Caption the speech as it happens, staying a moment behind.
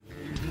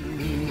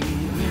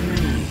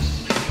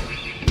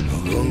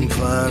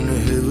flying to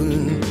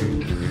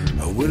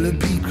heaven. Will it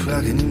be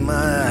cracking in my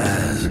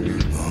eyes? A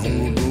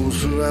hunger goes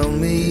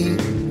surround me.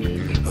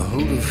 I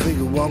hold a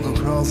figure walk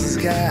across the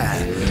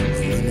sky.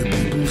 Many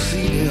people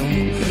see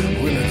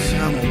him when the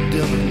time of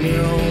death is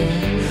near on.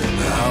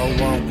 I'll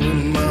walk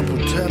with my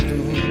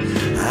protector.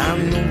 I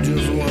know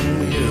just what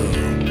I'm here.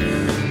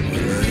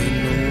 Well, I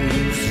ain't no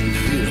use in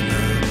fear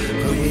now.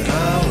 'Cause we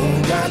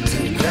all got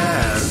to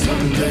die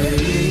someday.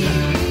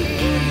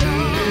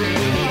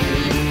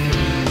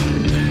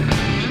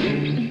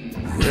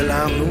 Well, I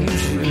know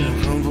she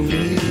won't come for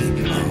me.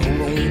 I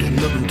hold on to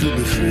nothing to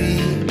be free.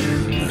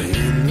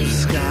 In the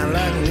sky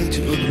like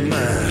nature of the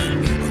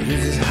mind.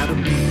 This is how to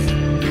be.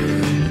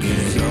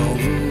 It's all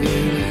the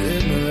way with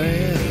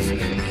ignorance.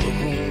 Look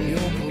on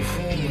your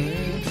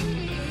performance.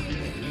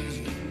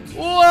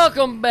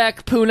 Welcome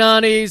back,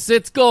 Punanis.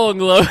 It's Golden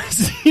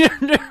Globes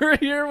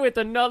here with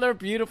another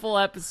beautiful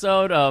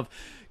episode of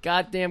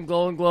Goddamn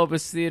Golden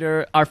Globus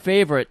Theater. Our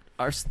favorite,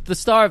 the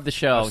star of the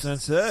show,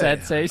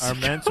 Sensei, our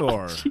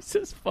mentor.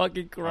 Jesus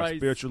fucking Christ. Our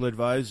spiritual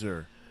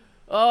advisor.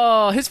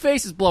 Oh, his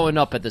face is blowing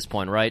up at this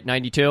point, right?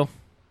 92?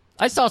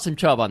 I saw some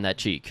chub on that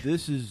cheek.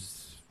 This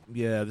is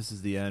the end. This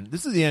is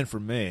the end for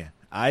me.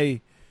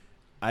 I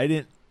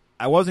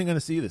wasn't going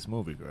to see this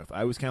movie, Griff.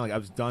 I was kind of like, I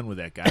was done with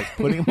that guy. I was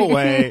putting him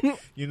away.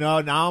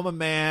 Now I'm a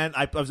man.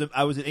 I was an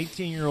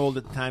 18-year-old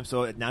at the time,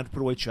 so now to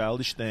put away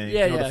childish things.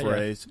 The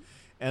phrase.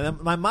 And then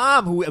my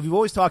mom, who we've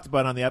always talked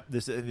about on the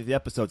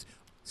episodes,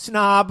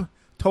 snob,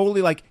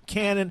 totally like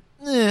canon.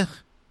 I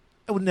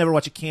would never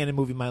watch a canon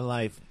movie in my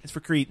life. It's for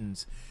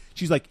cretins.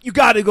 She's like, you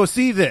got to go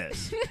see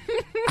this.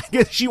 I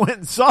guess she went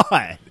and saw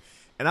it.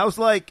 And I was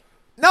like,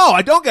 no,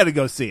 I don't got to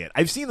go see it.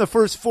 I've seen the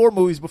first 4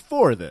 movies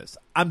before this.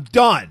 I'm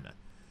done.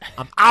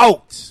 I'm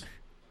out.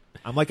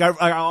 I'm like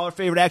all our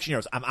favorite action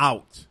heroes. I'm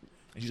out.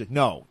 And she's like,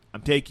 no,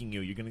 I'm taking you.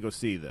 You're going to go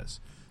see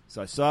this.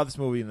 So I saw this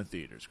movie in the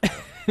theaters.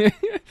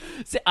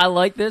 See, I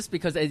like this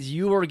because as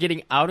you were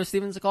getting out of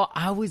Steven Seagal,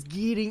 I was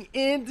getting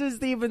into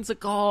Steven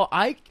Seagal.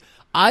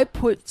 I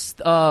put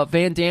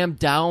Van Damme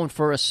down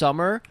for a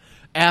summer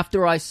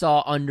after I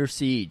saw Under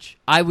Siege.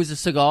 I was a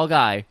Seagal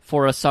guy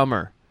for a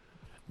summer.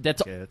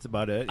 That's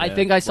about it. I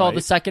think I saw the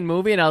second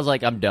movie and I was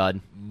like, I'm done.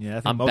 Yeah,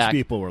 I think most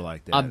people were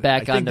like that. I'm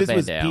back on the Van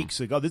Damme. I think this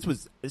was peak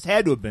Seagal. This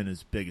had to have been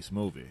his biggest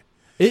movie.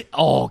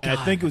 God. And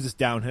I think it was just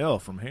downhill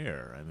from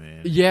here.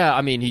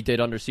 He did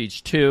Under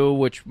Siege 2,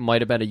 which might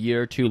have been a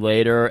year or two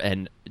later,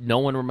 and no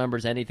one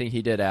remembers anything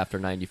he did after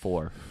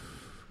 94.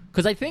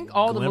 Because I think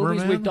all the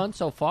movies we've done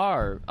so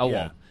far,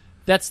 well,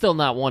 that's still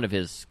not one of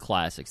his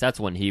classics. That's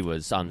when he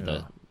was on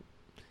the...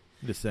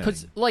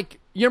 Because,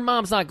 your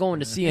mom's not going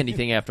to see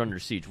anything after Under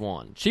Siege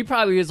 1. She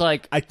probably was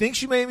like... I think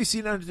she may have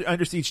seen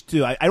Under Siege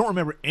 2. I don't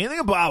remember anything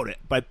about it,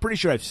 but I'm pretty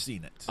sure I've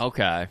seen it.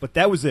 Okay. But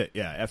that was it,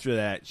 yeah. After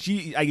that,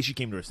 I guess she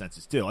came to her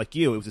senses, too. Like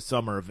you, it was a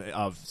summer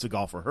of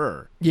Seagal for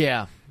her.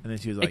 Yeah. And then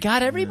she was like... It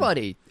got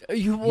everybody.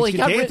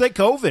 It's like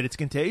COVID. It's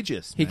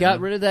contagious. He got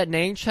rid of that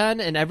Nang Chen,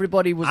 and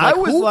everybody was like,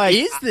 who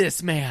is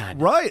this man?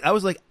 Right. I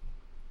was like,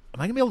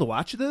 am I going to be able to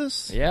watch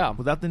this? Yeah.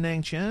 Without the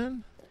Nang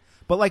Chen?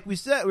 But like we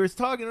said, we were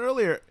talking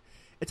earlier...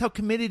 It's how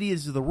committed he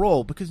is to the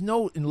role, because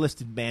no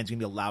enlisted man's going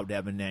to be allowed to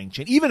have a Nang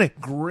Chen. Even a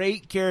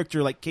great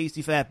character like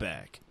Casey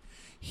Fatback.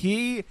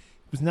 He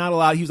was not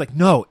allowed. He was like,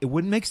 no, it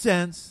wouldn't make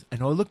sense. I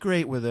know I look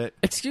great with it.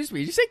 Excuse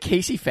me, did you say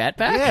Casey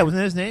Fatback? Yeah, wasn't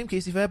that his name,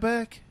 Casey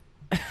Fatback?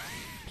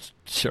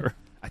 Sure.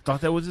 I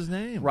thought that was his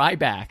name.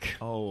 Ryback.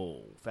 Oh,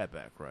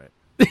 Fatback, right.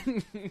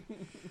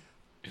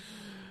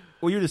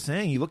 Well, you're just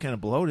saying, he looked kind of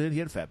bloated. He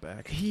had a fat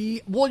back.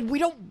 We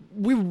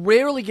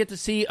rarely get to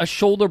see a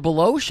shoulder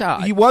below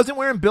shot. He wasn't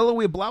wearing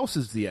billowy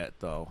blouses yet,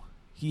 though.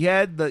 He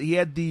had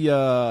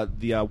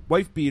the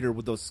wife beater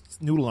with those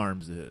noodle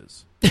arms of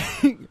his.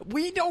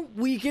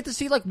 We get to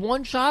see like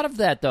one shot of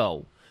that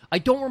though. I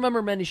don't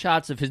remember many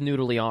shots of his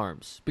noodly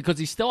arms because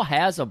he still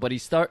has them, but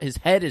his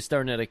head is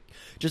starting to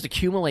just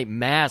accumulate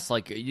mass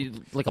like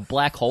a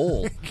black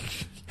hole.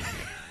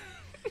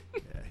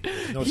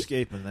 No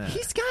escaping that.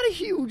 He's got a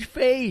huge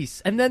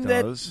face, and then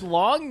that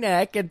long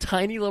neck and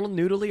tiny little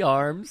noodly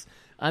arms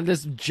on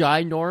this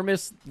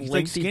ginormous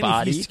lengthy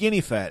body. He's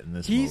skinny fat in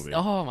this movie.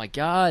 Oh my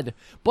god!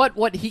 But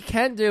what he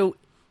can do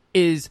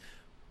is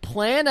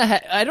plan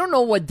ahead. I don't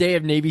know what day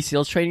of Navy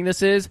SEALs training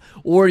this is,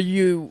 or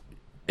you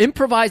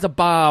improvise a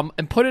bomb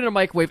and put it in a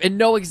microwave and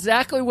know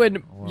exactly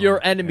when your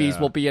enemies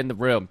will be in the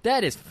room.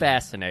 That is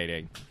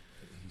fascinating.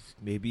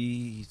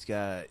 Maybe he's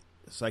got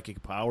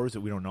psychic powers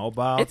that we don't know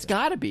about. It's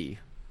got to be.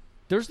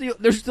 That's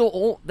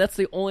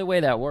the only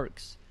way that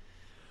works.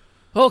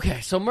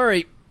 Okay, so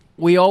Murray,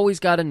 we always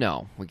got to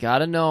know. We got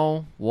to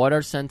know what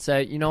our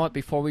sensei. You know what?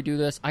 Before we do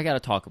this, I got to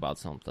talk about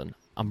something.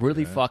 I'm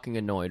really fucking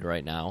annoyed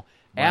right now.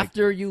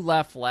 After you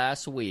left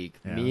last week,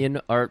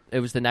 it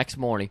was the next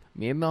morning.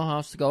 Me and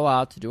Milhouse to go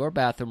out to do our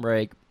bathroom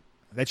break.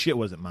 That shit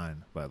wasn't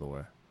mine, by the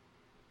way.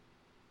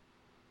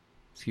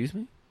 Excuse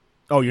me?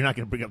 Oh, you're not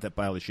going to bring up that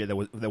pile of shit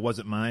that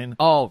wasn't mine?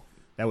 Oh,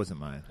 that wasn't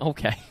mine.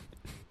 Okay.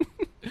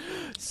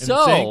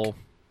 So,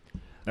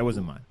 that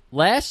wasn't mine.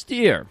 Last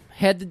year,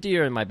 had the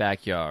deer in my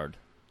backyard.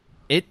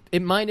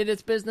 It minded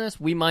its business.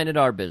 We minded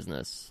our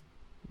business.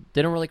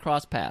 Didn't really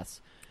cross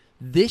paths.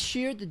 This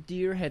year, the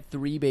deer had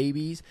 3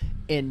 babies,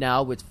 and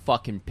now it's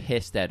fucking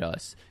pissed at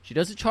us. She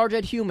doesn't charge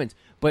at humans,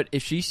 but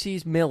if she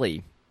sees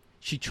Millie,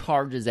 she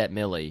charges at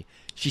Millie.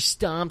 She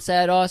stomps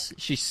at us.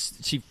 She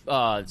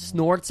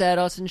snorts at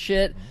us and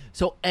shit.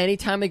 So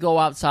anytime I go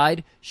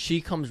outside,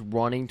 she comes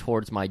running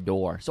towards my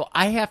door. So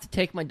I have to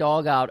take my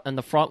dog out on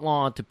the front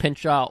lawn to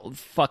pinch out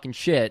fucking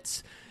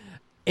shits.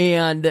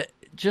 And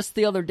just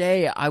the other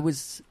day, I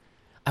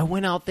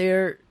went out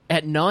there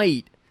at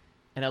night,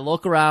 and I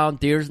look around,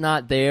 deer's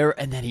not there,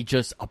 and then he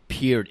just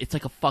appeared. It's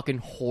like a fucking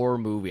horror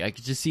movie. I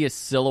could just see his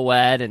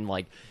silhouette and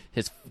like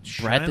his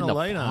breath in the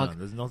light fog. on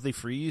them. Don't they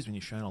freeze when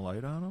you shine a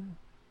light on them?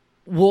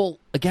 Well,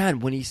 again,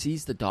 when he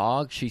sees the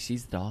dog, she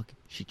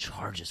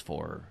charges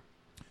for her.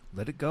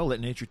 Let it go. Let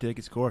nature take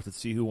its course. Let's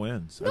see who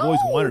wins. I've always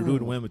wondered who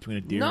would win between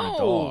a deer and a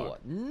dog.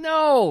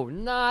 No,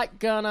 not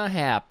gonna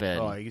happen.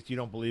 Oh, I guess you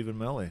don't believe in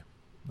Millie.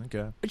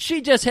 Okay. But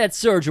she just had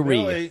surgery.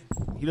 Really?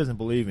 He doesn't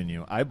believe in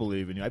you. I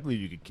believe in you. I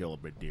believe you could kill a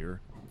big deer.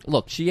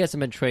 Look, she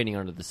hasn't been training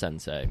under the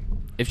sensei.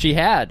 If she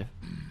had,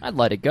 I'd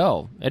let it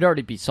go. It'd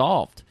already be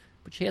solved.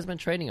 But she hasn't been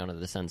training under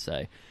the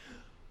sensei.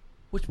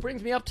 Which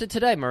brings me up to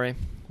today, Murray.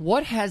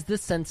 What has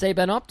this sensei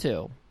been up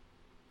to?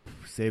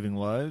 Saving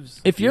lives.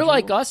 If you're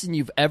like us and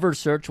you've ever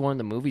searched one of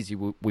the movies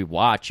we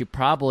watch, you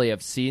probably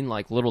have seen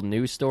like little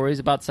news stories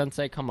about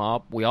Sensei come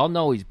up. We all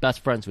know he's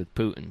best friends with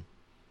Putin.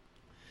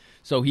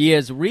 So he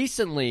has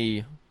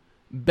recently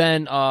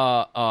been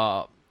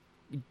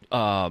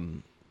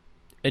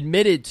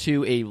admitted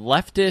to a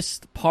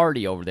leftist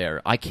party over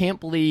there. I can't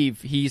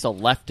believe he's a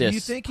leftist Do you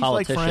think he's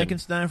politician. like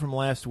Frankenstein from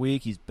last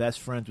week? He's best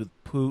friends with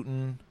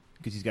Putin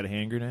because he's got a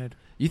hand grenade?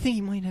 You think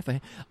he might have a...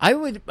 I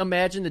would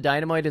imagine the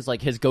dynamite is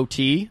like his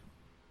goatee,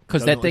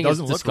 because that thing is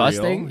doesn't look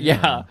disgusting. real.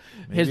 Yeah.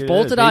 Maybe His it is.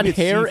 bolted-on Maybe it's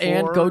hair C4,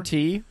 and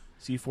goatee.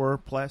 C4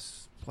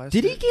 plastic.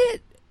 Did he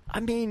get... I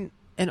mean,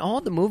 in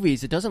all the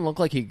movies, it doesn't look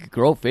like he could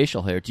grow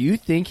facial hair. Do you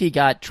think he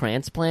got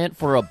transplant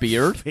for a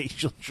beard?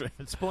 facial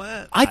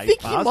transplant? I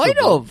think he Possible. might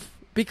have,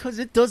 because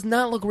it does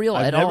not look real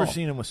I've at all. never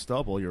seen him with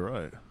stubble. You're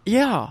right.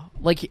 Yeah.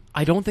 Like,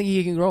 I don't think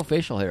he can grow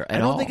facial hair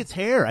at all. I don't think it's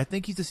hair. I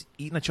think he's just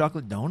eating a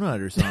chocolate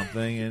donut or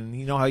something, and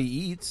you know how he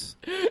eats.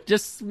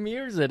 Just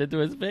smears it into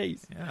his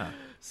face. Yeah.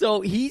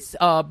 So he's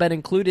been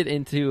included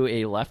into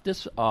a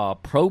leftist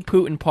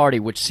pro-Putin party,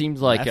 which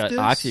seems like an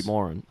Leftist?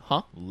 oxymoron.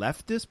 Huh?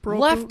 Leftist, bro.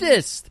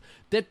 Leftist!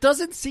 That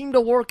doesn't seem to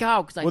work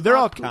out. Cause Well, they're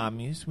all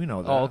communists. We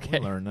know that. Oh, okay.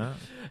 We learned that.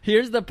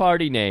 Here's the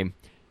party name.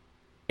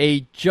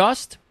 A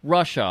Just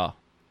Russia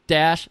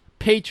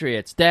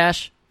Patriots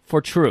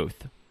for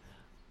Truth.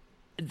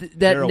 That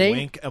there a name...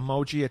 wink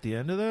emoji at the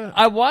end of that?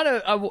 I want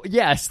to...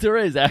 yes, there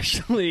is,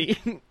 actually.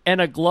 And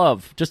a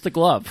glove. Just a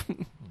glove.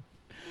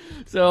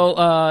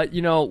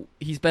 So,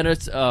 he's been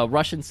a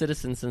Russian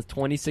citizen since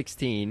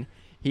 2016.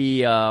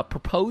 He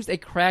proposed a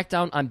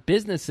crackdown on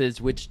businesses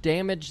which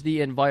damage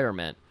the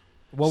environment.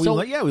 Well, So-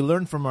 we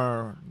learned from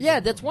our...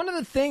 Yeah, that's one of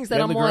the things that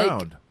Get I'm on the like,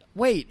 ground.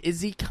 wait,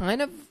 is he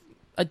kind of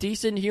a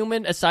decent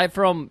human aside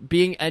from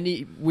being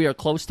we are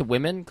close to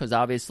women? Because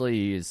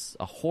obviously he's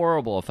a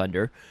horrible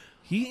offender.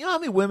 You know how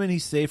many women he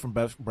saved from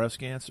breast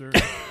cancer?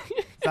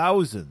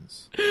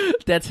 Thousands.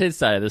 That's his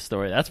side of the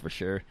story, that's for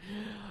sure.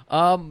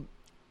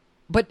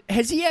 But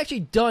has he actually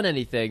done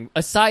anything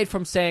aside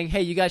from saying,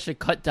 hey, you guys should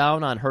cut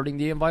down on hurting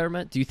the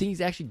environment? Do you think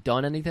he's actually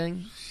done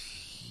anything?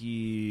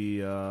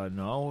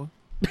 No.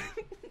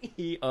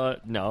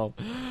 No.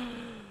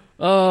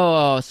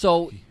 Oh,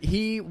 so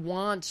he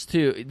wants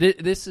to...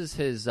 This is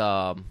his...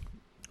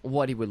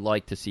 what he would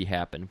like to see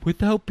happen.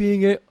 Without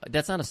being...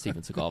 That's not a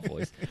Steven Seagal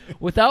voice.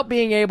 Without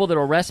being able to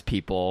arrest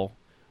people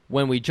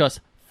when we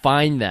just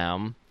find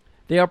them,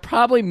 they are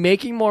probably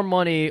making more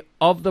money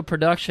of the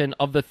production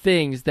of the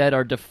things that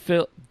are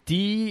defiling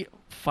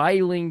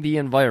the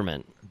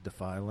environment.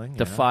 Defiling.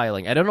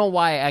 Defiling. I don't know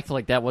why I acted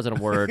like that wasn't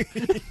a word.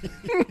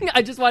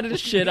 I just wanted to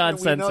shit on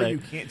We Sensei. know you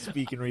can't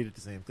speak and read at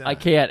the same time. I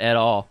can't at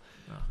all.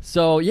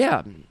 So,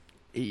 yeah.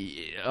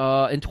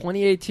 In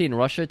 2018,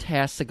 Russia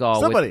tasked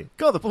Seagal Somebody,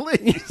 call the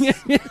police.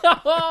 with...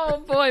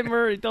 Oh, boy,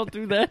 Murray, don't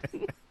do that.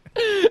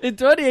 In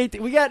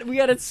 2018, we got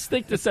to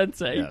stick to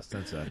Sensei. Yes,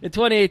 that's it. In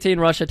 2018,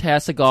 Russia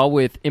tasked Seagal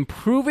with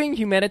improving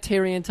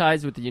humanitarian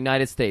ties with the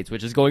United States,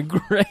 which is going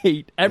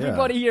great.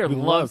 Everybody here We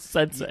loves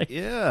Sensei.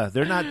 Yeah,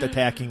 they're not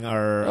attacking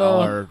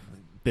our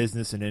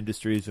business and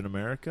industries in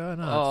America.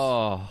 No,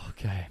 Oh,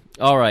 okay.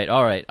 All right.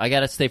 I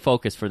got to stay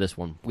focused for this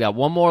one. We got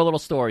one more little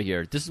story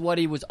here. This is what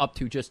he was up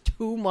to just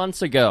 2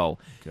 months ago.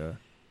 okay.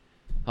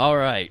 All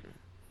right.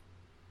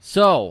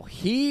 So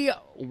he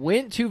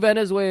went to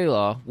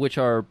Venezuela, which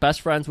are best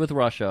friends with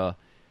Russia,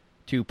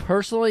 to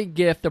personally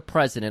gift the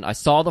president. I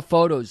saw the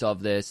photos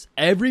of this.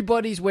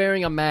 Everybody's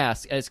wearing a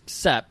mask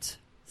except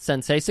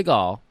Sensei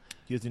Seagal.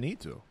 He doesn't need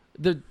to.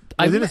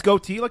 Isn't his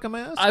goatee like a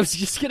mask? I was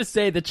just gonna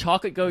say the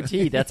chocolate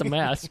goatee. That's a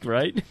mask,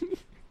 right?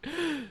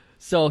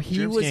 So he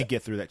Germs was. can't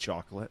get through that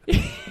chocolate.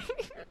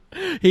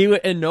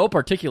 And no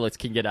particulates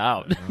can get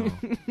out.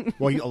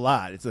 Well, a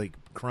lot. It's like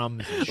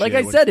crumbs and shit. Like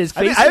I said, his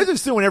face I is-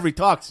 just assume whenever he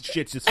talks,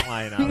 shit's just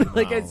flying out.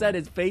 Like I said,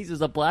 his face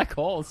is a black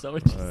hole, so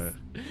it's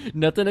just,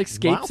 nothing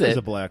escapes Mouth is it.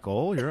 a black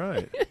hole. You're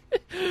right.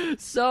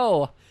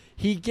 So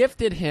he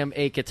gifted him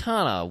a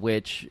katana,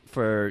 which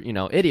for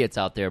idiots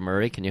out there,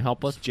 Murray, can you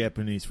help us?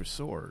 Japanese for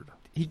sword.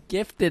 He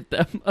gifted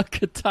them a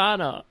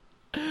katana.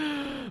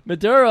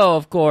 Maduro,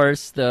 of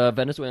course, the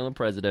Venezuelan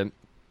president,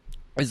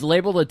 is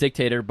labeled a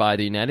dictator by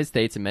the United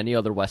States and many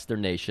other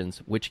Western nations,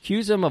 which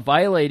accuse him of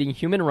violating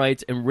human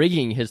rights and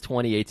rigging his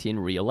 2018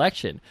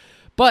 re-election.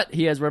 But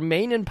he has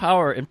remained in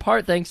power in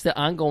part thanks to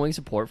ongoing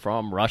support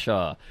from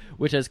Russia,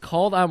 which has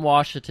called on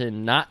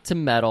Washington not to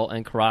meddle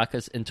in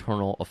Caracas'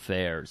 internal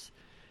affairs.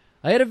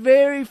 I had a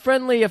very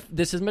friendly,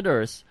 this is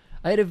Maduro's,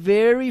 I had a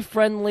very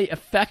friendly,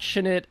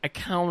 affectionate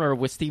encounter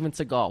with Steven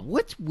Seagal.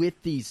 What's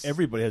with these?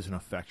 Everybody has an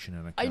affectionate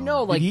account. I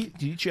know, like-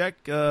 Did you check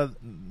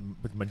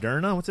with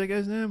Moderna? What's that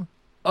guy's name?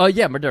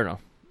 Yeah, Maduro.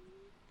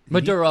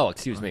 Maduro,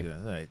 excuse me. Okay,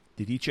 right.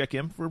 Did he check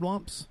him for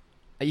lumps?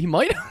 He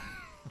might have.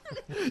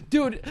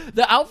 Dude,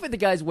 the outfit the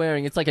guy's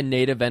wearing, it's like a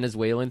native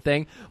Venezuelan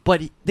thing,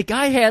 but the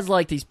guy has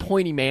like these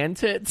pointy man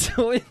tits,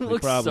 so it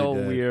looks probably so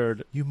did.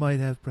 weird. You might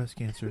have breast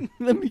cancer.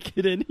 Let me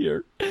get in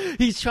here.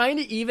 He's trying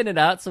to even it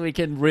out so he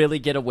can really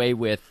get away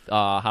with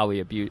how he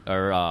abused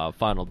or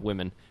fondled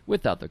women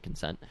without their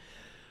consent.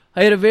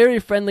 I had a very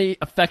friendly,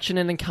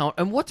 affectionate encounter.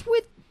 And what's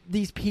with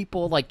these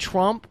people? Like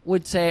Trump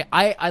would say,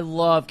 I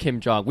love Kim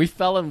Jong. We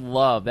fell in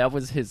love. That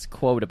was his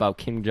quote about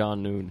Kim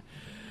Jong-un.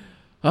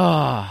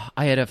 I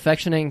had an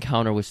affectionate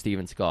encounter with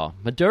Steven Seagal.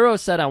 Maduro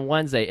said on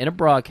Wednesday in a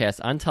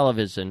broadcast on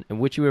television in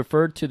which he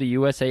referred to the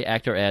USA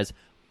actor as,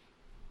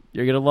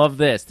 you're going to love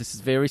this, this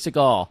is very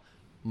Seagal,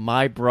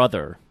 my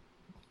brother.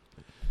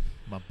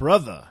 My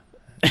brother.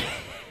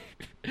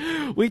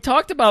 We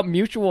talked about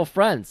mutual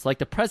friends like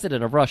the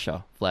president of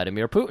Russia,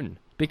 Vladimir Putin,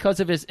 because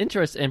of his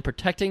interest in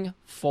protecting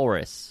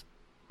forests.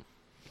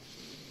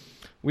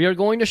 We are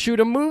going to shoot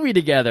a movie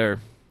together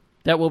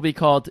that will be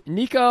called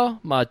Nico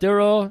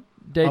Maduro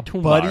de A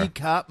Tumbar. buddy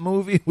cop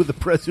movie with the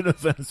president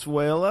of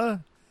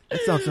Venezuela?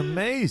 That sounds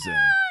amazing.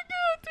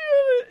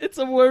 It's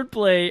a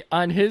wordplay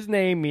on his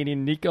name,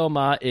 meaning Nico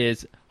Ma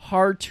is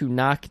hard to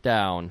knock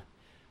down.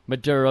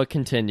 Maduro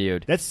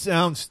continued. That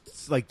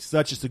sounds like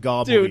such a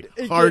Seagal Dude,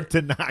 movie. Hard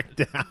to knock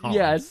down.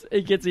 Yes,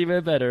 it gets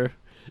even better.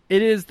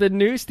 It is the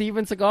new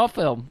Steven Seagal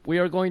film. We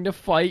are going to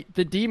fight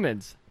the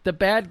demons, the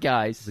bad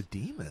guys. The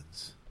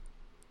demons.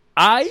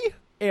 I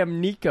am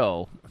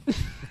Nico.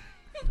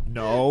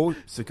 No,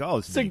 Seagal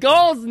is Nico.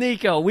 Seagal's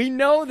Nico. We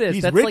know this.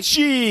 He's That's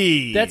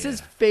Richie. that's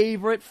his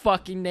favorite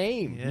fucking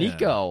name, Yeah.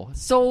 Nico.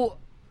 So,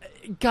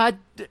 God,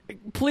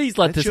 please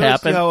let That this shows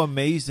happen. how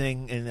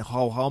amazing and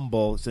how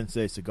humble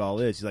Sensei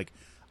Seagal is. He's like,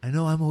 I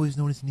know I'm always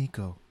known as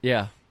Nico.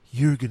 Yeah.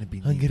 You're going to be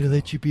Nico. I'm going to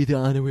let you be the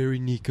honorary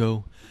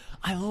Nico.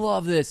 I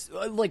love this.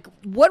 Like,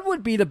 what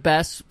would be the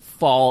best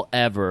fall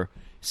ever?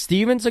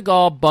 Steven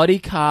Seagal, buddy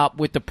cop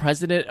with the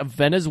president of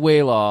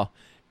Venezuela,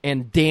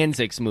 and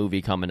Danzig's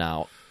movie coming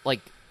out.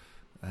 Like,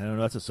 I don't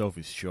know. That's a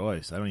Sophie's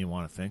choice. I don't even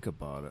want to think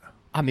about it.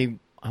 I mean,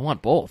 I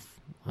want both.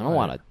 I don't Right.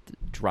 want to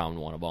drown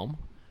one of them.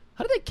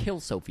 How did they kill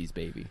Sophie's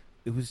baby?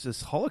 It was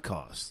just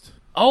Holocaust.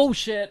 Oh,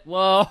 shit.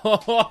 Whoa.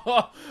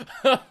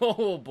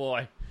 Oh,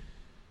 boy.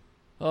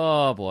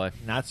 Oh, boy.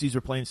 Nazis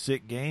were playing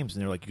sick games,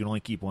 and they're like, you can only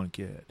keep one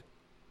kid.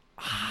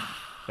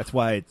 That's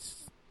why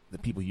the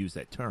people use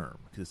that term,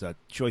 because it's a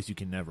choice you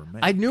can never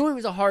make. I knew it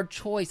was a hard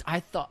choice. I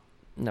thought...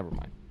 Never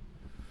mind.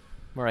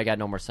 Where I got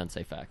no more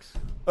Sensei facts.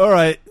 All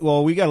right.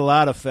 Well, we got a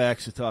lot of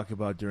facts to talk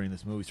about during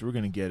this movie, so we're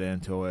going to get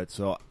into it.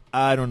 So,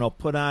 I don't know.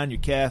 Put on your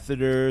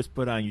catheters,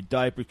 put on your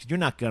diapers, because you're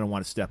not going to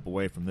want to step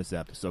away from this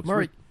episode.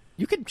 Murray,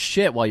 you can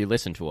shit while you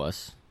listen to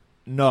us.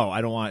 No,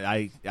 I don't want.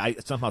 I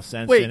somehow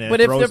sense Wait, in it. but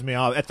It if throws the- me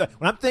off.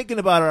 When I'm thinking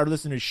about our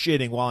listeners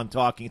shitting while I'm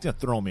talking, it's going to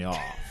throw me off.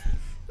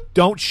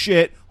 Don't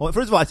shit. Well,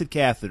 first of all, I said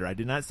catheter. I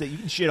did not say you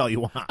can shit all you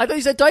want. I thought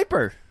you said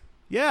diaper.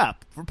 Yeah,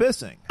 for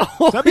pissing.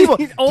 Only- Some people.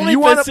 only do you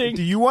want pissing.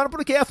 to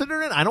put a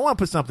catheter in? I don't want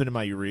to put something in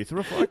my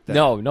urethra. Fuck that.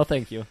 No,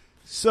 thank you.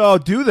 So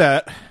do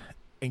that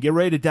and get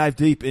ready to dive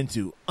deep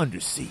into Under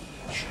Siege.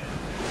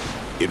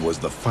 It was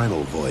the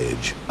final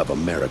voyage of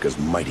America's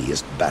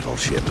mightiest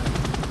battleship.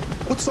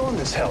 What's on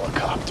this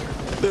helicopter?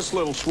 This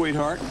little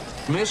sweetheart,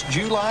 Miss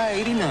July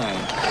 89.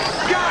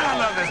 God, I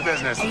love this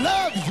business.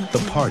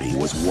 The party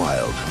was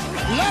wild.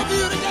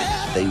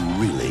 They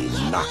really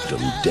knocked them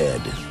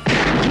dead.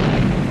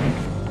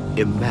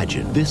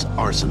 Imagine this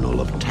arsenal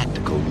of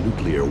tactical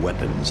nuclear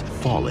weapons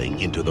falling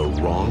into the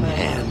wrong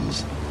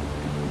hands.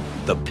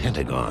 The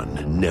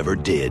Pentagon never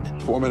did.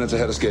 4 minutes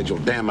ahead of schedule.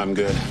 Damn, I'm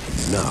good.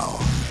 Now,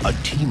 a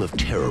team of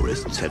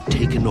terrorists have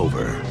taken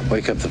over.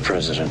 Wake up the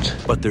president.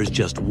 But there's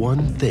just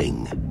one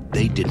thing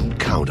they didn't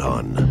count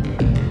on.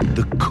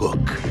 The cook.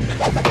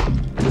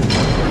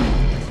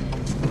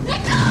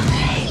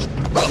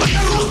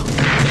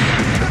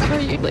 Are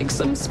you like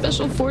some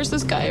special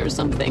forces guy or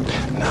something?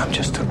 No, I'm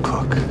just a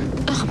cook.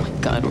 Oh my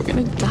god, we're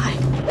gonna die.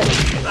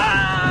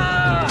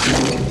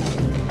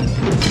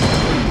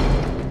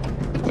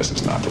 This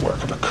is not the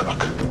work of a cook.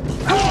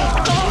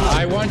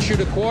 I want you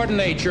to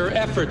coordinate your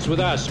efforts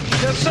with us.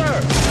 Yes,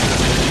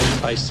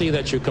 sir. I see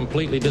that you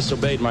completely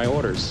disobeyed my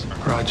orders.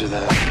 Roger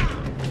that.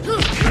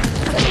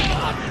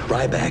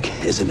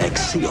 Ryback is an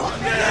ex-SEAL.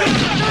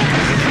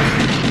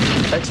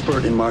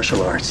 Expert in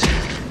martial arts,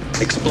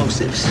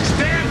 explosives,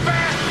 Stand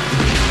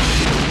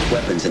back!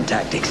 weapons and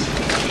tactics.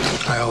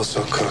 I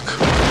also cook.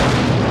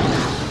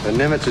 The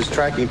Nimitz is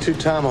tracking 2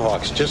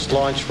 Tomahawks just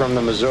launched from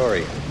the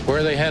Missouri. Where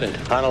are they headed?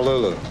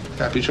 Honolulu.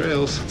 Happy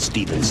trails.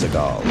 Steven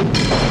Seagal.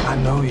 I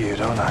know you,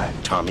 don't I?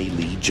 Tommy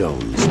Lee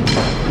Jones.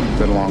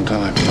 Been a long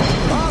time.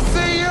 I'll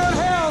see you in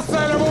hell,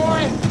 Sailor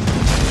Boy!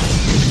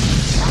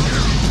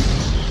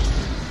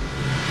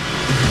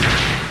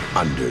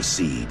 Under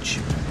Siege.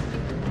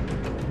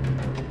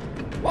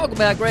 Welcome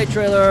back, great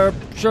trailer.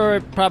 Sure,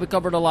 it probably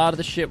covered a lot of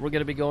the shit we're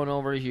going to be going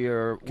over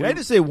here. Can I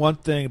just say one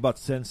thing about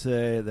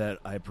Sensei that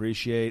I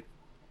appreciate?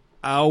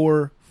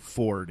 Hour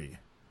 40.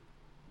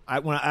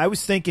 When I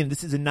was thinking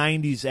this is a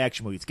 90s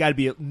action movie, it's got to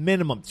be a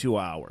minimum 2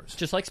 hours.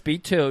 Just like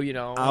Speed 2, you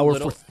know. Hour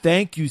for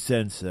thank you,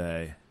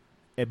 Sensei.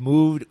 It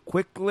moved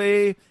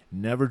quickly,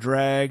 never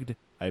dragged.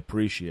 I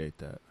appreciate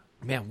that.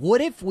 Man,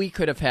 what if we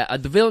could have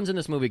had the villains in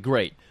this movie?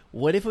 Great.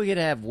 What if we could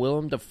have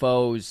Willem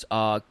Dafoe's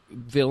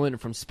villain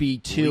from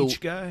Speed 2,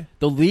 Leech guy?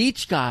 the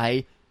Leech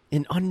guy,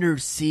 in Under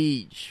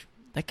Siege?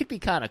 That could be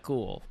kind of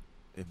cool.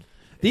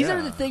 These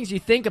are the things you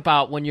think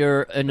about when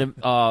you're an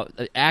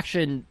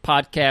action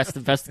podcast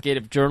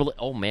investigative journalist.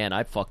 Oh man,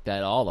 I fucked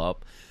that all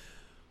up.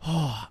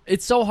 Oh,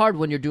 it's so hard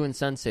when you're doing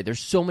Sensei. There's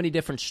so many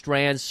different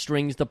strands,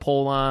 strings to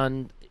pull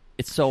on.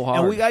 It's so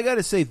hard. And I got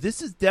to say,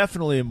 this is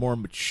definitely a more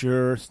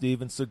mature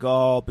Steven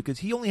Seagal because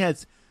he only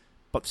has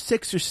about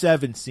 6 or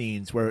 7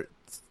 scenes where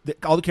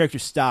all the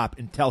characters stop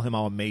and tell him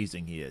how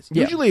amazing he is.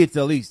 Yeah. Usually it's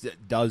at least a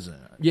dozen.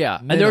 Yeah,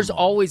 minimum. and there's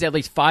always at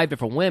least 5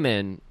 different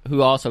women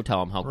who also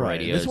tell him how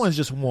great he is. This one's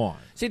just one.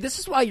 See, this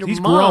is why your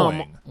He's mom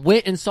growing.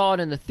 went and saw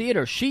it in the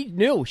theater. She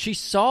knew. She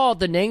saw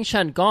the Nang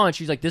Shan gone.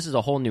 She's like, this is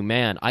a whole new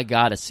man. I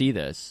got to see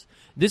this.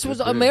 This was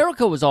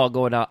America was all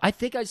going out. I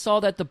think I saw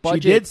that the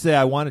budget. She did say,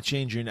 I want to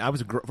change your name. I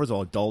was, first of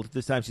all, adult at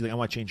this time. She's like, I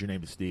want to change your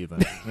name to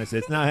Steven. And I said,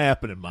 it's not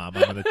happening, Mom.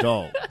 I'm an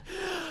adult.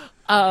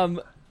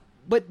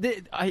 But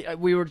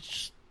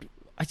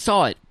I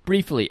saw it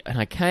briefly, and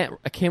I can't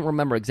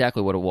remember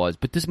exactly what it was.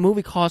 But this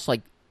movie cost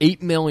like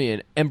 $8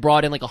 million and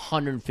brought in like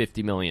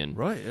 $150 million.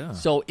 Right, yeah.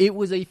 So it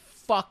was a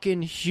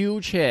fucking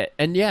huge hit.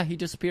 And yeah, he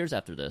disappears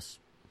after this.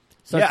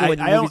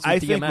 I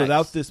think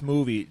without this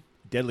movie,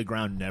 Deadly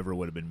Ground never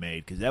would have been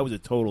made because that was a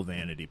total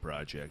vanity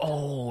project.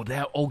 Oh,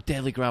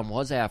 Deadly Ground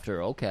was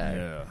after. Okay.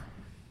 Yeah.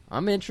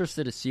 I'm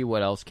interested to see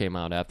what else came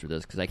out after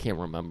this because I can't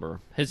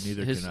remember. His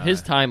I.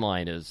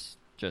 timeline is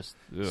just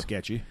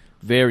Sketchy.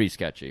 very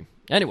sketchy.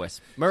 Anyways,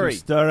 Murray. So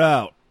start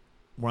out.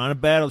 We're on a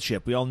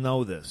battleship. We all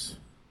know this.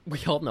 We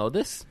all know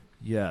this.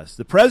 Yes.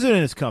 The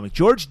president is coming.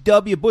 George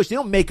W. Bush. They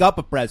don't make up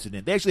a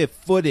president. They actually have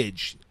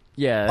footage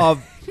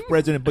of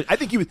President Bush. I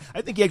think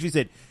he actually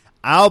said,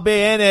 I'll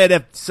be in it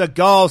if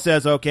Seagal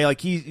says okay.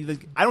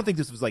 I don't think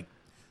this was like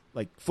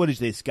footage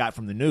they got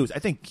from the news. I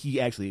think he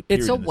actually appeared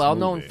It's a in this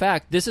well-known movie.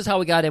 fact. This is how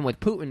we got in with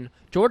Putin.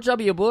 George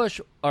W. Bush,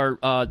 or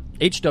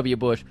H.W.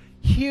 Bush,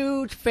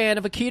 huge fan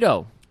of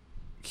Aikido.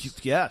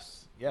 Yes.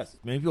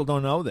 Many people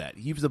don't know that.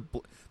 He was a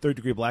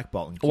third-degree black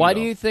belt in Aikido. Why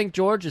do you think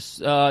George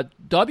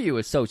W.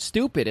 is so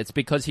stupid? It's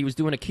because he was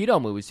doing Aikido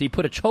moves. He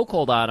put a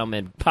chokehold on him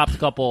and popped a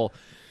couple,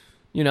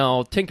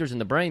 tinkers in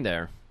the brain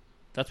there.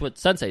 That's what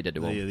Sensei did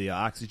to him. The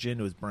oxygen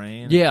to his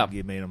brain? Yeah.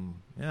 It made him...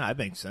 Yeah, that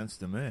makes sense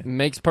to me.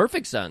 Makes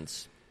perfect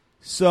sense.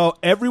 So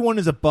everyone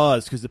is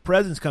abuzz because the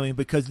president's coming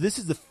because this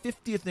is the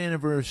 50th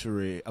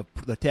anniversary of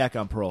the attack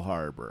on Pearl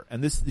Harbor.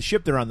 And the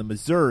ship they're on, the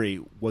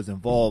Missouri, was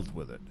involved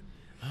with it.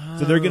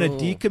 So they're going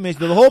to decommission.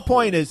 The whole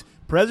point is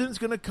president's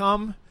going to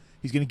come.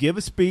 He's going to give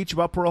a speech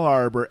about Pearl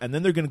Harbor. And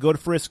then they're going to go to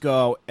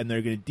Frisco and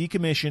they're going to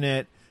decommission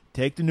it,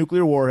 take the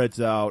nuclear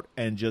warheads out,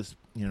 and just,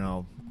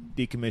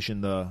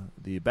 decommission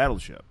the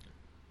battleship.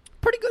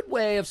 Pretty good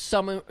way of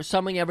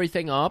summing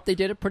everything up. They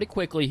did it pretty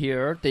quickly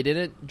here. They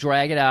didn't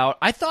drag it out.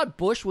 I thought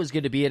Bush was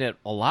going to be in it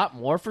a lot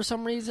more for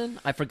some reason.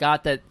 I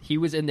forgot that he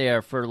was in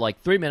there for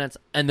like 3 minutes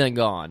and then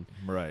gone.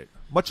 Right.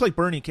 Much like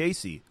Bernie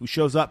Casey, who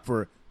shows up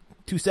for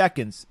 2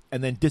 seconds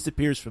and then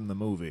disappears from the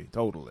movie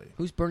totally.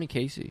 Who's Bernie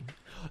Casey?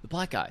 The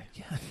black guy.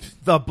 Yeah.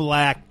 The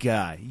black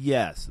guy.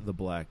 Yes, the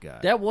black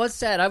guy. That was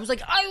sad. I was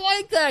like, I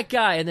like that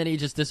guy. And then he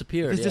just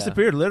disappeared. He just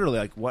disappeared, literally.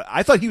 Like what?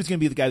 I thought he was going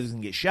to be the guy who's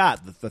going to get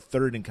shot, the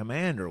third in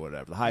command or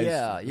whatever. The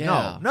highest.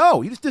 Yeah.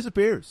 No, he just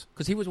disappears.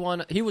 Because he was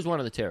one of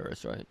the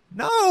terrorists, right?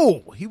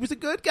 No, he was a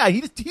good guy.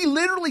 He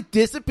literally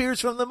disappears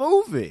from the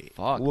movie.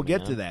 Fuck, we'll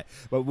get to that.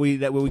 But what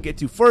we get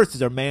to first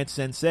is our man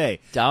Sensei.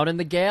 Down in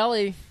the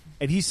galley.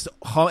 And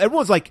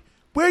everyone's like,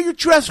 wear your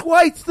dress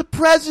whites. The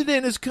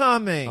president is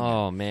coming.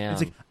 Oh, man.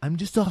 It's like, I'm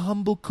just a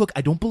humble cook. I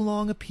don't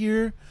belong up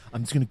here.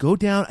 I'm just going to go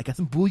down. I got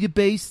some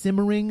bouillabaisse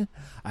simmering.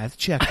 I have to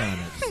check on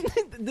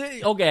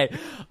it. Okay.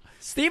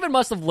 Steven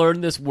must have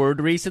learned this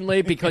word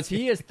recently because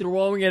he is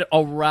throwing it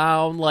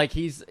around like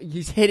he's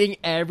hitting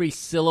every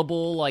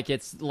syllable like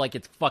it's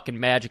fucking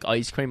magic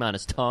ice cream on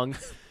his tongue.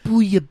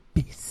 Bouillabaisse.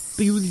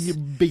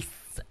 Bouillabaisse.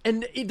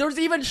 And there's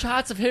even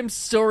shots of him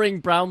stirring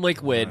brown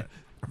liquid. Right.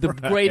 The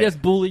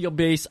greatest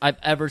bouillabaisse I've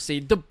ever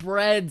seen. The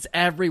bread's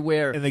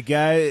everywhere. And the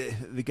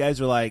guys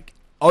are like,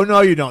 "Oh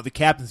no, you don't. The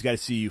captain's got to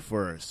see you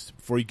first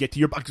before you get to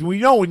your box. Because we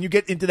know when you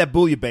get into that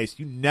bouillabaisse,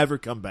 you never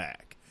come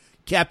back.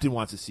 Captain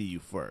wants to see you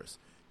first."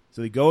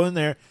 So they go in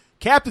there.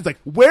 Captain's like,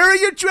 "Where are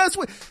your dress?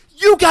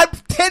 You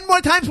got 10 more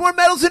times more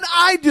medals than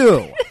I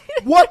do.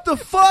 What the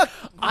fuck?"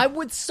 I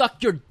would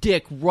suck your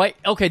dick right.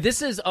 Okay,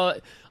 this is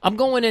I'm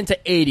going into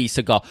 80,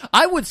 Seagal.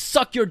 I would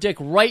suck your dick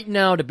right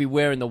now to be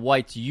wearing the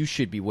whites you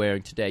should be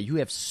wearing today. You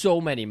have so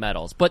many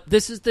medals. But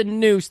this is the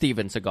new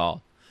Steven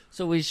Seagal.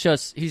 So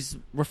he's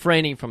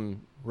refraining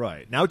from.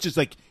 Right. Now it's just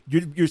like,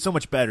 you're so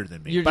much better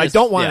than me. You're But just- I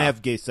don't want to yeah.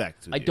 have gay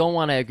sex with I you. don't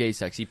want to have gay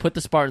sex. He put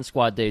the Spartan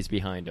Squad days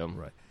behind him.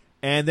 Right.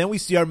 And then we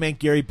see our man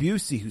Gary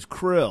Busey, who's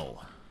Krill.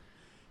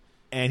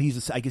 And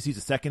I guess he's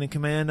a second in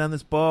command on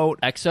this boat.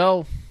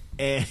 XO.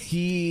 And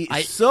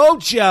he's so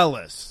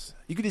jealous.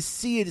 You can just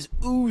see it is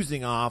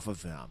oozing off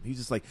of him. He's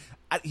just like,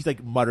 he's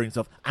like muttering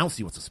himself, "I don't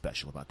see what's so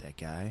special about that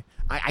guy.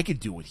 I can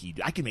do what he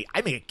do. I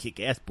make a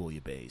kick-ass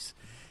bouillabaisse."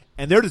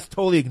 And they're just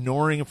totally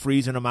ignoring him,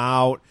 freezing him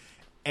out.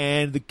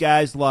 And the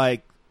guy's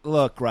like,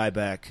 "Look,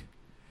 Ryback,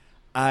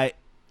 can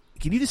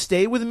you just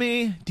stay with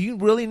me? Do you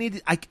really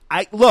need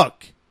to,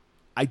 look,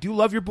 I do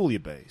love your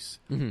bouillabaisse,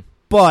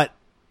 but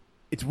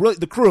it's really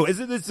the crew.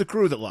 It's the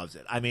crew that loves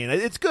it. I mean,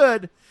 it's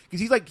good because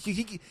he's like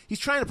he's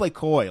trying to play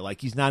coy,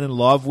 like he's not in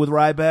love with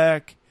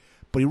Ryback,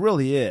 but he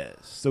really is.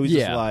 So he's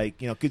just like,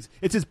 because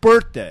it's his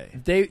birthday.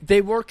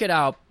 They work it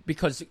out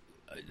because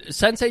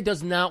Sensei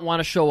does not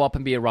want to show up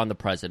and be around the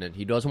president.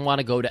 He doesn't want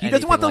to go to. He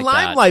doesn't want the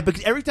limelight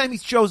because every time he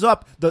shows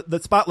up, the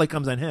spotlight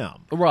comes on him.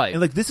 Right.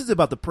 And like, this is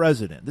about the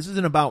president. This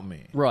isn't about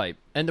me. Right.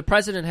 And the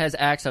president has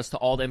access to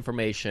all the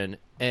information.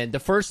 And the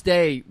first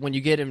day when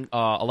you get him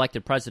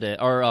elected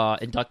president or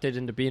inducted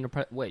into being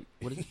a wait,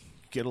 what is it?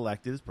 Get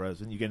elected as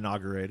president. You get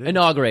inaugurated.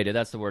 Inaugurated.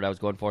 That's the word I was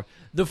going for.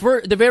 The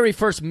very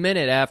first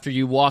minute after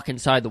you walk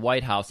inside the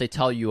White House, they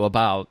tell you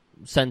about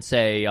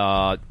Sensei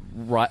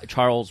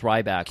Charles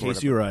Ryback.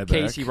 Casey Ryback.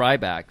 Casey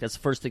Ryback. That's the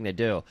first thing they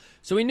do.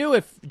 So we knew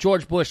if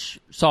George Bush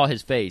saw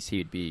his face,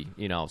 he'd be,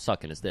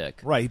 sucking his dick.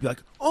 Right. He'd be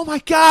like, "Oh my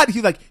God."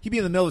 He'd be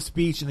in the middle of a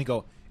speech and they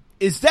go,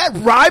 "Is that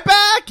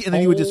Ryback?" And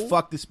then he would just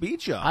fuck the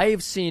speech up. I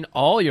have seen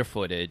all your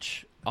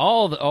footage. I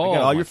got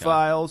all your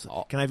files.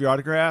 Can I have your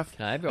autograph?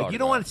 Can I have your You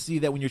don't autograph? want to see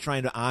that when you're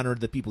trying to honor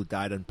the people who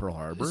died on Pearl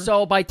Harbor.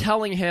 So by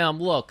telling him,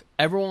 "Look,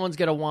 everyone's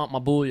gonna want my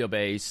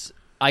bouillabaisse.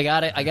 I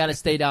gotta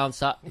stay down."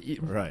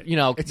 Right.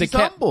 He's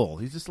humble.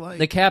 He's just like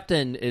the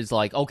captain is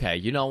like, "Okay,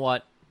 you know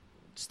what?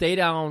 Stay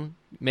down,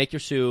 make your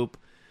soup,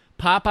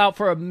 pop out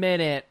for a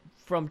minute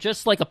from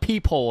just like a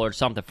peephole or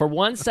something for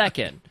 1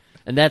 second,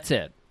 and that's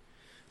it."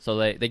 So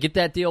they get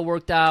that deal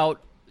worked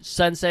out.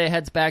 Sensei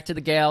heads back to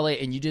the galley,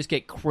 and you just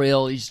get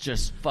Krill. He's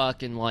just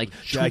fucking like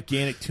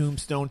gigantic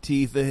tombstone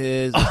teeth of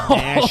his. Oh,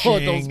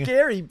 gnashing. those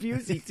Gary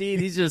Busey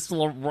teeth. He's just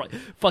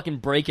fucking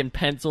breaking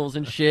pencils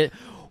and shit.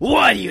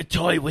 "Why do you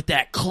toy with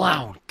that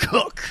clown,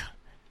 Cook?"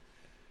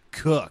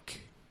 Cook.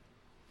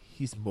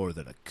 He's more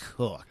than a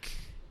cook.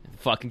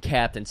 Fucking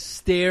captain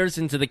stares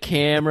into the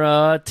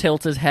camera,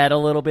 tilts his head a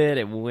little bit,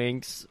 and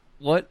winks.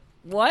 What?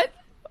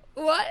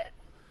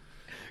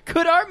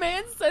 Could our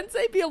man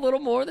Sensei be a little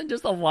more than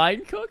just a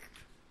line cook?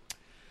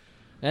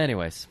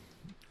 Anyways,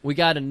 we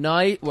got a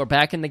night. We're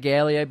back in the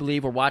galley, I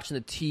believe. We're watching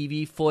the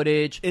TV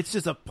footage. It's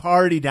just a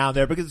party down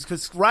there because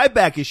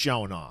Ryback is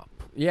showing up.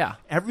 Yeah.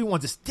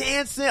 Everyone's just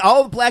dancing.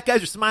 All the black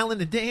guys are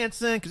smiling and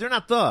dancing because they're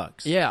not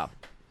thugs. Yeah.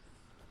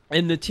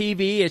 And the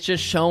TV, it's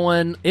just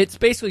showing. It's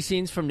basically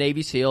scenes from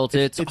Navy SEALs.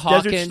 It's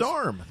Hawkins. Desert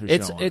Storm.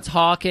 It's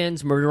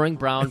Hawkins murdering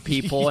brown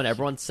people, and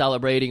everyone's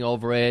celebrating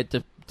over it.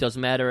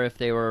 Doesn't matter if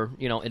they were,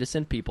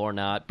 innocent people or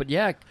not. But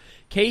yeah,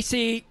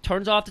 Casey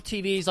turns off the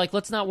TV. He's like,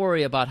 "Let's not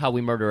worry about how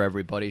we murder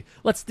everybody.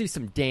 Let's do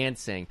some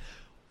dancing."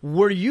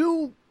 Were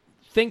you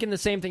thinking the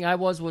same thing I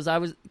was?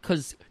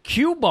 Because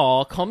Cue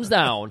Ball comes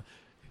down,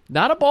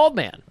 not a bald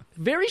man,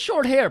 very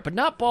short hair, but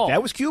not bald.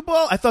 That was Cue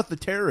Ball? I thought the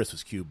terrorist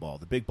was Cue Ball,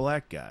 the big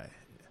black guy.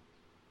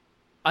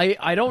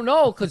 I don't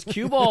know, because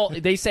Cue Ball,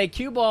 they say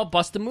Cue Ball,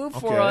 bust a move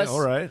for us.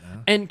 All right.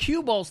 And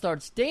Cue Ball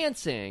starts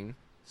dancing,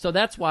 so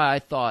that's why I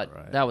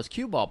thought that was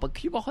Cue Ball. But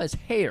Cue Ball has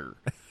hair.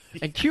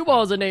 And Cue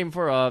Ball is a name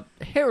for a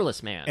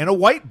hairless man. And a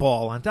white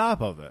ball on top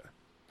of it.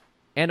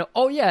 And a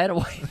white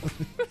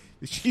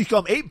You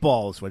call him 8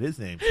 Ball is what his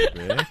name should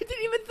be. I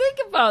didn't even think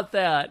about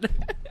that.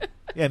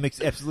 Yeah, it makes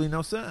absolutely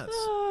no sense.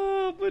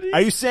 But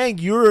Are you saying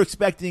you were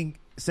expecting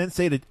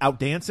Sensei to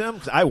outdance him?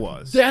 Because I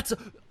was. That's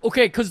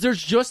okay, because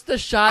there's just the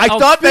shot. I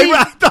thought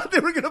they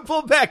were going to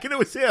pull back, and it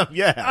was him.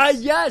 Yeah.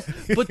 Yes,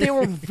 but they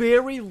were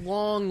very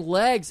long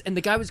legs, and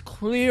the guy was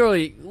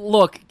clearly.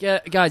 Look,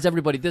 guys,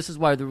 everybody, this is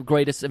why the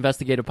greatest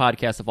investigative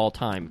podcast of all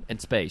time in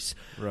space.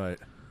 Right.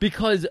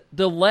 Because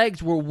the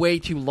legs were way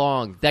too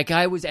long. That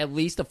guy was at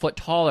least a foot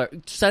taller.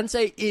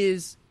 Sensei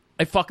is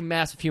a fucking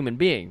massive human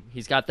being.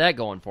 He's got that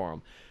going for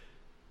him.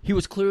 He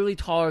was clearly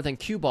taller than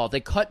Cue Ball. They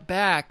cut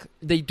back.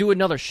 They do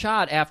another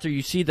shot after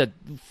you see the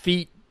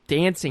feet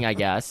dancing, I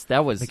guess.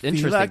 That was interesting.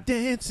 Feel like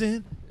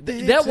dancing.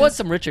 That was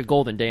some Richard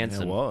Golden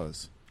dancing. It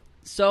was.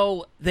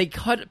 So they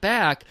cut it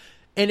back,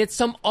 and it's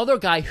some other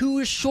guy who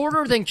is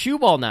shorter than Cue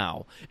Ball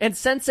now. And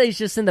Sensei's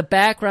just in the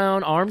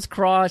background, arms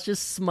crossed,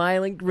 just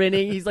smiling,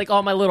 grinning. He's like,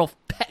 all my little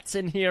pets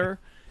in here.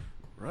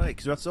 Right,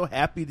 because I'm so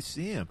happy to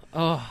see him.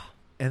 Oh.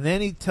 And then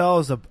he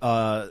tells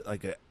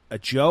a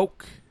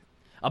joke.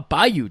 A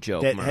Bayou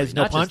joke, that Murray, has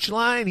no not just-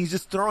 punchline. He's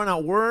just throwing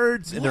out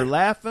words, and they're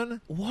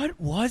laughing.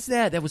 What was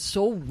that? That was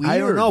so weird. I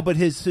don't know, but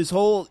his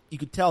whole, you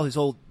could tell his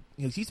whole,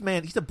 he's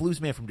a blues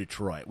man from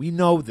Detroit. We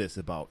know this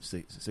about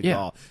Seagal.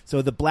 Yeah.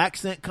 So the black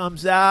scent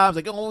comes out.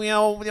 It's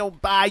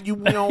like, Bayou,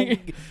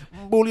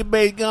 bully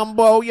bay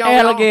gumbo,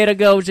 Alligator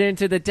goes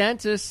into the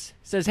dentist,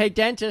 says, hey,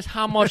 dentist,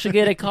 how much did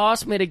it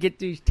cost me to get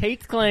these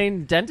teeth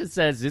cleaned? Dentist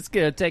says, it's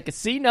going to take a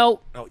C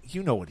note. Oh,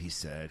 you know what he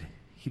said.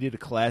 He did a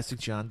classic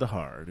John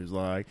DeHart. He's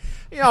like,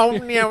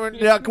 never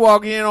duck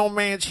walk in on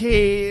man's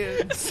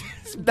head.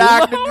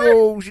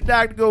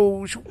 Doctor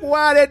goes,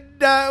 why did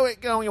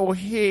duck on your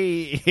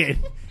head?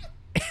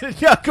 And the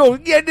duck goes,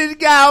 get this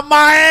guy on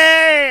my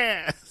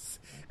ass.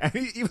 And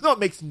even though it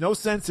makes no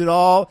sense at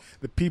all,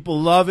 the people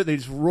love it. They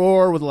just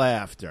roar with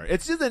laughter.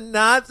 It's just a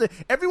nonsense.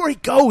 Everywhere he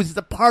goes, it's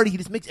a party. He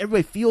just makes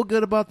everybody feel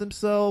good about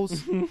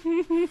themselves.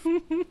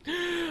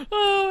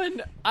 Oh,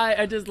 and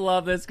I just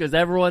love this because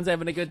everyone's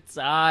having a good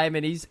time,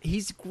 and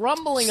he's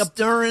grumbling,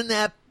 stirring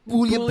that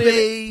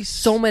bouillabaisse.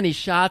 So many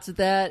shots at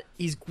that.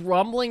 He's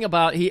grumbling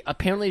about he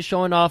apparently is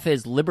showing off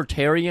his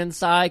libertarian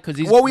side because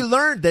he's. Well, we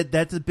learned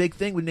that's a big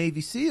thing with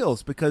Navy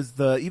SEALs because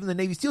even the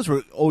Navy SEALs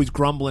were always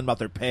grumbling about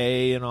their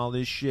pay and all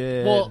this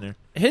shit. Well,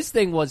 his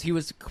thing was he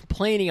was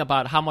complaining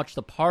about how much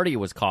the party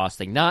was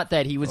costing, not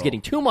that he was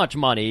getting too much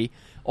money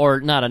or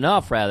not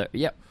enough. Rather,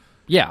 yeah.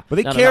 But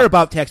they care enough.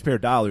 about taxpayer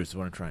dollars. Is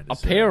what I'm trying to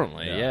say.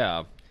 Apparently,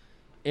 yeah.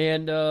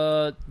 And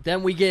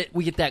then we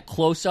get that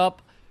close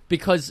up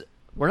because.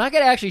 We're not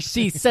going to actually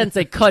see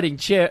Sensei cutting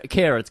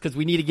carrots because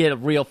we need to get a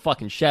real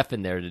fucking chef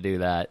in there to do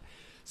that.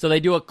 So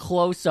they do a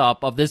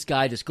close-up of this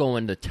guy just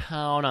going to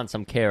town on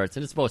some carrots,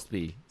 and it's supposed to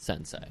be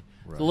Sensei.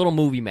 Right. It's a little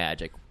movie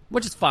magic,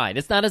 which is fine.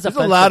 It's not as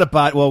offensive. There's a lot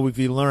about, well, we've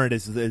learned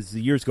as the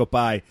years go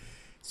by,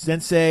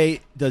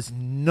 Sensei does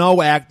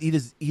no act. He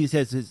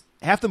has his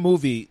half the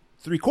movie,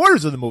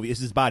 3/4 of the movie is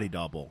his body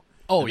double.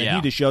 Oh, and yeah.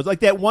 He just shows,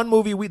 like that one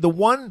movie,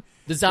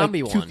 the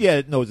zombie one.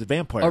 Yeah, no, it was a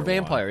vampire. Or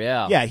vampire, one.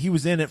 yeah. Yeah, he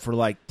was in it for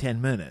like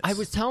 10 minutes. I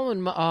was telling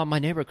my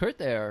neighbor Kurt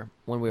there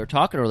when we were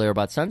talking earlier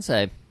about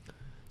Sensei.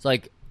 It's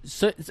like,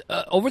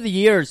 over the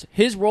years,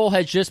 his role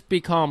has just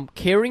become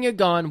carrying a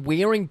gun,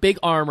 wearing big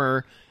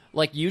armor,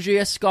 like usually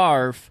a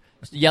scarf,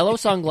 yellow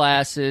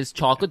sunglasses,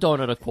 chocolate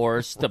donut, of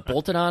course, the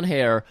bolted-on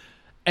hair,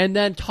 and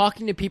then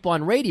talking to people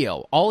on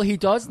radio. All he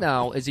does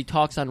now is he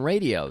talks on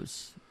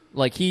radios.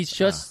 Like, he's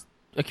just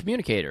a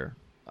communicator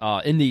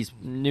in these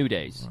new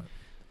days. Right.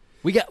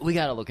 We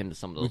got to look into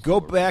some of those. We go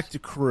back to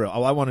Krill.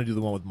 Oh, I want to do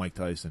the one with Mike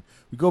Tyson.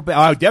 We go back.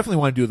 I definitely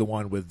want to do the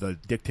one with the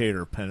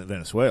dictator of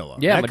Venezuela.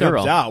 Yeah, that Maduro.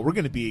 comes out. We're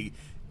going to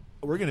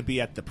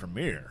be at the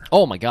premiere.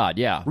 Oh my God,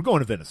 yeah. We're going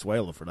to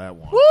Venezuela for that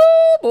one. Woo,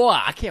 boy!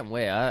 I can't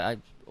wait.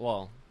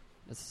 Well,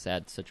 it's a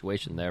sad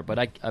situation there,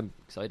 but I'm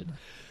excited.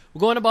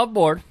 We're going above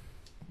board.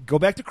 Go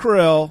back to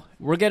Krill.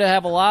 We're gonna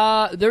have a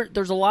lot.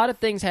 There's a lot of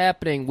things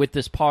happening with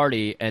this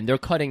party, and they're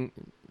cutting.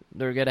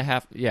 They're going to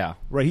have,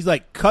 Right, he's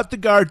like, cut the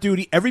guard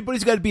duty.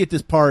 Everybody's got to be at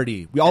this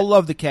party. We all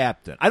love the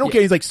captain. I don't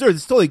care. He's like, sir,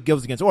 this totally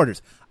goes against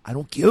orders. I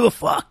don't give a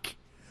fuck.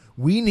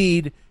 We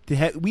need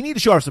to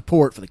show our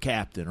support for the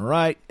captain, all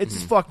right? It's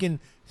his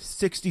fucking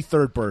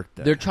 63rd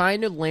birthday. They're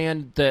trying to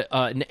land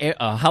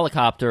a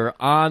helicopter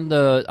on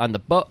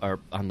the boat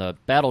or on the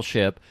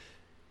battleship,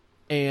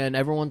 and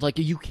everyone's like,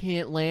 you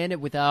can't land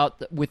it without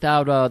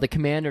the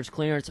commander's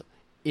clearance.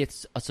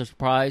 It's a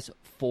surprise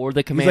for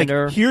the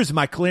commander. He's like, here's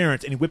my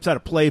clearance, and he whips out a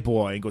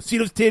Playboy and goes, see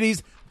those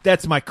titties?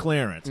 That's my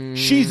clearance.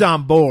 She's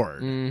on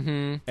board.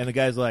 Mm-hmm. And the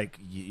guy's like,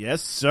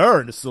 yes,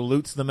 sir, and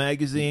salutes the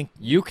magazine.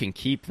 You can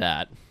keep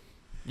that.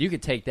 You can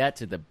take that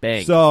to the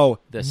bank. So,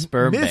 the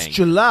sperm Miss bank.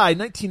 July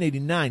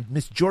 1989,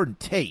 Miss Jordan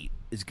Tate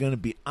is going to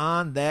be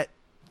on that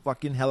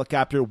fucking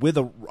helicopter with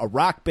a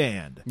rock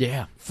band.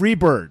 Yeah.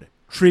 Freebird,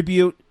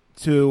 tribute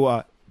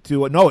to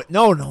no, it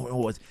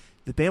was.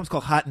 The band was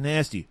called Hot and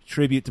Nasty,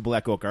 tribute to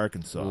Black Oak,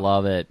 Arkansas.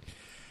 Love it.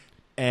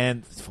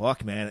 And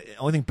fuck, man, the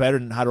only thing better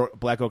than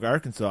Black Oak,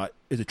 Arkansas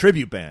is a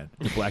tribute band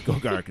to Black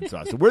Oak,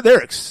 Arkansas. So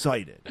they're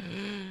excited.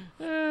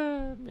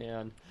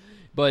 Man.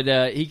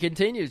 But he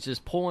continues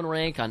just pulling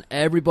rank on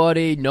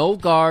everybody. No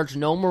guards,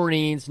 no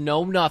Marines,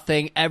 no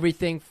nothing.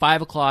 Everything,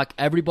 5 o'clock.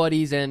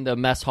 Everybody's in the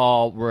mess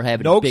hall. We're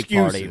having a big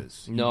party.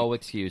 No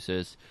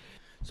excuses.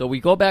 So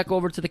we go back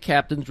over to the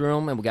captain's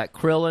room, and we got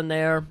Krill in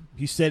there.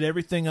 He set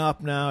everything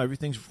up now.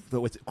 Everything's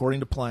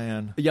according to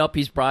plan. Yup,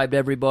 he's bribed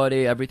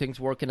everybody. Everything's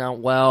working out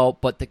well.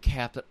 But the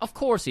captain, of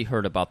course he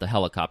heard about the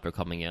helicopter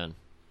coming in.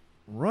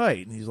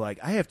 Right. And he's like,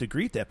 I have to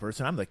greet that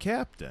person. I'm the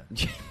captain.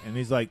 And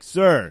he's like,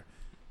 sir,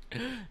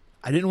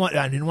 I didn't want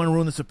to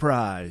ruin the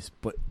surprise,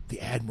 but the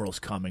Admiral's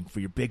coming for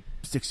your big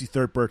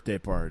 63rd birthday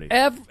party.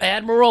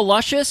 Admiral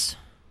Luscious?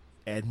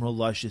 Admiral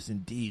Luscious,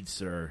 indeed,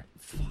 sir.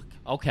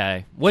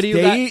 Okay. What do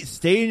you got?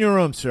 Stay in your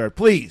room, sir.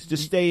 Please,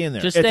 just stay in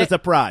there. It's a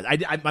surprise.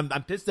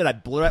 I'm pissed that I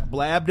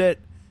blabbed it.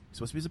 It's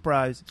supposed to be a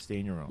surprise. Stay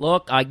in your room.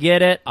 Look, I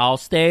get it. I'll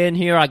stay in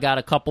here. I got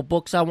a couple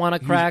books I want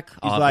to crack.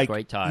 I'll have a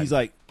great time. He's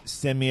like,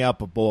 send me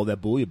up a bowl of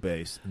that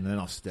bouillabaisse, and then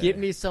I'll stay. Get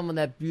me some of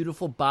that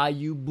beautiful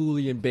Bayou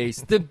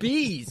bouillabaisse. The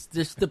bees.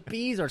 The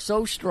bees are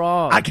so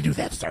strong. I can do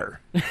that, sir.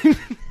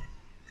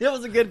 That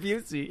was a good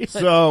Busey.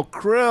 So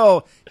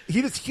Krill,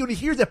 when he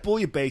hears that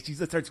bouillabaisse, he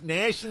just starts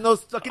gnashing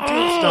those fucking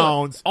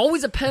tombstones.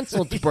 Always a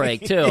pencil to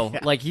break too. Yeah.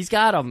 Like he's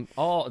got them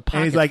all.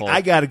 And he's like,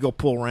 I got to go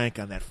pull rank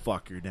on that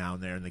fucker down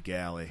there in the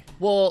galley.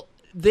 Well,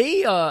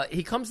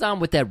 he comes down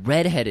with that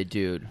redheaded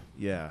dude.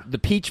 Yeah, the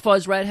peach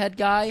fuzz redhead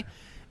guy,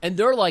 and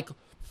they're like,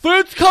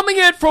 food's coming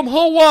in from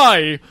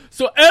Hawaii,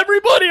 so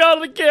everybody out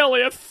of the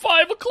galley at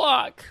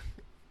 5:00.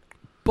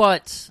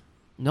 But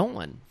no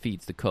one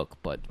feeds the cook,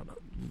 but.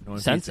 No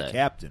one Sensei. the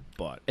captain,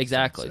 but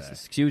exactly. Sensei.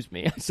 Excuse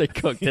me, I said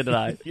cook, didn't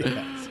I?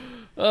 Yes.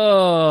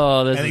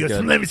 Oh, this and he is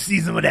goes, good. let me see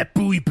some of that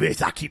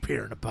bouillabaisse I keep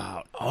hearing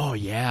about. Oh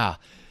yeah,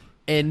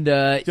 and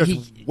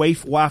just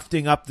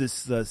wafting up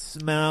this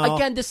smell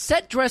again. The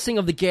set dressing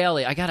of the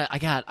galley. I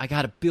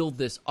gotta build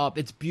this up.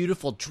 It's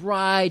beautiful,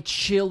 dried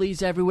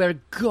chilies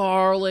everywhere,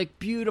 garlic,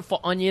 beautiful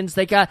onions.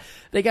 They got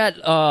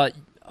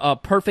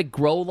perfect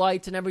grow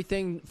lights and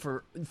everything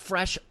for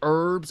fresh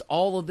herbs.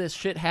 All of this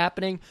shit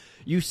happening.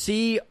 You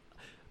see.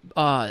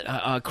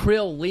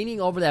 Krill leaning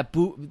over that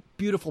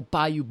beautiful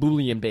Bayou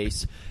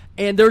bouillabaisse,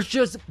 and there's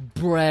just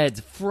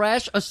breads,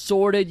 fresh,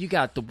 assorted. You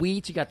got the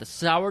wheat, you got the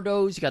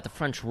sourdoughs, you got the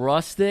French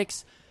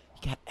rustics,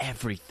 you got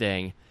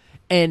everything.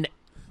 And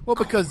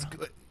because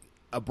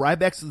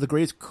Ryback's the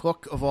greatest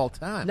cook of all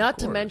time. Not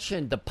to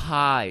mention the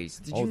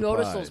pies. Did you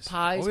notice those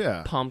pies? Oh,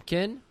 yeah.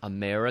 Pumpkin,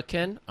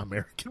 American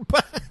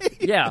pie.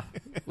 Yeah,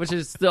 which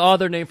is the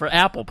other name for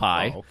apple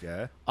pie. Oh,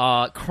 okay.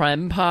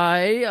 Creme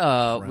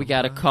pie. We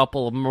got a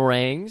couple of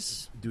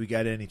meringues. Do we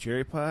got any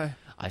cherry pie?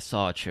 I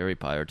saw a cherry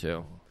pie or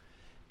two.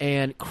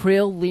 And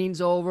Krill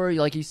leans over,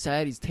 like he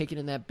said, he's taking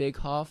in that big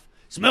huff.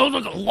 Smells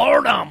like a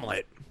lard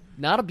omelet.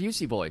 Not a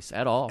Busey voice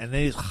at all. And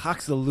then he just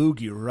hocks the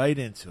loogie right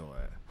into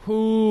it.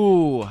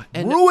 Ooh.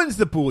 And ruins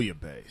the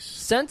bouillabaisse.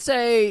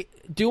 Sensei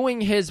doing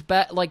his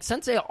best. Like,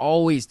 Sensei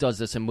always does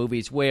this in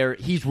movies where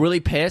he's really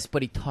pissed,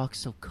 but he talks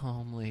so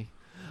calmly.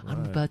 Right.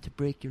 I'm about to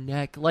break your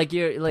neck.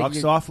 Talk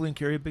softly and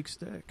carry a big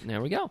stick.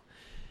 There we go.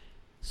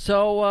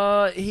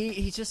 So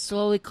he's just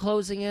slowly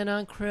closing in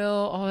on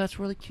Krill. Oh, that's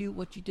really cute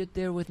what you did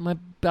there with my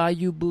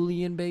Bayou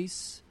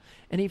bouillabaisse.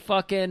 And he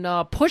fucking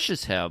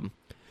pushes him.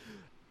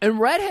 And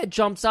Redhead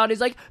jumps out.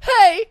 He's like,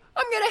 "Hey,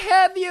 I'm gonna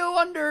have you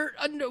under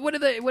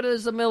what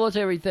is the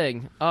military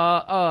thing?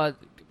 I'm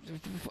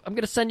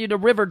gonna send you to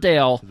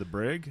Riverdale. To the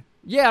brig?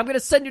 Yeah, I'm gonna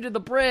send you to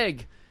the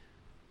brig."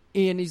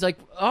 And he's like,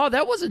 "Oh,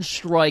 that wasn't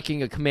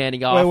striking a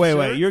commanding officer."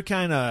 Wait. You're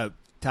kind of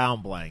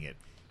town-blanking it.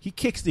 He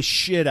kicks the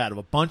shit out of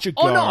a bunch of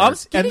guards. Oh, no, I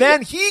was and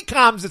then he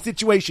calms the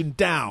situation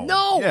down.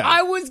 No, yeah.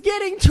 I was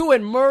getting to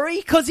it,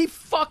 Murray, because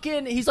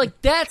he's like,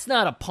 that's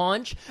not a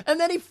punch. And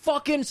then he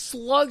fucking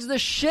slugs the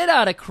shit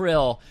out of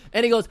Krill.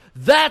 And he goes,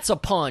 that's a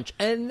punch.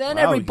 And then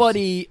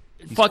everybody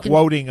he's fucking...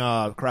 quoting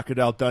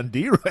Crocodile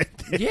Dundee right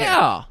there.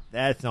 Yeah.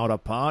 That's not a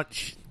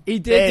punch. He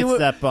did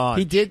punch.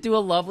 He did do a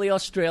lovely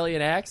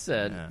Australian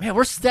accent. Yeah.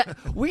 Man,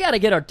 we got to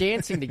get our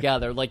dancing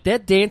together. Like,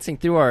 that dancing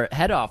threw our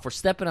head off. We're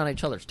stepping on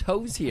each other's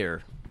toes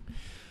here.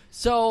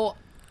 So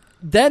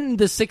then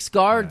the 6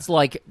 guards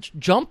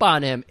jump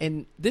on him,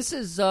 and this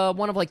is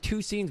one of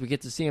two scenes we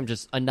get to see him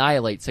just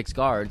annihilate 6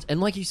 guards. And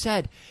like you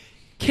said,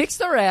 kicks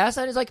their ass,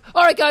 and he's like,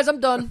 "All right, guys,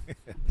 I'm done."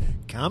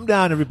 Calm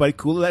down, everybody.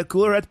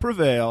 Cooler heads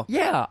prevail.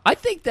 Yeah, I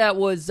think that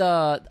was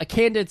a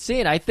candid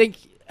scene. I think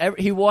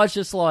he was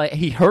just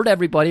he heard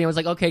everybody and was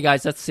like, "Okay,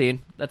 guys, that's a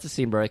scene. That's a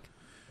scene break."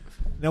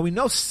 Now we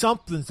know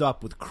something's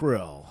up with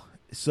Krill,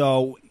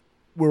 so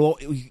we're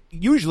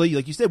usually,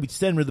 like you said, we'd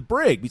send him to the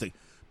brig. He's like,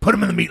 "Put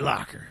him in the meat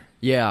locker."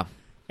 Yeah.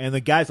 And the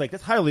guy's like,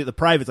 the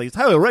private's like, "It's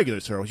highly irregular,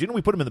 sir. Shouldn't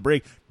we put him in the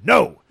brig?"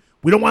 No,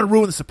 we don't want to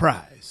ruin the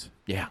surprise.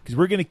 Yeah. Because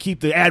we're going to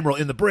keep the Admiral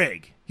in the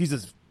brig. He's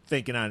just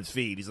thinking on his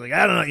feet. He's like,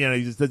 I don't know.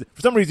 He just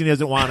for some reason, he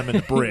doesn't want him in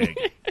the brig.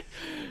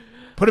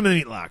 Put him in the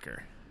meat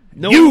locker.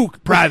 No. You,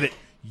 private,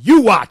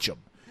 you watch him.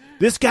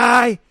 This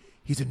guy,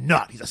 he's a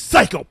nut. He's a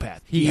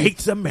psychopath. He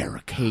hates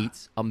America.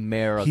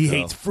 He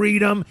hates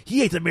freedom. He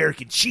hates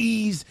American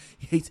cheese.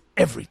 He hates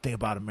everything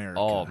about America.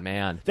 Oh,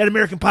 man. That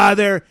American pie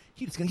there,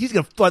 he's going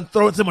to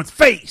throw it in someone's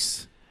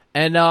face.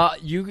 And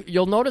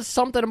you'll notice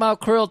something about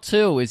Krill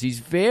too is he's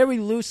very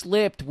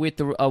loose-lipped with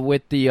the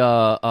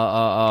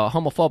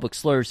homophobic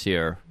slurs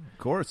here. Of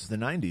course, it's the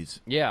 90s.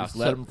 Yeah, just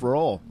let him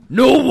roll.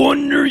 No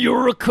wonder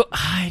you're a cook.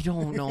 I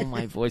don't know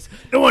my voice.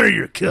 No wonder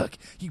you're a cook.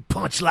 You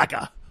punch like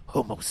a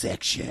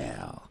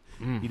homosexual.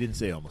 He didn't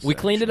say homosexual. We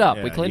cleaned it up.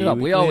 Yeah, we cleaned it up.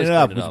 We always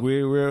clean it up.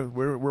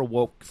 We're a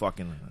woke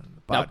fucking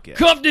podcast.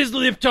 Now, cuff this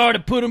libtard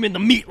and put him in the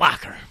meat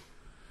locker.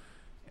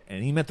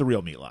 And he meant the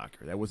real meat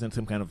locker. That wasn't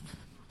some kind of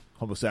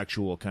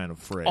homosexual kind of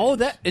phrase. Oh,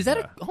 is that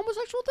a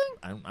homosexual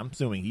thing? I'm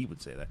assuming he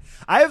would say that.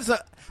 I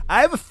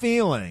have a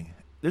feeling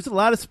there's a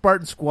lot of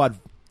Spartan Squad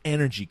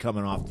energy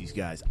coming off these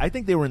guys. I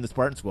think they were in the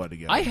Spartan Squad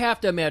together. I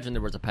have to imagine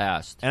there was a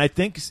past. And I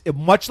think,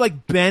 much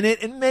like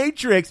Bennett and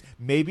Matrix,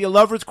 maybe a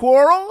lover's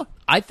quarrel?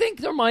 I think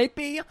there might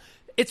be.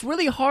 It's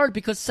really hard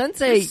because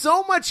Sensei... There's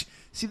so much...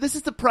 See, this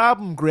is the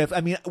problem, Griff.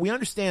 I mean, we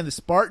understand the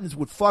Spartans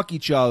would fuck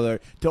each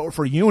other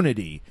for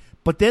unity,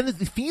 but then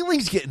the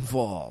feelings get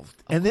involved.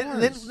 And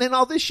then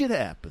all this shit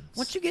happens.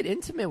 Once you get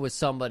intimate with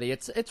somebody,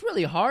 it's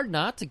really hard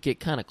not to get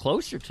kind of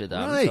closer to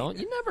them. Right. So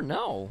you never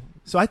know.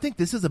 So I think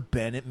this is a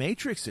Bennett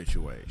Matrix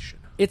situation.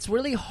 It's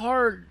really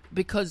hard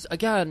because,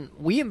 again,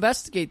 we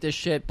investigate this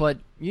shit, but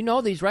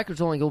these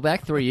records only go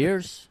back 3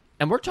 years.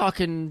 And we're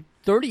talking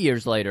 30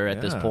 years later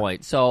at this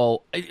point.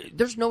 So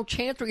there's no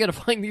chance we're going to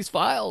find these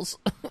files.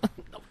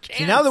 No chance.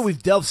 See, now that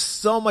we've delved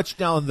so much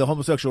down the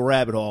homosexual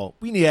rabbit hole,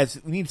 we need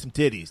some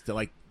titties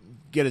to,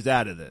 get us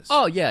out of this.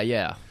 Oh,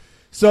 yeah.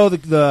 So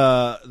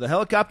the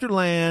helicopter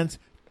lands.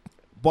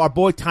 Our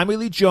boy Tommy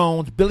Lee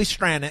Jones, Billy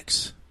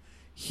Stranix.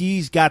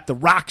 He's got the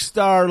rock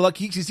star look.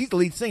 He's the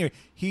lead singer.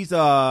 He's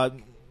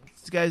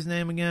what's this guy's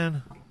name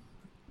again?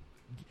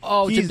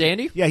 Oh, Jim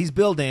Dandy? Yeah, he's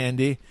Bill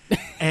Dandy.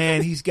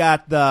 And he's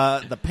got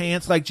the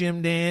pants like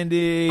Jim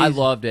Dandy. I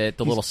loved it.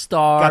 The little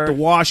star. Got the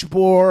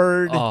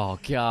washboard. Oh,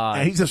 God.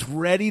 And he's just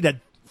ready to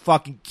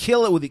fucking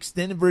kill it with the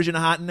extended version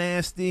of Hot and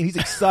Nasty. He's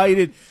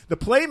excited. The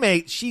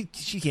playmate, she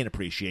can't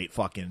appreciate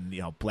fucking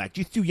black.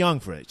 She's too young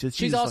for it.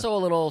 She's also a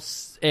little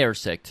air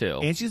sick, too.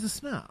 And she's a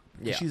snob.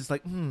 Yeah. She's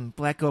like,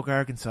 Black Oak,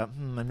 Arkansas.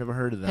 I've never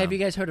heard of them. Have you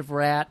guys heard of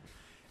Rat?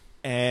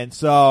 And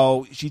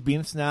so she's being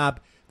a snob.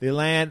 They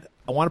land.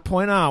 I want to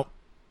point out,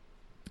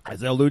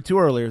 as I alluded to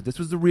earlier, this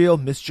was the real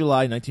Miss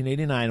July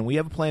 1989, and we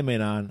have a playmate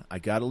on. I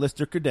got to list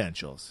her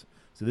credentials.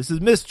 So this is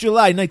Miss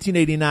July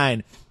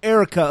 1989,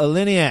 Erica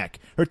Aliniak.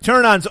 Her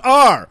turn-ons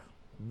are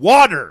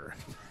water,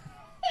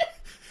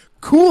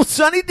 cool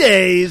sunny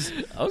days,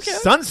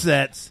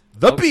 sunsets,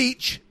 the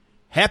beach,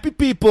 happy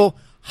people,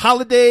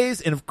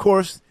 holidays, and of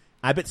course,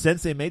 I bet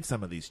Sensei made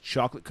some of these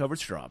chocolate-covered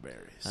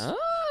strawberries. Oh.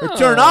 Her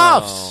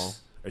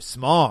turn-offs are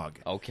smog.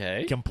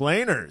 Okay.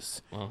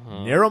 Complainers.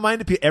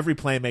 Narrow-minded people. Every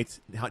playmate's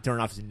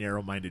turn-off is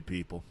narrow-minded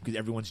people because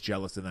everyone's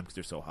jealous of them because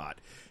they're so hot.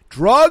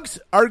 Drugs,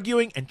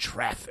 arguing, and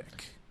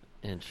traffic.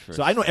 Interesting.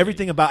 So I know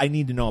everything I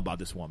need to know about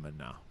this woman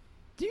now.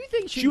 Do you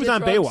think she was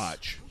on drugs?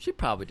 Baywatch? She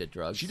probably did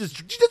drugs. She did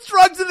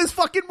drugs in this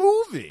fucking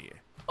movie.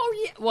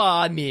 Oh yeah. Well,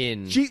 I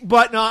mean,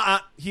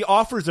 he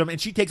offers them,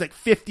 and she takes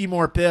 50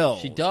 more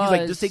pills. She does. He's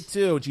like, just take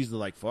 2, and she's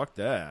like, fuck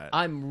that.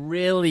 I'm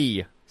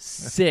really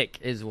sick,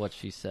 is what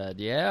she said.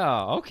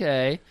 Yeah.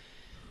 Okay.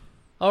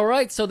 All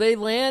right. So they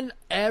land.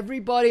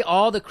 Everybody,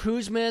 all the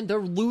crewsmen, they're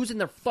losing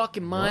their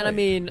fucking mind. Right. I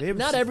mean,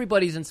 not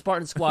everybody's in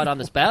Spartan Squad on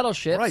this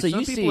battleship. Right. So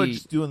Some you people see, are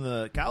just doing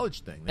the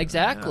college thing.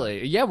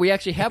 Exactly. Yeah, we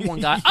actually have one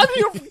guy. I'm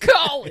here from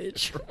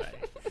college.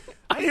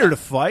 I'm here to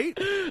fight.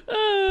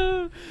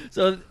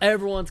 So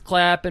everyone's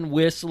clapping,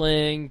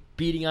 whistling,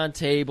 beating on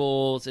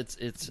tables.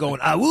 It's going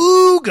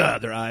awooga.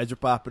 Their eyes are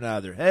popping out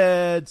of their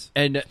heads.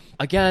 And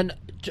again,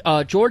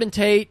 Jordan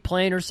Tate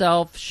playing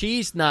herself.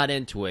 She's not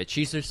into it.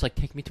 She's just like,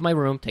 take me to my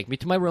room. Take me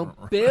to my room.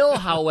 Bill,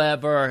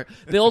 however,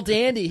 Bill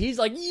Dandy, he's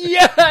like,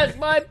 yes,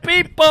 my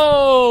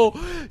people,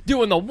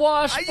 doing the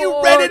washboard. Are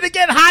you ready to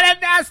get hot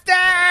and nasty?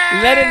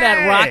 Letting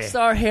that rock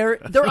star hair.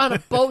 They're on a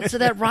boat, so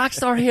that rock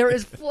star hair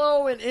is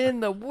flowing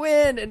in the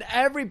wind, and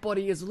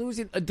everybody is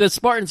losing. The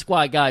Spartan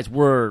Squad guys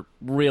were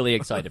really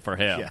excited for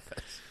him. Yes.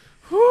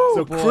 Whew,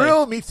 so boy.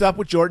 Krill meets up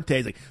with Jordan Tate.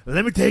 He's like,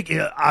 let me take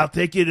you. I'll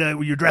take you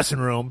to your dressing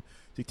room.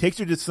 So he takes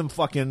her to some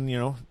fucking,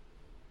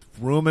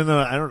 room in the,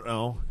 I don't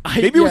know.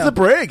 Maybe it was the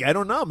brig. I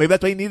don't know. Maybe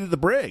that's why he needed the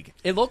brig.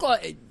 It looked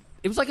like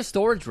it was like a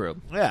storage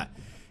room. Yeah.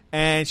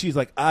 And she's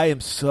like, I'm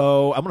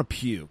going to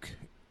puke.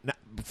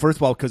 First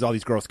of all, because all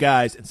these gross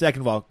guys. And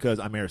second of all, because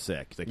I'm air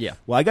sick. He's like, yeah.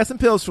 Well, I got some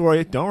pills for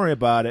you. Don't worry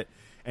about it.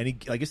 And he,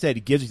 like I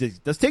said, he says,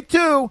 let's take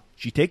 2.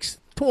 She takes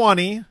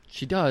 20.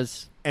 She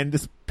does. And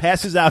just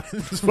passes out in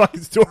this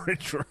fucking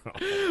storage room.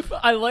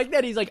 I like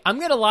that. He's like, I'm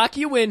going to lock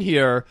you in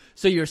here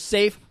so you're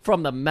safe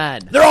from the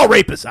men. They're all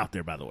rapists out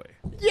there, by the way.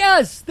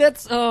 Yes,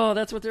 that's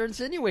what they're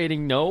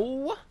insinuating.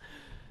 No.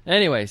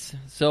 Anyways,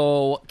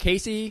 so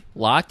Casey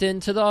locked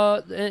into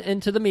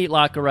the meat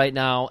locker right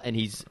now, and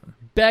he's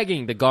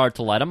begging the guard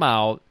to let him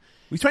out.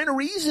 He's trying to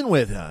reason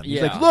with him. He's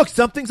Yeah. like, look,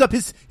 something's up.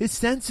 His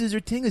senses are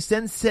tingling.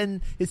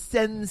 His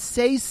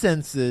sensei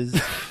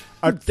senses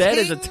are That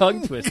is a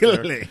tongue twister.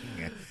 tingling.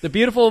 The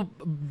beautiful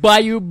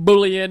Bayou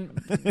Bullion.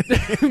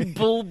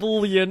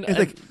 Bullion. He's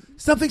like,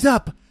 something's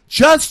up.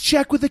 Just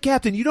check with the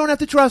captain. You don't have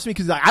to trust me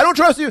because I don't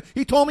trust you.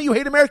 He told me you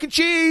hate American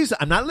cheese.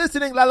 I'm not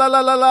listening. La, la, la,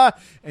 la, la.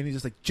 And he's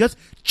just like, just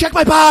check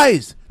my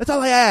pies. That's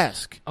all I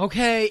ask.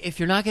 Okay, if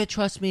you're not going to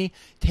trust me,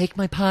 take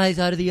my pies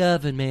out of the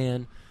oven,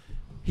 man.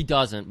 He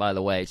doesn't, by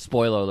the way.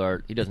 Spoiler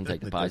alert. He doesn't take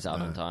the pies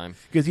out on time.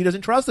 Because he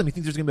doesn't trust them. He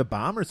thinks there's going to be a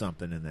bomb or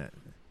something in that.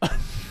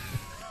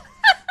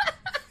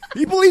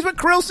 He believes what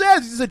Krill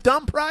says. He's a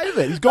dumb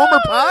private. He's Gomer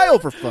Pyle,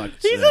 for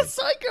fuck's sake. He's a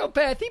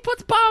psychopath. He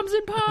puts bombs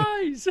in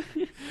pies.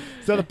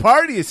 So the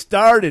party has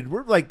started.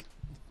 We're like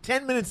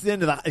 10 minutes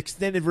into the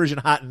extended version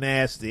of Hot and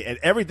Nasty, and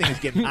everything is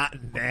getting hot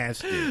and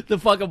nasty. The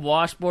fucking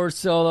washboard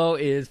solo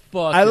is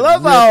fucking I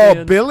love how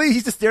ripping. Billy,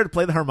 he's just there to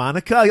play the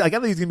harmonica. Like, I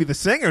thought he was going to be the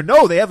singer.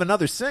 No, they have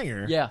another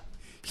singer. Yeah.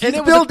 He's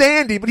it Bill was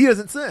Dandy, but he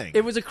doesn't sing.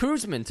 It was a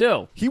cruiseman,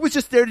 too. He was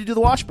just there to do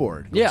the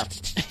washboard. Yeah.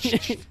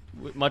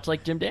 Much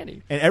like Jim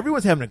Dandy. And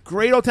everyone's having a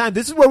great old time.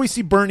 This is where we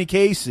see Bernie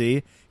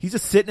Casey. He's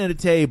just sitting at a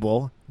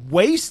table,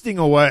 wasting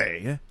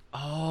away.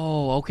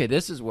 Oh, okay.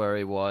 This is where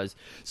he was.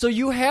 So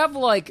you have,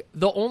 like,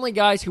 the only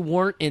guys who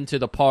weren't into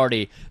the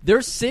party.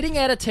 They're sitting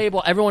at a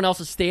table. Everyone else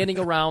is standing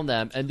around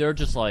them, and they're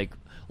just, like,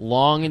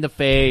 long in the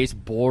face,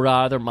 bored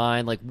out of their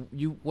mind. Like,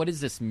 what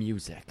is this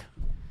music?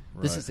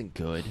 Right. This isn't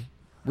good.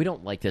 We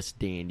don't like this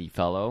dandy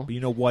fellow. But you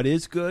know what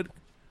is good?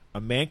 A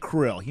man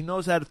Krill. He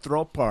knows how to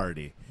throw a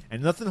party.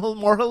 And nothing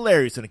more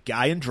hilarious than a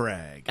guy in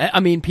drag.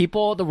 I mean,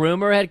 the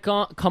rumor had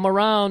gone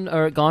around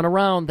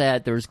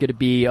that there's going to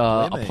be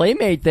a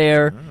playmate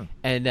there. Yeah.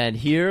 And then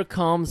here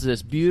comes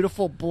this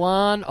beautiful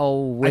blonde.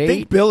 Oh, wait. I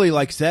think Billy,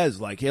 says,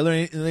 hey,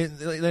 ladies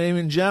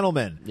and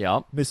gentlemen.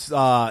 Yep.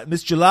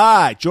 Miss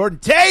July, Jordan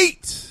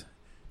Tate.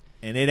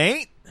 And it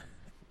ain't.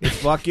 It's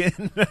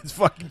fucking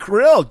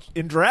Krill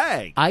in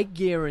drag. I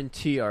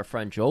guarantee our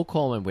friend Joe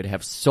Coleman would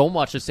have so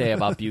much to say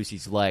about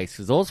Busey's legs,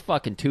 because those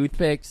fucking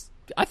toothpicks.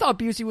 I thought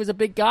Busey was a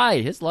big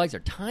guy. His legs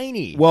are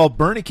tiny. Well,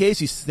 Bernie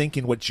Casey's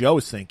thinking what Joe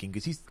is thinking,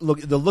 because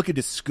the look of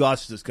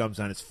disgust that comes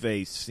on his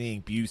face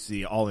seeing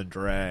Busey all in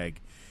drag.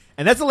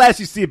 And that's the last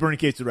you see of Bernie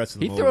Casey the rest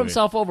of the movie. He threw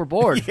himself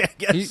overboard. Yeah, I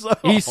guess so.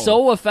 He's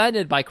so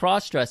offended by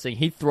cross-dressing,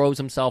 he throws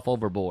himself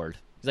overboard.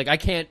 He's like,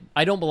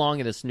 I don't belong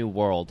in this new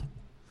world.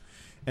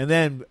 And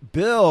then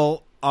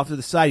Bill, off to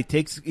the side, he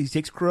takes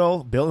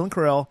Krill, Bill and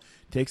Krill,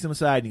 takes him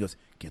aside, and he goes,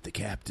 "Get the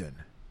captain.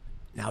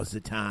 Now's the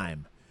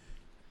time."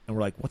 And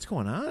we're like, "What's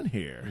going on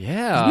here?"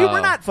 Yeah,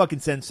 we're not fucking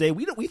sensei.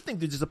 We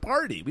think there's just a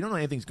party. We don't know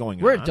anything's going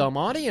on. We're a dumb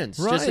audience,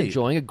 right. Just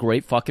enjoying a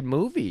great fucking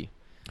movie.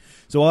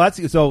 So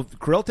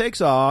Krill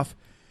takes off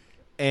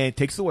and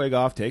takes the wig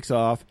off, takes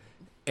off.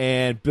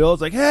 And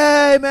Bill's like,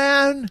 "Hey,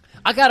 man,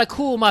 I gotta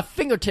cool my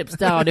fingertips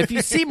down. If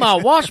you see my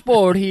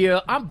washboard here,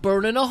 I'm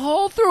burning a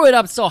hole through it.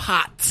 I'm so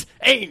hot.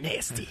 Ain't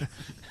nasty."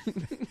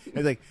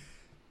 He's like,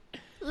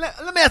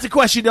 let me ask a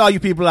question to all you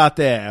people out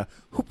there.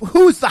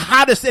 Who's the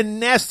hottest and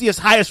nastiest,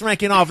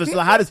 highest-ranking officer,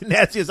 the hottest and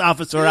nastiest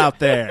officer out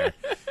there?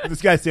 And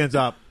this guy stands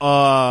up.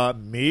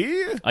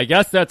 Me? I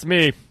guess that's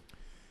me.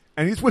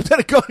 And he whips out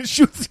a gun and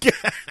shoots the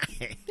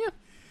guy. Yeah.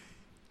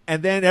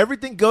 And then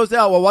everything goes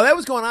out. Well, while that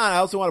was going on, I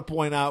also want to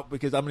point out,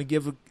 because I'm going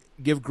to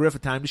give Griff a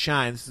time to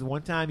shine. This is the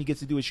one time he gets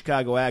to do a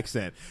Chicago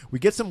accent. We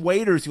get some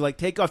waiters who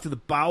take off to the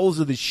bowels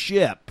of the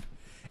ship,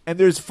 and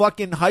there's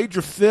fucking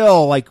Hydra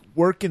Phil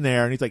working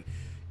there, and he's like,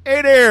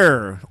 "Hey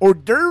there, hors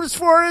d'oeuvres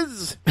for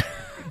us?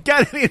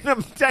 Got any of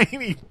them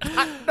tiny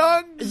hot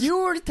dogs?" You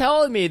were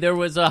telling me there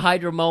was a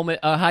Hydra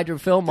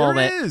Phil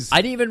moment. There is.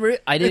 I didn't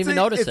even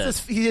notice it.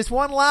 He has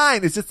one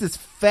line. It's just this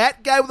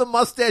fat guy with a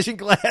mustache and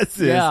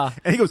glasses. Yeah.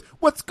 And he goes,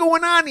 "What's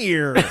going on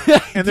here?"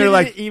 And they're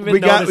like,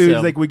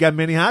 "We got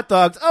mini hot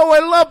dogs. Oh, I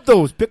love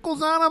those.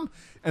 Pickles on them."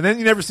 And then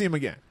you never see him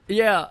again.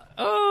 Yeah.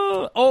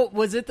 Oh,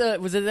 was it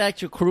the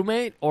actual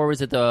crewmate, or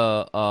was it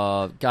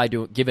the guy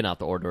giving out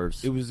the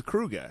orders? It was the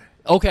crew guy.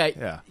 Okay.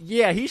 Yeah.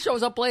 Yeah, he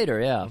shows up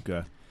later, yeah.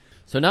 Okay.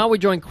 So now we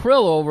join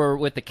Krill over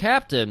with the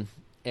captain,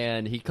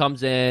 and he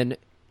comes in.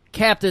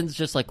 Captain's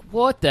just like,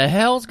 "What the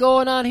hell's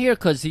going on here?"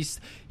 Because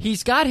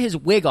he's got his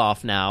wig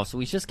off now, so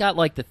he's just got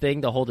the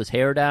thing to hold his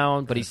hair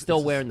down, but he's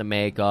still wearing the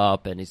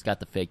makeup, and he's got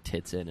the fake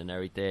tits in and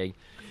everything.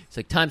 It's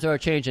like, "Times are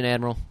changing,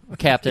 Admiral, or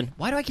Captain."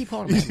 Why do I keep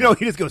calling him Admiral?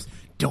 He just goes,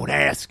 "Don't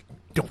ask,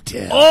 don't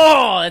tell."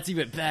 Oh, that's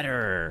even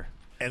better.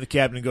 And the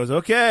captain goes,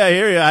 "Okay, I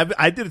hear you.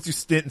 I did a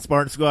stint in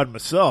Spartan Squad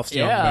myself,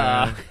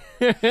 yeah."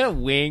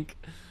 Wink.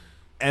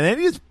 And then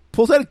he just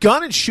pulls out a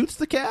gun and shoots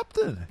the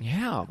captain.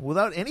 Yeah.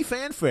 Without any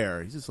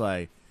fanfare. He's just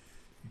like,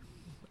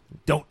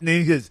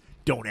 he says,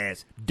 "Don't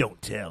ask,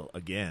 don't tell,"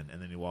 again. And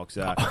then he walks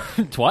out.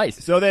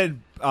 Twice. So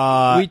then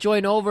we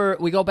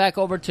go back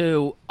over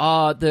to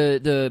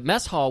the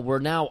mess hall,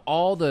 where now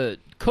all the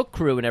cook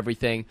crew and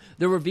everything,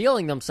 they're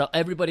revealing themselves.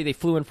 Everybody they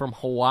flew in from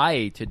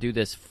Hawaii to do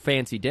this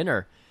fancy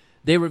dinner,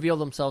 they reveal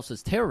themselves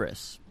as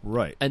terrorists.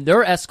 Right. And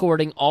they're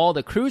escorting all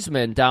the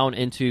cruisemen down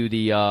into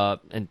the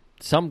and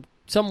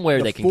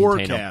somewhere they can contain them.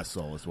 The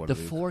forecastle is what it is.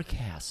 The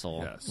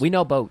forecastle. Yes. We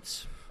know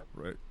boats.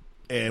 Right.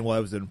 And, that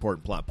was an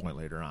important plot point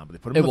later on. But they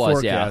put him in the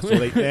forecastle.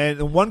 Yeah.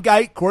 And one guy,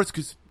 of course,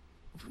 because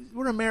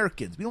we're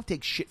Americans. We don't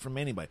take shit from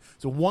anybody.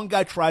 So one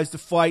guy tries to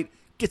fight,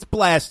 gets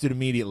blasted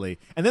immediately.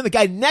 And then the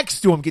guy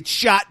next to him gets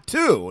shot,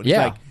 too. And he's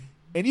like,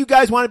 "And you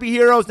guys want to be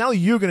heroes? Not only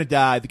you're going to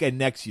die, the guy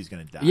next to you is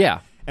going to die." Yeah.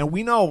 And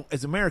we know,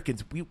 as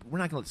Americans, we're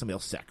not going to let somebody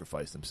else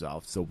sacrifice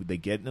themselves. So they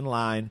get in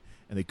line,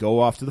 and they go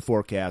off to the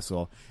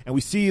forecastle. And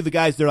we see the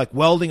guys, they're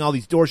welding all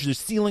these doors. They're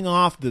sealing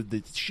off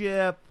the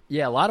ship.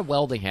 Yeah, a lot of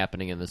welding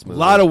happening in this movie. A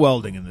lot of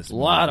welding in this movie.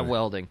 A lot of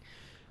welding.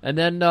 And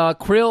then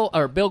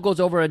Bill goes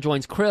over and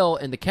joins Krill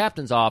in the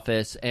captain's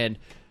office, and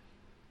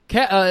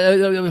God,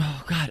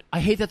 I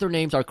hate that their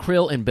names are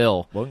Krill and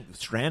Bill. Well,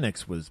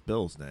 Stranix was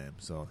Bill's name,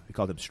 so they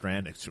called him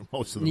Stranix for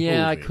most of the movie.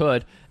 Yeah, I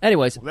could.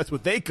 Anyways, well, that's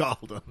what they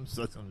called him.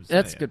 So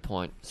that's a good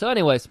point. So,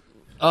 anyways,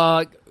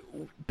 Bill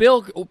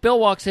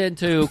walks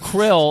into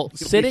Krill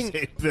sitting.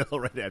 Say Bill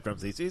right after him.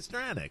 Say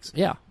Stranix.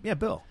 Yeah,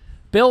 Bill.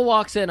 Bill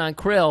walks in on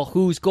Krill,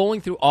 who's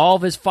going through all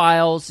of his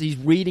files. He's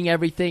reading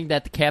everything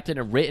that the captain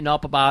had written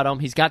up about him.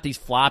 He's got these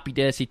floppy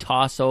disks he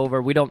toss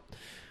over.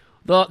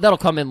 That'll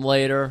come in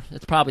later.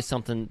 It's probably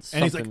something.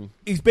 And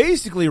he's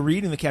basically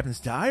reading the captain's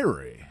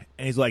diary,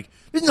 and he's like,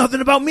 "There's nothing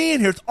about me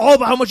in here. It's all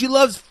about how much he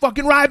loves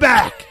fucking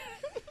Ryback.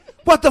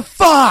 What the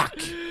fuck?"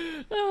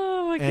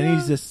 Oh my God. And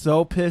he's just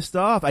so pissed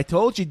off. I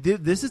told you,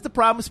 dude, this is the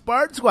problem with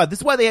Spartan Squad. This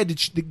is why they had to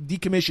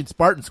decommission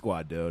Spartan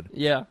Squad, dude.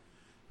 Yeah.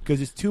 Because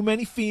there's too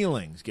many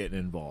feelings getting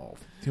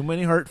involved. Too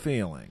many hurt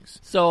feelings.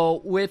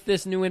 So with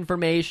this new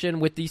information,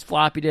 with these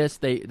floppy disks,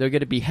 they're going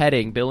to be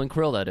heading, Bill and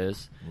Krill, that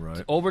is,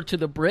 right, over to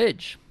the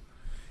bridge.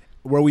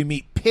 Where we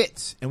meet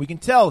Pitts, and we can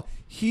tell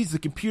he's the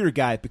computer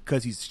guy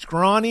because he's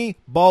scrawny,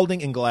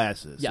 balding, and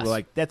glasses. Yes. We're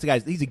like, that's the guy.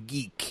 He's a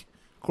geek.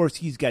 Of course,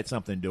 he's got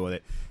something to do with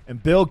it.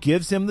 And Bill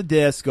gives him the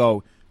disc.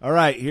 All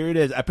right, here it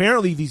is.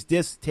 Apparently, these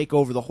discs take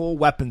over the whole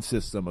weapon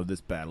system of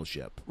this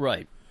battleship.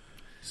 Right.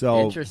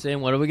 So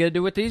interesting. What are we going to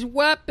do with these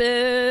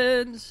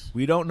weapons?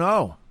 We don't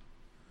know.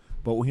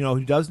 But, you know,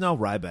 who does know?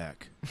 Ryback.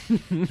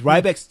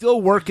 Ryback's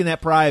still working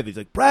at Private. He's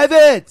like,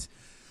 Private!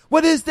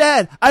 What is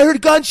that? I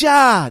heard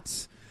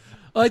gunshots!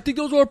 I think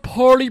those are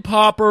party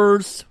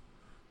poppers.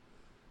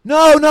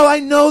 No, I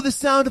know the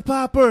sound of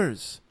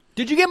poppers.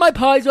 Did you get my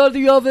pies out of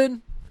the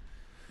oven?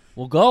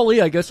 Well, golly,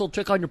 I guess I'll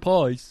check on your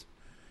pies.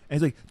 And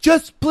he's like,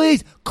 just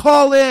please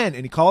call in.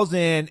 And he calls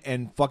in,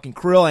 and fucking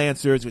Krill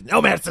answers with, no,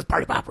 man, it's just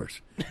party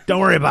poppers. Don't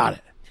worry about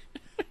it.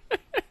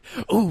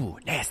 Ooh,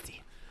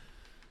 nasty.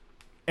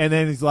 And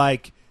then he's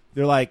like,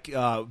 they're like,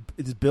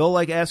 does Bill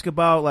like ask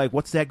about like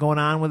what's that going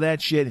on with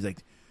that shit? And he's like,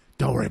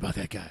 don't worry about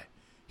that guy.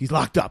 He's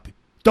locked up.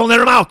 Don't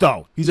let him out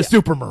though. He's a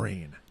super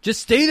marine.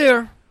 Just stay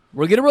there.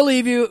 We're gonna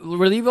relieve him of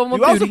duty.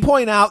 You also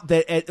point out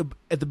that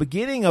at the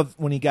beginning of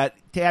when he got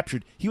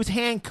captured, he was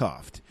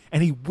handcuffed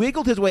and he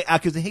wiggled his way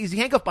out because he's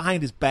handcuffed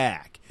behind his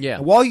back. Yeah.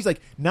 And while he's like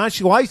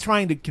while he's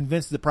trying to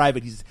convince the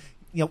private, he's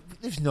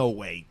there's no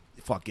way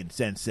fucking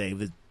Sensei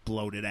with his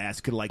bloated ass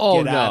could like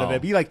get out of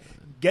it. But he like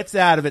gets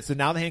out of it, so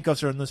now the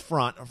handcuffs are in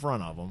front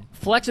of him.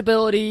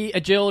 Flexibility,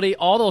 agility,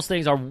 all those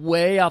things are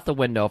way out the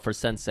window for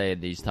Sensei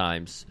in these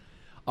times.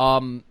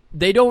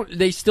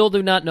 They still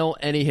do not know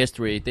any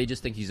history. They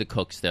just think he's a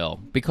cook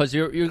still because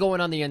you're going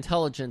on the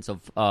intelligence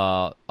of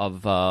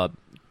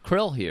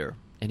Krill here,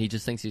 and he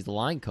just thinks he's the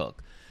line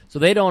cook. So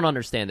they don't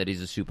understand that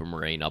he's a super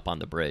marine up on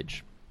the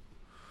bridge.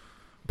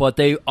 But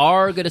they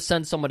are going to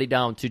send somebody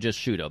down to just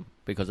shoot him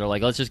because they're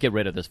like, let's just get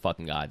rid of this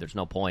fucking guy. There's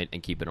no point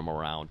in keeping him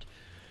around.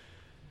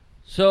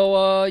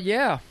 So,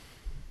 yeah.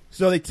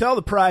 So they tell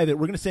the private,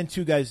 we're going to send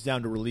two guys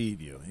down to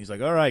relieve you. And he's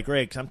like, all right,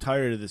 great, because I'm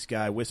tired of this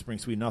guy whispering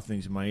sweet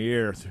nothings in my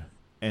ear.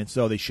 And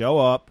so they show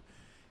up,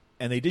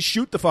 and they just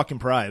shoot the fucking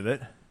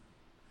private.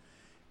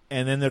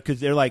 And then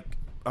they're like,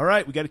 all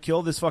right, we got to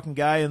kill this fucking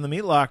guy in the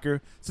meat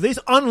locker. So they just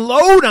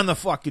unload on the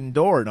fucking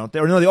door, don't they?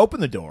 Or no, they open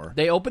the door.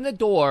 They open the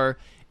door,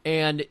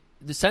 and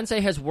the Sensei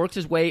has worked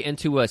his way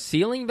into a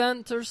ceiling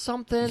vent or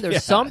something.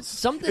 There's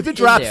something. It's a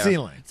drop there.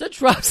 ceiling. It's a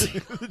drop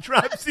ceiling. It's a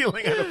drop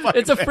ceiling on a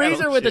fucking It's a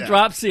freezer with a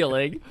drop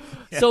ceiling.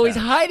 Yeah. So he's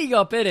hiding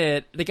up in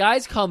it. The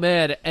guys come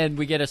in, and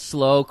we get a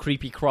slow,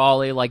 creepy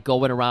crawly, like,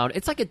 going around.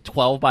 It's like a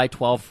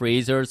 12x12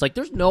 freezer. It's like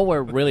there's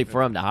nowhere really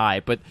for him to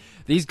hide. But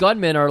these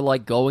gunmen are,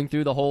 like, going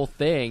through the whole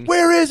thing.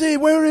 Where is he?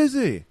 Where is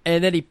he?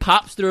 And then he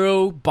pops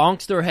through,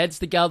 bonks their heads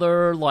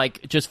together,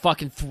 like, just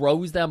fucking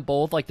throws them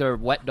both like they're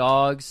wet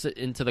dogs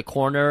into the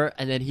corner.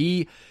 And then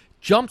he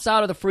jumps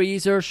out of the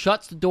freezer,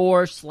 shuts the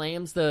door,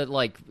 slams the,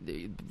 like,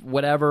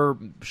 whatever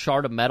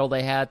shard of metal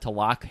they had to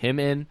lock him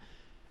in.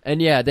 And,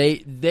 yeah,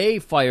 they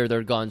fire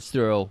their guns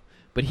through.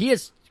 But he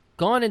has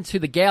gone into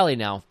the galley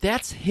now.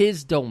 That's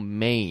his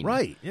domain.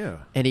 Right, yeah.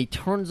 And he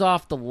turns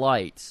off the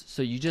lights.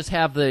 So you just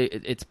have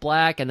it's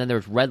black, and then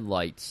there's red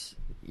lights.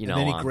 And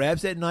then he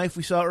grabs that knife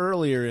we saw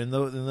earlier in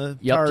the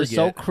yep, target. just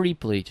so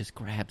creepily, just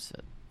grabs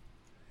it.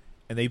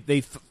 And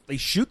they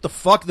shoot the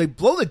fuck. They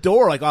blow the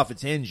door like off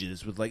its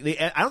hinges with like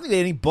I don't think they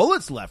had any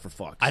bullets left for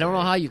fuck's I don't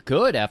know how you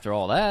could after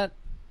all that.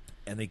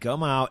 And they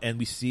come out and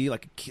we see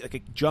like a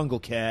jungle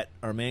cat.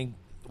 Our main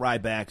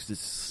Ryback's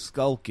just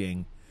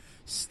skulking,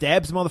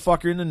 stabs the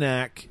motherfucker in the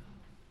neck.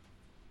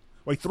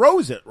 Well, he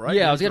throws it right.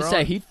 Yeah, I was gonna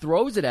say he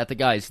throws it at the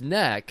guy's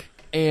neck,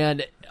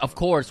 and of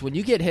course, when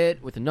you get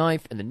hit with a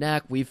knife in the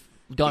neck, we've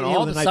done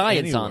all the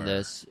science on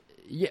this.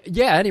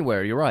 Yeah,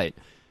 anywhere. You're right.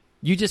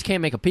 You just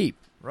can't make a peep.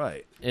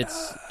 Right.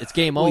 It's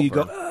game over. You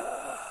go,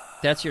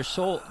 that's your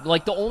soul.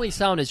 Like, the only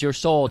sound is your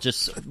soul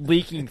just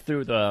leaking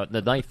through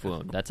the knife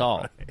wound. That's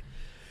all. Right.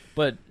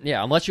 But,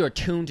 yeah, unless you're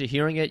attuned to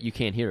hearing it, you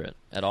can't hear it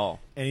at all.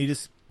 And he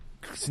just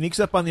sneaks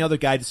up on the other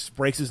guy, just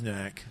breaks his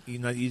neck.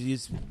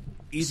 He's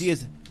Easy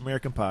as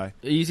American Pie.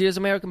 Easy as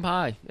American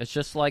Pie. It's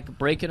just like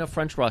breaking a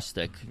French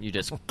rustic. You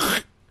just.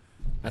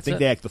 I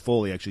think the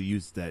Foley actually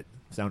used that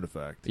sound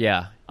effect.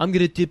 Yeah. I'm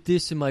going to dip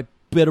this in my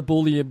Better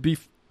Bouillon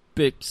beef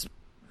bix.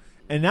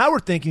 And now we're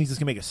thinking he's just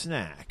going to make a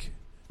snack.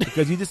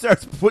 Because he just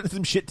starts putting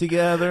some shit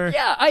together.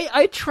 Yeah,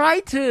 I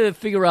tried to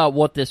figure out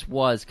what this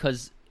was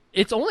because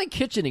it's only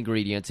kitchen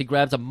ingredients. He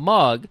grabs a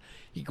mug.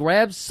 He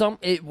grabs some.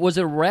 Was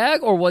it a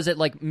rag or was it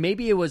like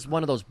maybe it was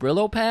one of those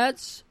Brillo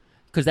pads?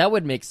 Because that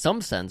would make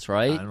some sense,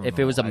 right? If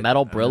it was a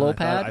metal Brillo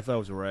pad. I thought it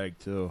was a rag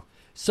too.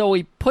 So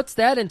he puts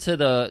that into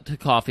the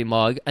coffee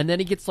mug, and then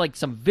he gets like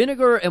some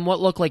vinegar and what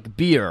looked like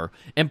beer,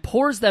 and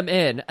pours them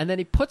in, and then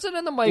he puts it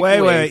in the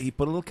microwave. Wait. He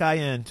put a little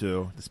cayenne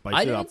too to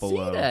spice it up a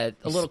little. I didn't see that.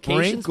 A little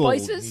Cajun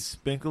spices. He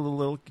sprinkled a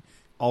little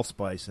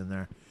allspice in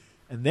there,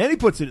 and then he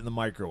puts it in the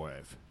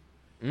microwave.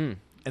 And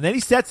then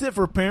he sets it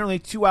for apparently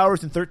 2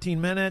 hours and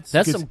 13 minutes.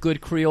 That's some good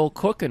Creole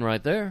cooking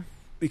right there.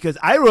 Because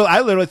I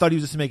literally thought he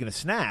was just making a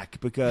snack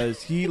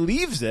because he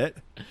leaves it.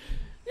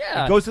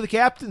 Yeah. Goes to the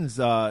captain's.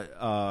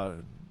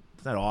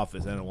 It's not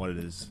office. I don't know what it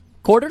is.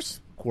 Quarters.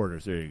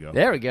 There you go.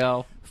 There we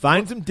go.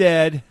 Finds him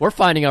dead. We're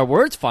finding our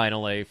words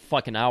finally.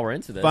 Fucking hour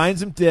into this.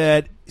 Finds him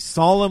dead.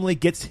 Solemnly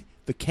gets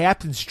the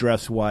captain's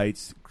dress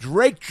whites.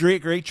 Great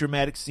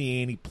dramatic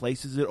scene. He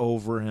places it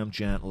over him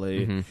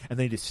gently, and then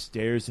he just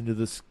stares into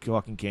this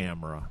fucking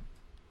camera.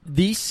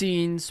 These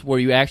scenes where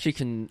you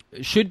actually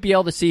should be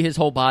able to see his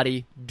whole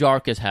body,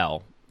 dark as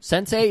hell.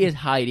 Sensei is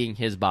hiding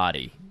his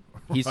body.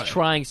 He's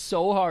trying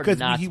so hard not to be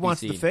seen. Because he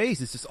wants the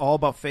face. It's just all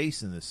about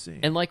face in this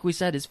scene. And like we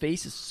said, his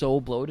face is so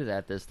bloated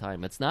at this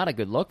time. It's not a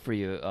good look for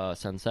you,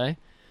 Sensei.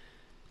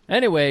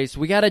 Anyways,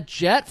 we got a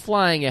jet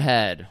flying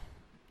ahead.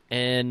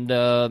 And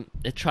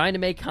trying to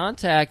make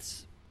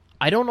contacts.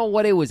 I don't know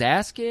what it was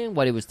asking,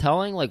 what it was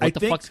telling, like what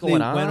the fuck's going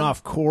on. I think they went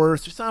off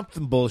course or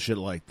something bullshit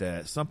like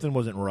that. Something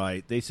wasn't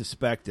right. They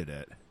suspected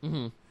it.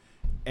 Mm-hmm.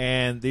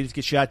 And they just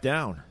get shot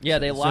down. Yeah,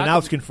 they lock. So now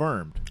it's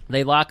confirmed.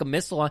 They lock a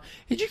missile on.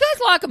 Did you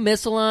guys lock a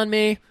missile on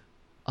me?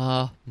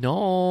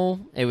 No.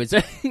 It was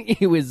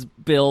it was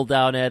Bill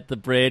down at the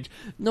bridge.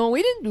 No,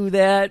 we didn't do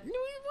that. Why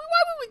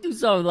would we do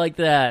something like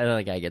that? And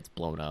the guy gets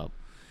blown up.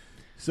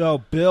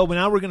 So Bill,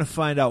 now we're going to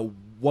find out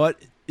what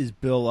is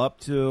Bill up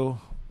to.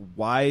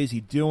 Why is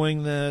he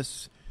doing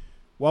this?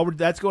 While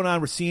that's going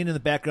on, we're seeing in the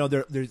background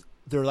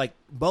they're like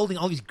building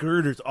all these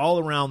girders all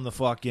around the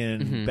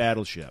fucking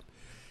battleship.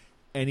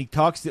 And he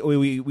talks to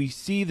we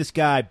see this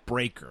guy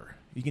Breaker.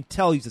 You can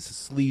tell he's just a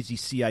sleazy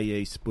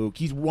CIA spook.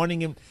 He's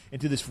running him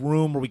into this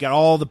room where we got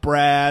all the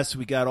brass,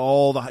 we got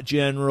all the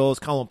generals,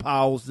 Colin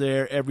Powell's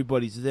there,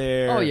 everybody's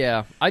there. Oh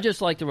yeah, I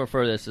just like to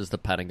refer to this as the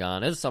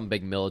Pentagon. It's some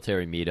big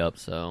military meetup,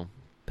 so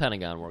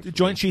Pentagon works. The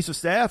Joint Chiefs of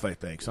Staff, I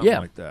think, something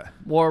like that.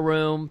 War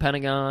Room,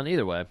 Pentagon,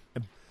 either way.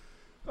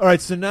 All right,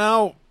 so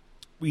now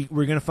we're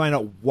going to find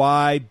out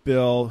why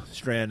Bill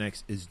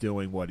Stranix is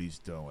doing what he's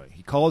doing.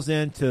 He calls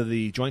in to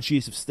the Joint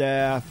Chiefs of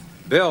Staff.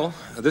 Bill,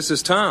 this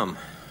is Tom.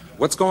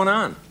 What's going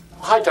on?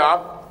 Hi,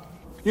 Tom.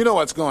 You know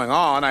what's going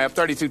on. I have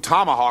 32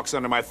 Tomahawks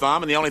under my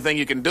thumb, and the only thing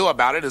you can do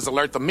about it is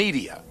alert the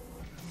media.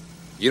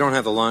 You don't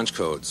have the launch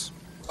codes.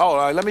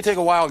 Oh, let me take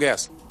a wild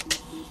guess.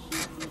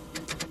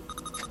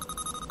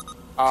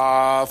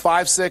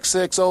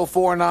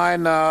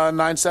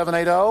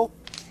 566-049-9780?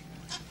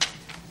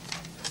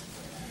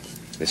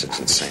 This is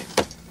insane.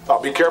 Oh,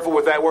 be careful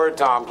with that word,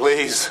 Tom,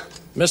 please.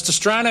 Mr.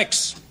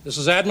 Stranix, this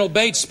is Admiral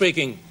Bates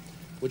speaking.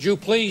 Would you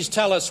please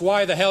tell us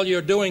why the hell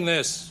you're doing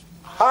this?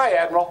 Hi,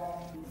 Admiral.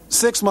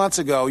 6 months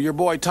ago, your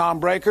boy Tom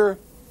Breaker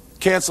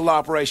canceled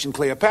Operation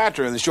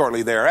Cleopatra, and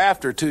shortly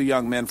thereafter, 2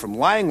 young men from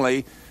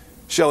Langley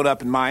showed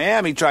up in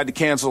Miami, tried to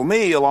cancel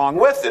me along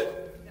with it.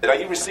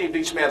 You received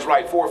each man's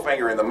right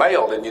forefinger in the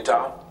mail, didn't you,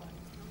 Tom?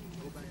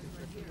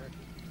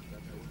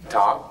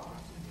 Tom?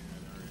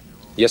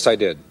 Yes, I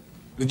did.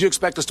 Did you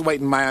expect us to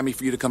wait in Miami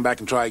for you to come back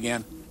and try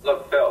again?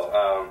 Look, Bill,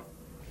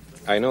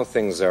 I know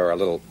things are a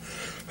little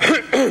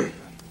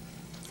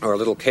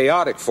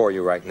chaotic for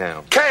you right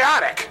now.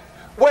 Chaotic?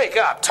 Wake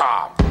up,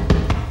 Tom.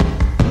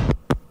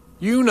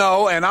 You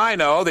know and I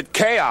know that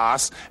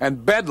chaos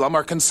and bedlam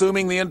are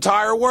consuming the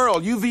entire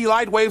world. UV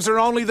light waves are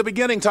only the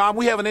beginning, Tom.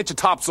 We have an inch of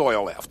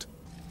topsoil left.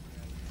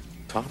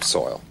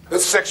 Topsoil?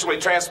 It's sexually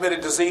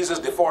transmitted diseases,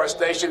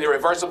 deforestation,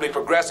 irreversibly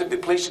progressive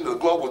depletion of the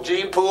global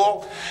gene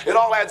pool. It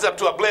all adds up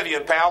to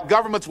oblivion, pal.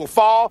 Governments will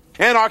fall,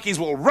 anarchies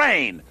will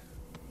reign.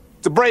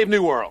 It's a brave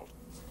new world.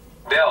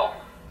 Bill,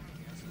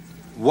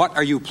 what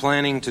are you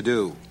planning to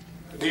do?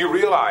 Do you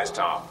realize,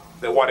 Tom,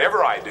 that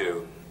whatever I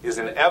do is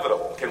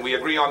inevitable? Can we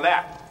agree on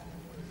that?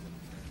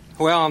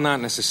 Well,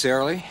 not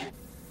necessarily.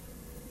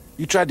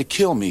 You tried to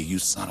kill me, you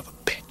son of a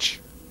bitch.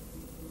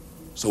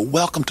 So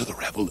welcome to the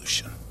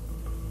revolution.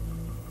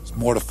 There's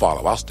more to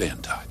follow. I'll stay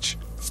in touch.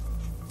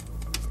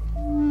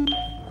 And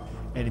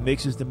he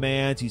makes his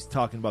demands. He's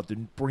talking about the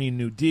Green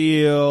New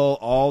Deal,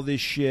 all this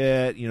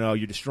shit. You know,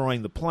 you're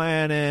destroying the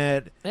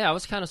planet. Yeah, I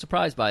was kind of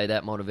surprised by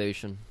that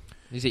motivation.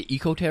 Is he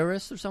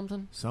eco-terrorist or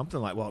something?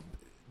 Something like, well,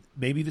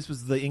 maybe this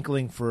was the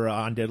inkling for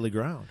On Deadly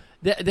Ground.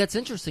 That's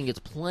interesting. It's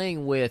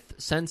playing with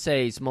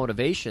Sensei's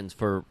motivations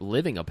for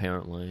living,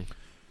 apparently.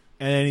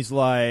 And then he's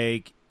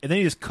like, and then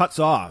he just cuts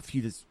off.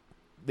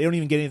 They don't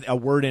even get a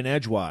word in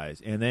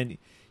edgewise. And then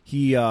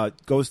he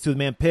goes to the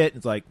man Pitt and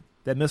it's like,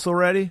 that missile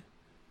ready?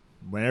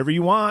 Whenever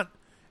you want.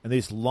 And they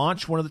just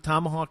launch one of the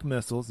Tomahawk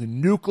missiles, the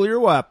nuclear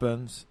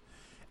weapons,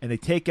 and they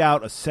take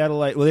out a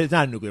satellite. Well, it's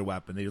not a nuclear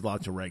weapon. They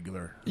launch a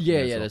regular missile.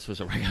 Yeah, this was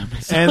a regular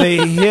missile. And they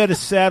hit a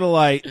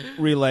satellite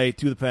relay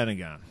to the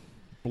Pentagon.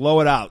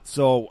 Blow it out.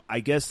 So I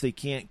guess they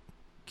can't.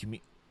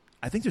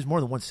 I think there's more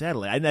than one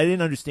satellite. I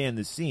didn't understand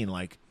this scene.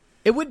 Like,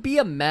 it would be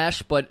a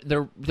mesh, but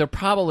they're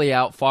probably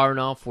out far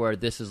enough where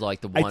this is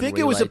like the one. I think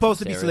it was supposed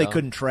to be so they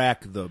couldn't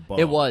track the boat.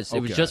 It was. It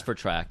was just for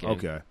tracking.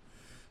 Okay.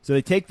 So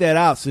they take that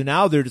out. So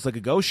now they're just like a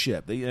ghost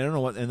ship. I don't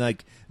know what. And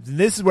like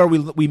this is where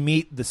we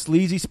meet the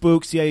sleazy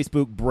spook, CIA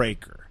spook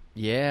Breaker.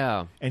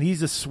 Yeah. And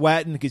he's just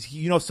sweating because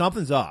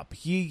something's up.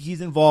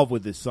 He's involved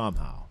with this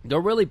somehow. They're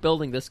really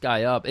building this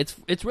guy up.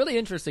 It's really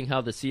interesting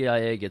how the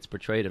CIA gets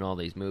portrayed in all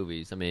these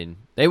movies. I mean,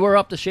 they were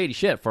up to shady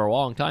shit for a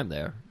long time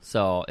there.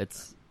 So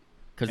it's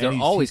because they're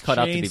always cut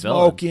out to be villains.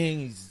 Smoking,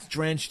 he's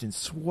drenched in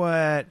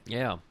sweat.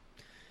 Yeah.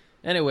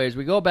 Anyways,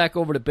 we go back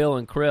over to Bill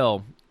and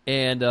Krill,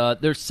 and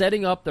they're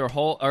setting up they're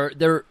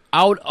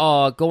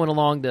out going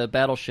along the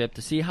battleship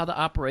to see how the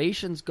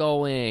operation's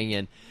going,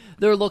 and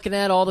they're looking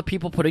at all the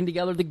people putting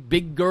together the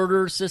big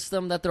girder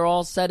system that they're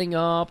all setting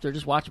up. They're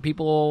just watching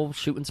people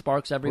shooting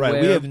sparks everywhere.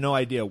 Right, we have no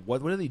idea.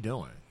 What are they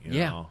doing?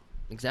 Yeah,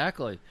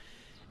 exactly.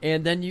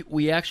 And then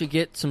we actually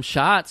get some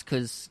shots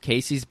because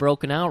Casey's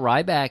broken out.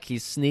 Ryback,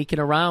 he's sneaking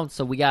around.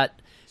 So we got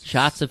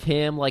shots of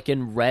him like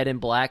in red and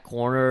black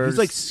corners. He's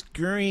like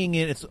scurrying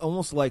in. It's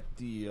almost like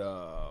the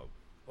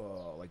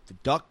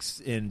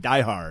ducks in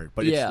Die Hard,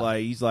 but it's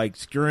like he's like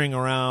scurrying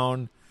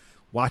around,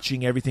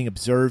 watching everything,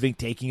 observing,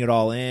 taking it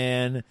all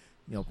in.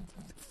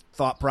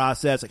 Thought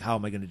process, like, how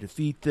am I going to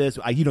defeat this?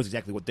 He knows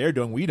exactly what they're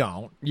doing. We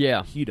don't.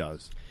 Yeah. He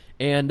does.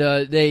 And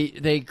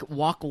they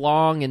walk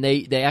along, and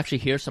they actually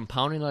hear some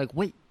pounding. They're like,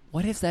 wait,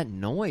 what is that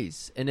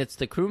noise? And it's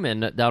the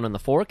crewmen down in the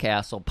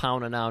forecastle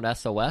pounding out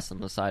SOS on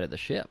the side of the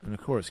ship. And,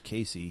 of course,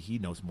 Casey, he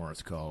knows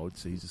Morse code,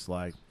 so he's just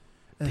like,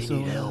 they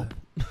need help.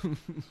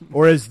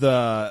 Or as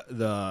the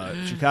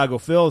Chicago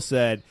Phil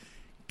said,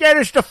 get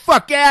us the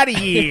fuck out of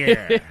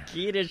here.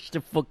 Get us the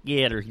fuck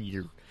out of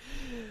here.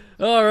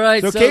 All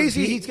right, so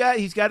Casey, he's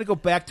got to go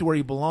back to where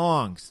he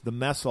belongs, the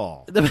mess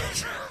hall.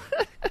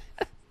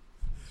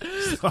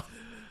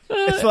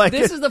 It's like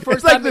this is the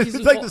first time it's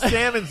like the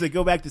salmons that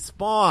go back to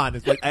spawn.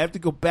 It's like I have to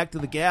go back to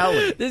the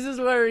galley. This is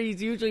where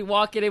he's usually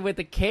walking in with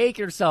a cake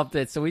or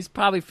something, so he's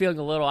probably feeling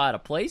a little out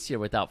of place here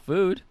without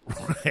food.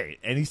 Right,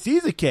 and he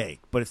sees a cake,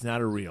 but it's not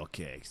a real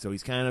cake, so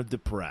he's kind of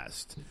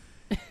depressed.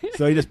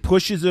 So he just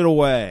pushes it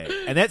away,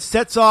 and that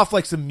sets off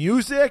like some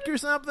music or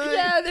something.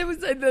 Yeah, there was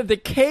the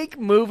cake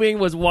moving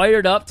was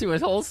wired up to his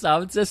whole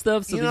sound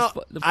system. So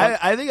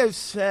I think I've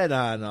said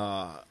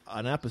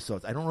on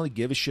episodes, I don't really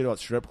give a shit about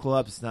strip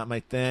clubs. It's not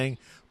my thing,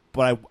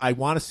 but I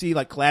want to see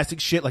like classic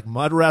shit like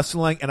mud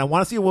wrestling, and I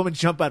want to see a woman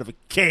jump out of a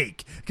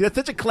cake because that's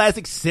such a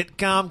classic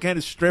sitcom kind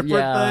of stripper thing.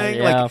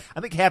 Yeah. Like I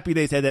think Happy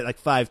Days had that like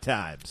 5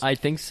 times. I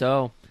think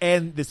so.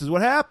 And this is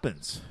what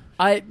happens.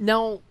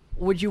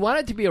 Would you want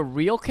it to be a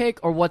real cake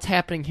or what's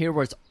happening here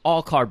where it's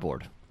all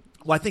cardboard?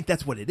 Well, I think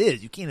that's what it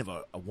is. You can't have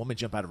a woman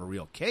jump out of a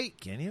real cake,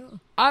 can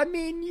you? I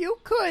mean, you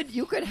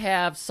could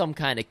have some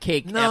kind of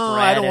cake apparatus. No,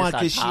 I don't want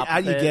because how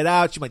you get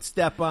out, she might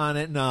step on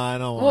it. No, I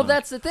don't want. Well,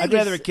 that's the thing. I'd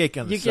rather a cake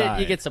on the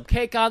side. You get some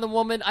cake on the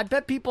woman. I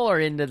bet people are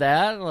into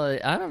that.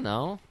 Like, I don't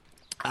know.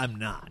 I'm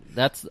not.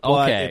 That's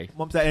okay.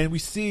 And we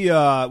see.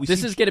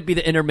 This is going to be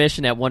the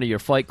intermission at one of your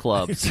fight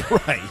clubs.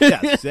 Right. Yeah,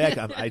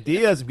 exactly.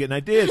 I'm getting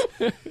ideas.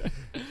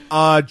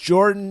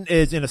 Jordan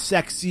is in a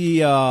sexy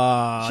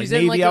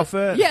Navy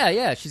outfit.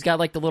 Yeah. She's got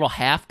like the little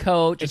half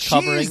coat just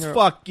covering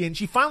her.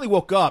 She finally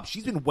woke up.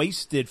 She's been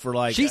wasted for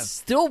like. She's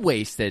still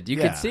wasted. You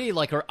can see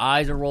like her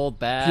eyes are rolled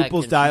back.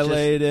 Pupils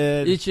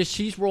dilated. It's just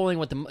she's rolling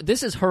with the.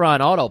 This is her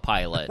on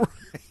autopilot.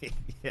 Right.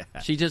 Yeah.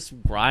 She's just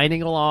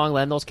grinding along,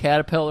 letting those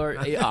caterpillar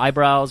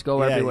eyebrows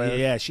go everywhere.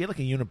 Yeah, she had like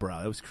a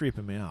unibrow. It was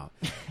creeping me out.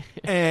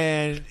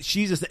 And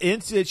she's just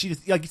she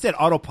just like you said,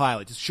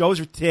 autopilot. Just shows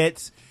her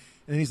tits,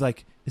 and then he's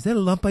like, "Is that a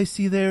lump I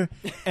see there?"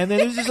 And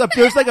then there's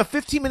like a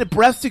 15-minute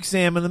breast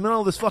exam in the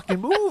middle of this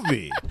fucking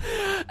movie.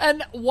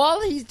 And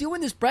while he's doing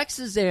this breast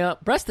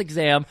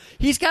exam,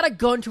 he's got a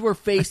gun to her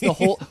face the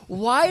whole.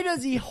 Why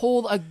does he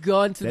hold a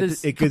gun to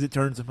this? Because it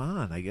turns him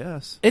on, I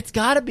guess. It's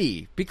got to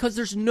be because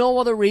there's no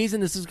other reason.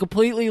 This is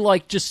completely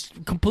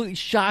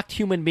shocked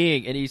human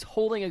being, and he's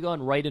holding a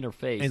gun right in her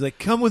face. And he's like,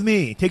 "Come with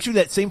me." Takes her to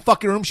that same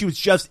fucking room she was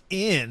just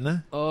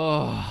in.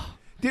 Oh,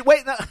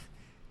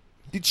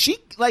 Did she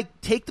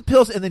like take the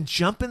pills and then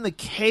jump in the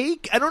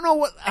cake? I don't know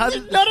what. None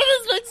of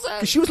this makes sense.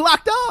 Because she was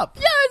locked up.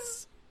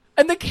 Yes,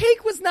 and the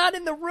cake was not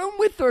in the room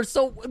with her.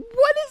 So what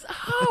is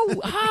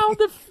how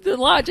the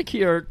logic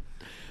here?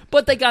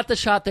 But they got the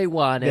shot they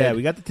wanted. Yeah,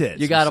 we got the tits.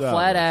 You got a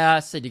flat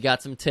ass and you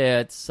got some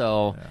tits,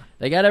 so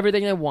they got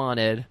everything they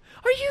wanted.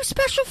 Are you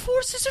special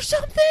forces or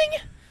something?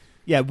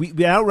 Yeah,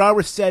 now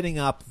we're setting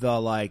up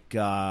the like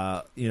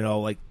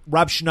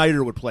Rob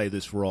Schneider would play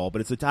this role,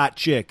 but it's a hot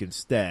chick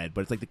instead.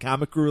 But it's like the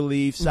comic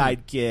relief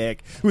sidekick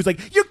who's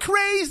like, "You're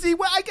crazy!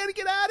 Well, I gotta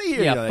get out of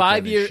here." Yeah,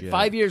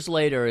 5 years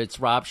later, it's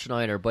Rob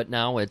Schneider, but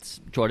now it's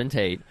Jordan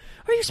Tate.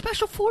 Are you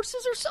special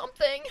forces or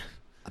something?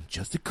 I'm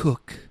just a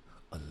cook,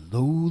 a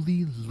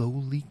lowly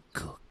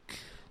cook.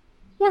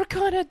 We're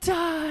gonna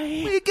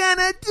die. We're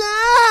gonna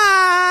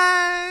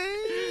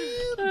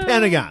die.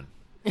 Pentagon.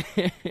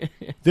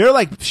 They're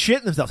like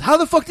shitting themselves. How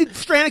the fuck did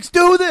Stranix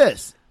do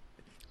this?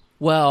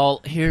 Well,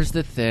 here's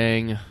the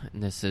thing.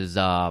 And this is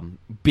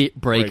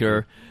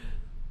Breaker.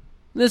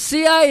 The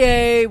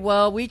CIA,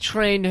 well, we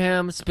trained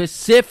him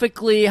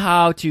specifically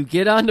how to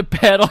get onto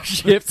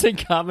battleships and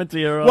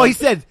commandeer. Well, he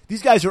said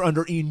these guys are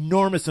under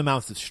enormous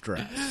amounts of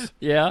stress.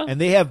 Yeah?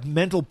 And they have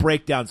mental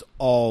breakdowns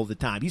all the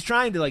time. He's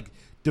trying to, like,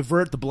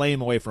 divert the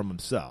blame away from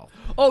himself.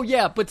 Oh,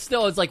 yeah, but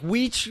still, it's like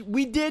we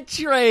did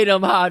train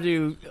him how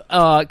to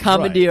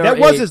commandeer. Right. That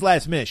was his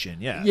last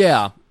mission, yeah.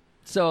 Yeah.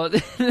 So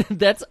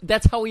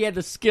that's how he had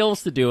the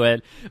skills to do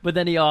it. But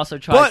then he also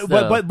tried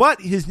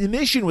But his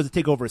mission was to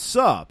take over a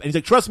sub. And he's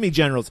like, trust me,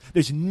 generals,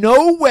 there's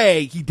no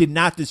way he did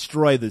not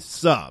destroy the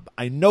sub.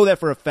 I know that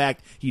for a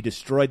fact. He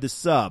destroyed the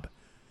sub.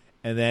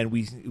 And then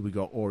we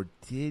go, or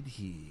did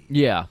he?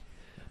 Yeah.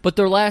 But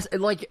their last,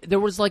 like, there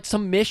was like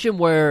some mission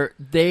where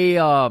they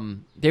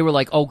were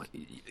like, oh,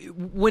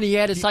 when he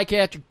had a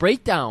psychiatric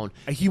breakdown,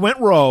 he went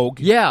rogue.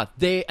 Yeah,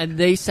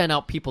 they sent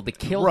out people to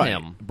kill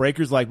him.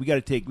 Breaker's like, we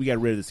got to get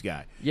rid of this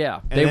guy. Yeah,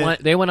 and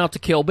they went out to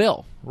kill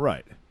Bill.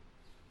 Right,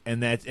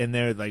 and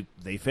they're like,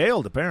 they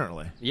failed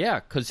apparently.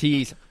 Yeah, because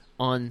he's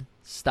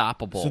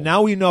unstoppable. So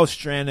now we know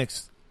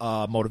Stranix's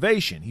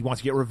motivation. He wants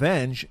to get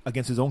revenge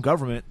against his own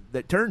government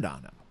that turned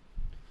on him.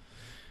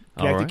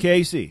 Back to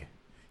Casey.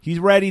 He's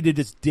ready to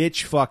just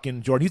ditch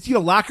fucking Jordan. He's going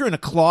to lock her in a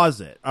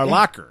closet. Or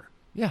locker.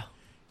 Yeah.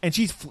 And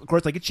she's, of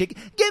course, like a chick.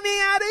 Get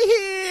me out of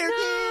here.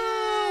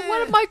 No,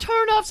 one of my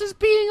turnoffs is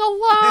being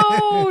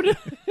allowed.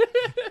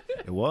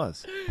 It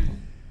was.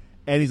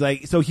 And he's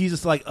like, so he's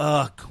just like,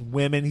 ugh,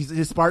 women.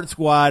 His Spartan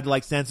Squad,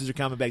 like, senses are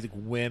coming back. He's like,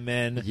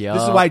 women. Yep.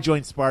 This is why I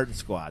joined Spartan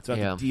Squad. So I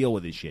have to deal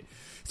with this shit.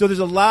 So there's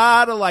a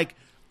lot of, like,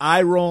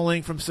 eye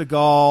rolling from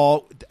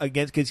Seagal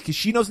against because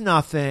she knows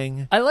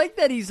nothing. I like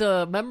that he's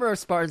a member of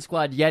Spartan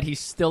Squad, yet he's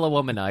still a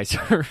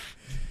womanizer.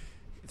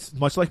 It's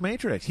much like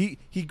Matrix. He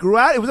grew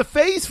out. It was a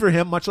phase for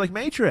him, much like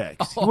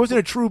Matrix. He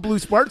wasn't a true blue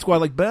Spartan Squad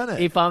like Bennett.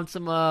 He found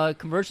some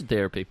conversion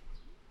therapy.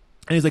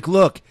 And he's like,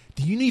 look,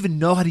 do you even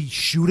know how to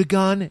shoot a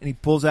gun? And he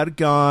pulls out a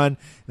gun.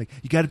 Like,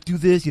 you got to do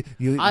this.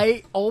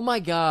 Oh, my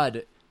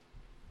God.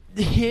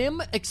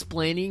 Him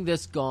explaining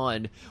this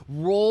gun,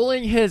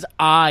 rolling his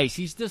eyes.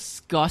 He's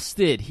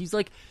disgusted. He's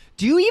like,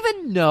 do you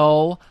even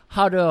know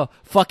how to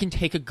fucking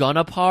take a gun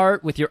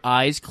apart with your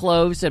eyes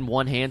closed and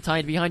one hand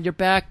tied behind your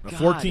back? A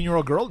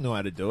 14-year-old girl knew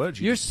how to do it.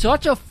 You're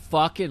such a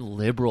fucking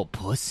liberal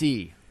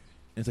pussy.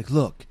 And it's like,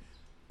 look,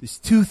 there's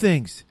two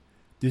things.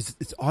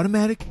 It's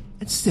automatic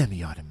and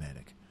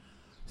semi-automatic.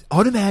 It's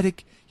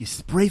automatic, you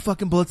spray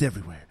fucking bullets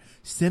everywhere.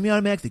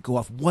 Semi-automatic, they go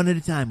off one at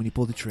a time when you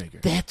pull the trigger.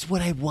 That's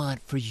what I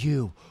want for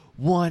you.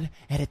 One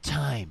at a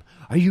time.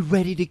 Are you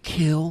ready to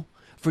kill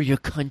for your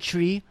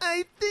country?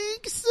 I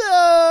think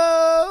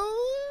so.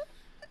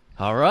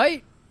 All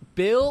right.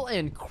 Bill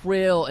and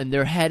Krill, and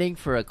they're heading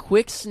for a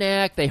quick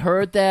snack. They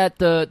heard that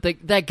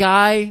that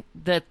guy,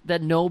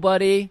 that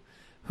nobody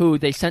who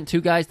they sent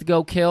two guys to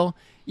go kill.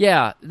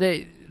 Yeah,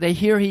 they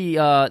hear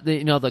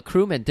the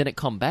crewman didn't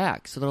come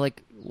back. So they're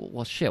like,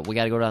 well, shit, we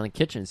got to go down the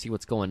kitchen and see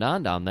what's going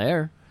on down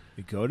there.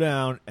 They go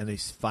down, and they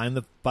find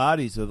the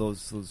bodies of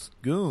those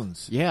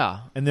goons.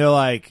 Yeah. And they're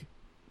like,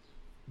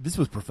 this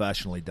was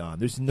professionally done.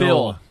 There's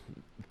no...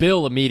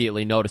 Bill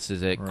immediately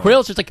notices it. Right.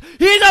 Krill's just like,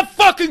 he's a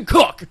fucking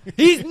cook!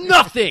 He's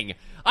nothing!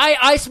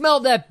 I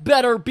smelled that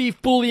better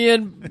beef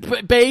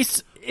bouillon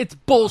base. It's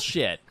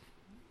bullshit.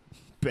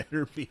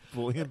 Better beef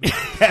bouillon base?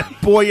 That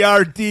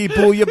Boyardee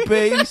bouillon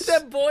base?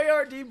 That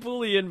Boyardee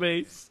bouillon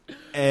base.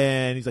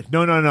 And he's like,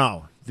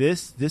 no.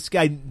 This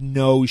guy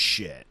knows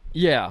shit.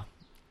 Yeah.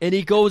 And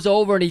he goes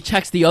over and he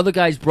checks the other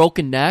guy's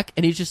broken neck,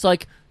 and he's just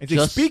like,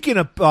 speaking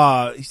of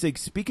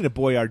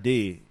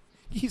Boyardee,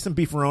 you heat some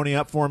beefaroni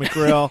up for me,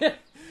 Krill.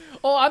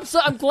 Oh,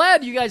 I'm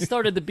glad you guys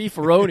started the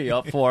beefaroni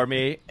up for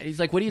me. And he's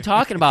like, what are you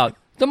talking about?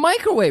 The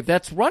microwave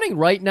that's running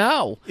right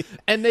now.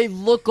 And they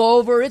look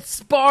over, it's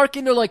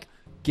sparking. They're like,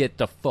 get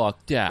the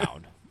fuck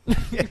down.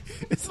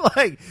 It's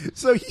like,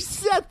 so he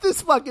set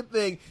this fucking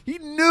thing. He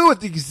knew at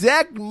the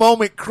exact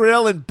moment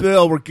Krill and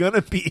Bill were going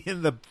to be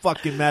in the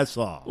fucking mess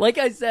hall. Like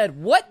I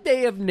said, what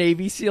day of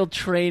Navy SEAL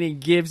training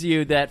gives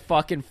you that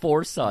fucking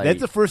foresight?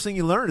 That's the first thing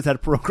you learn is how to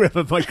program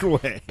a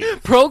microwave.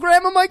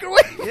 Program a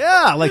microwave?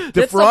 Yeah, like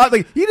defrost.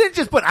 Like, he didn't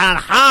just put on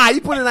high, he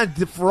put it on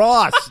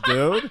defrost,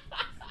 dude.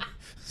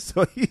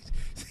 So he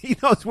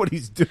knows what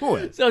he's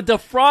doing. So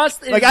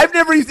defrost is... Like, I've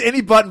never used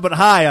any button but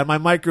high on my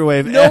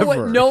microwave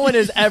ever. No one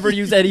has ever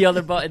used any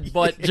other button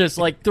but just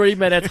like 3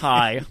 minutes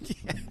high.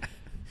 Yeah.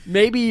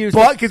 Maybe use...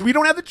 But because we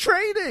don't have the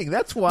training.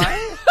 That's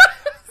why.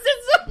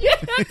 You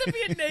have to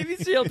be a Navy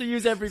SEAL to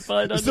use every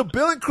fun. So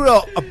Bill and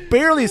Krill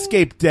barely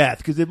escape death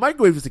because the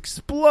microwave just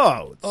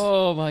explodes.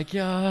 Oh my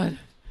god!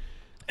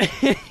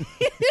 And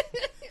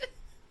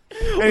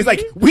he's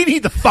like, we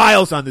need the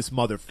files on this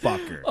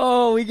motherfucker.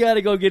 Oh, we got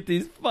to go get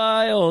these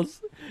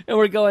files. And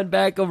we're going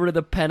back over to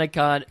the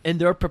Pentagon, and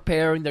they're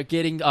preparing. They're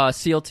getting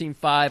SEAL Team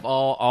 5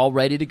 all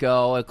ready to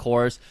go, of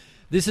course.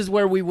 This is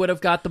where we would have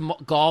got the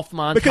golf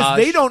montage. Because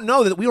they don't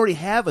know that we already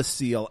have a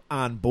SEAL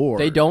on board.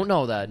 They don't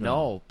know that,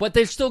 no. But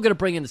they're still going to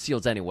bring in the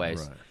SEALs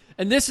anyways. Right.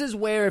 And this is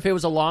where, if it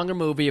was a longer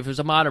movie, if it was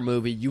a modern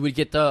movie, you would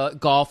get the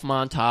golf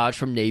montage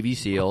from Navy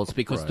SEALs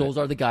because those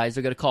are the guys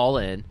they're going to call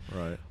in.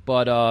 Right.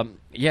 But,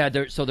 yeah,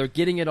 they're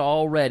getting it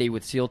all ready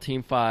with SEAL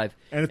Team 5.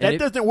 And if that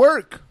doesn't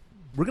work,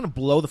 we're going to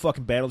blow the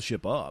fucking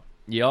battleship up.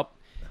 Yep.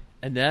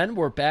 And then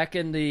we're back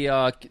in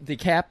the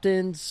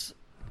captain's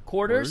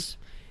quarters,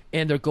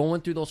 and they're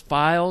going through those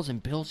files,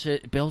 and Bill's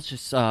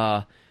just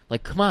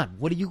like, come on,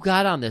 what do you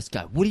got on this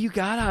guy? What do you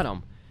got on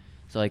him?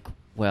 It's like,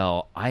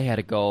 well, I had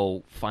to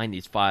go find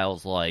these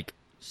files, like,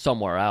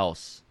 somewhere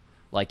else.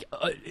 Like,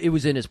 it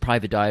was in his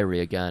private diary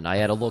again. I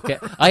had to look at.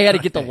 I had to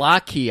get the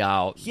lock key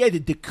out. He had to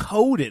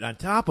decode it on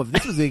top of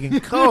this was in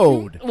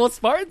code. Well,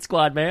 Spartan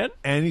Squad, man.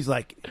 And he's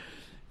like,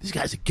 this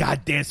guy's a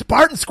goddamn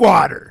Spartan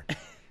Squatter.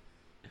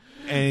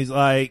 And he's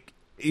like,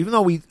 even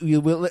though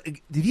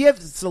did he have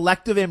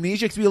selective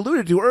amnesia? Because we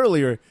alluded to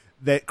earlier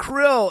that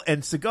Krill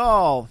and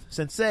Seagal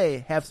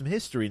Sensei have some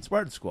history in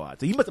Spartan Squad.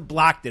 So he must have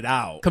blocked it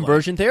out.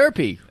 Conversion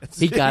therapy.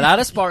 He got out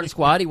of Spartan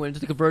Squad. He went into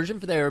the conversion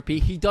therapy.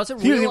 He doesn't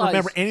realize. He doesn't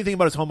remember anything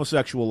about his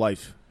homosexual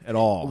life at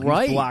all.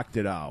 Right. He blocked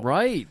it out.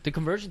 Right. The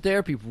conversion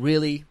therapy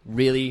really,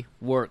 really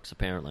works,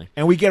 apparently.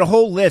 And we get a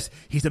whole list.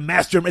 He's a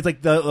master. It's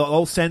like the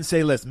old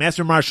sensei list.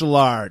 Master martial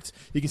arts.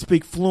 He can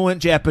speak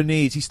fluent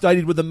Japanese. He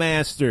studied with the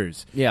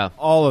masters. Yeah.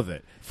 All of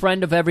it.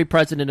 Friend of every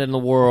president in the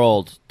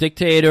world.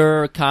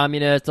 Dictator,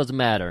 communist, doesn't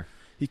matter.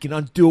 He can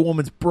undo a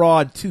woman's bra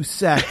in 2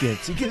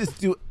 seconds. He can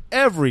just do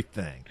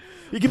everything.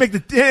 He can make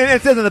and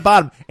it says on the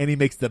bottom, and he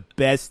makes the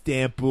best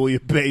damn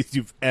bouillabaisse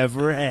you've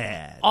ever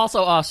had.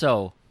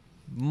 Also,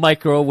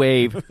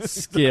 microwave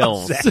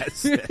skills.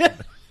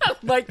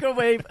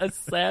 Microwave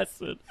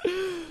assassin.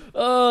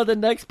 Oh, the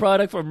next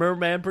product for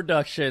Merman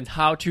Productions,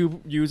 how to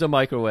use a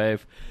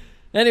microwave.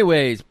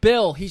 Anyways,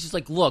 Bill, he's just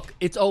like, look,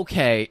 it's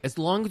okay as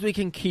long as we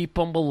can keep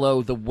him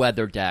below the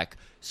weather deck.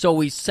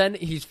 So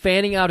he's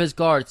fanning out his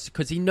guards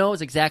because he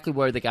knows exactly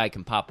where the guy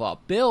can pop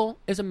up. Bill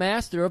is a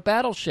master of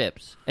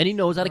battleships, and he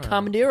knows how to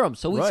commandeer them.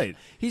 So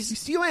you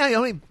see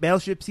how many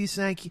battleships he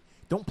sank?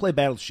 Don't play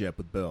Battleship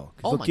with Bill.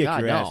 Oh, he'll my kick God,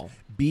 your no. ass.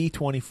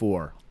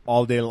 B-24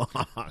 all day long.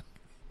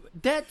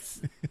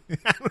 That's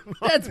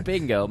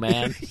bingo,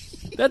 man.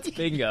 That's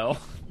bingo.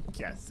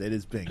 Yes, it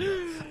is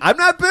bingo. I'm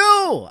not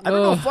Bill. I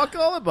don't know fuck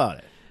all about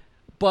it.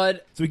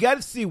 But so we got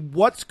to see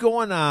what's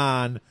going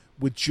on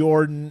with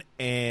Jordan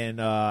and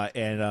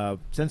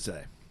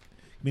Sensei.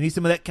 We need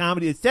some of that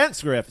comedy. It's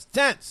tense, Griff. It's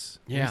tense.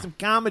 We need some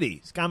comedy.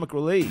 It's comic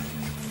relief.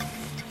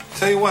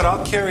 Tell you what,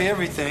 I'll carry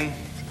everything.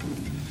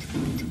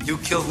 You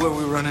kill whoever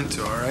we run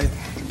into, all right?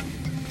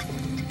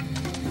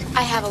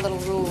 I have a little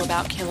rule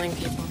about killing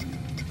people.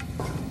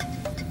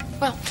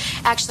 Well,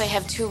 actually, I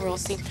have 2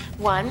 rules. See,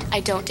 1, I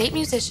don't date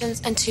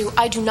musicians, and 2,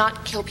 I do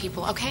not kill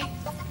people, okay?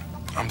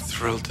 I'm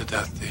thrilled to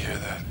death to hear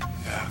that,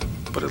 yeah.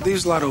 But it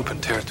leaves a lot of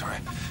open territory.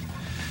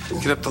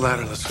 Get up the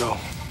ladder, let's go.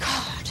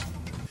 God.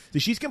 So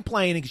she's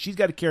complaining because she's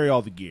got to carry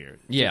all the gear.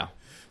 Yeah.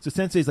 So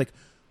Sensei's like,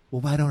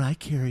 well, why don't I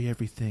carry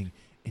everything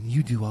and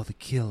you do all the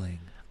killing?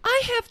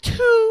 I have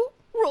 2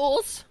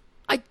 rules.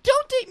 I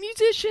don't date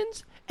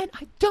musicians, and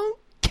I don't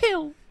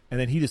kill. And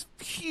then he just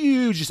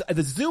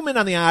the zoom in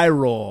on the eye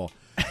roll.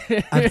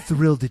 I'm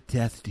thrilled to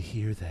death to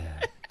hear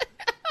that.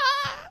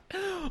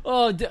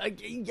 Oh,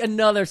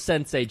 another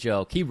Sensei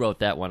joke. He wrote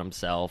that one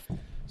himself.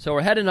 So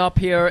we're heading up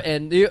here,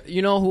 and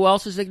you know who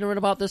else is ignorant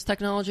about this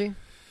technology?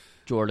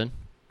 Jordan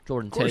Tate.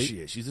 Of course she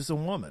is. She's just a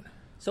woman.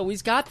 So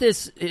he's got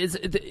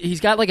he's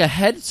got like a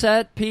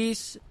headset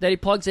piece that he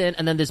plugs in,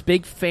 and then this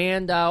big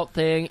fanned out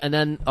thing, and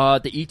then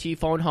the ET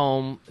phone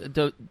home,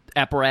 the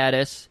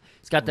apparatus.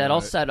 He's got that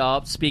all set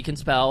up. Speak and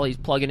spell. He's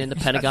plugging in the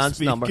Pentagon's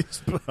number.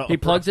 He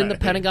plugs in the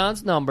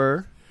Pentagon's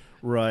number.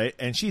 Right.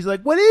 And she's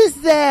like, what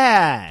is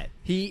that?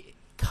 He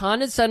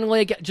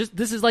condescendingly,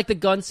 this is like the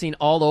gun scene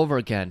all over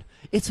again.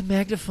 It's a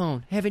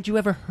magnaphone. Haven't you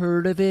ever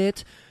heard of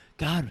it?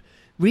 God,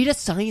 read a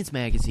science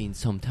magazine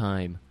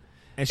sometime.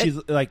 And she's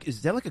like,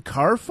 is that like a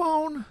car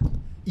phone?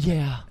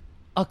 Yeah,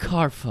 a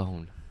car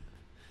phone.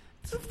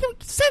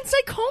 Sensei,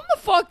 calm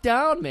the fuck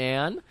down,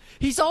 man.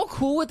 He's all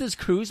cool with his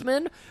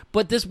crewsmen,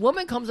 but this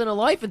woman comes into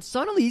life, and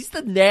suddenly he's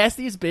the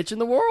nastiest bitch in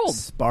the world.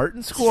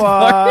 Spartan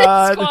Squad.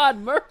 Spartan Squad,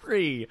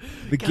 Mercury.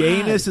 The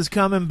gayness is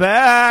coming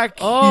back.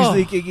 Oh.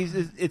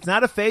 It's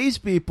not a phase,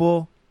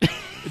 people.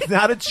 It's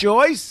not a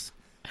choice.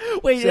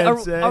 Wait,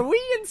 are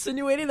we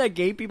insinuating that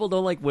gay people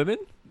don't like women?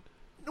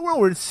 No,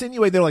 we're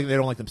insinuating they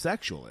don't like them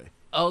sexually.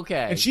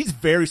 Okay. And she's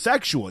very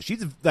sexual.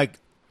 She's like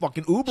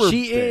fucking uber.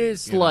 She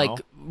is like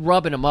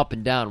rubbing him up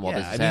and down while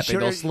this is happening.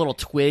 Those little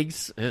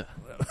twigs. Ugh.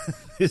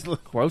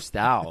 grossed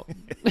out.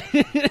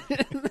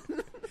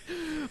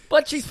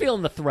 But she's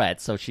feeling the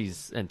threat, so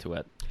she's into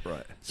it.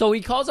 Right. So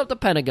he calls up the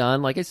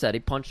Pentagon. Like I said, he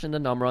punched in the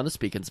number on the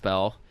speaking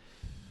spell.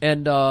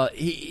 And,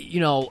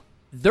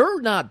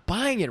 they're not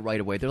buying it right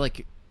away. They're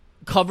like,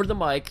 cover the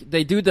mic.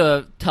 They do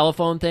the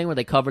telephone thing where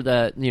they cover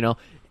the,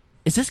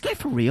 is this guy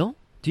for real?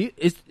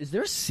 Is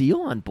there a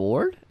SEAL on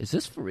board? Is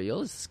this for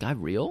real? Is this guy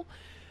real?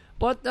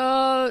 But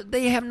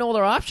they have no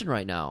other option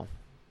right now.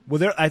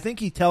 Well, I think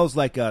he tells,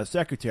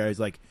 secretaries,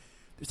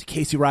 there's a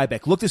Casey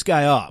Ryback. Look this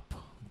guy up.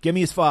 Give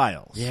me his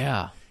files.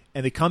 Yeah.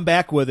 And they come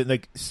back with it,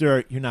 like,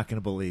 sir, you're not going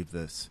to believe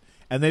this.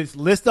 And they just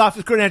list off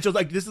his credentials.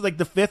 Like, this is the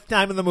 5th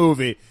time in the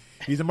movie.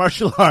 He's a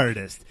martial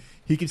artist.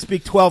 He can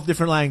speak 12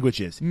 different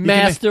languages.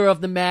 Master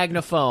of the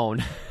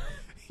magnaphone.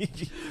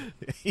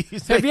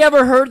 Have you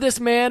ever heard this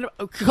man,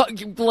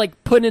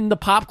 put in the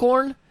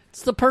popcorn?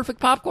 It's the perfect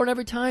popcorn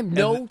every time.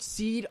 No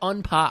seed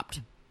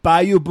unpopped.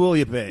 Bayou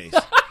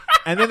Bouillabaisse.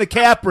 And then the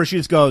capper, she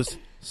just goes,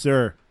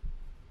 sir,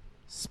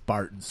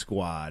 Spartan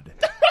Squad.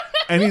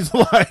 And he's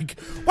like,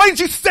 why didn't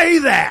you say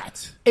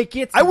that?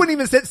 I wouldn't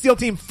even say SEAL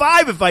Team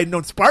 5 if I'd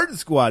known Spartan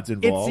Squad's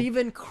involved. It's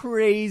even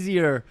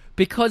crazier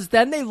because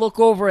then they look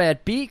over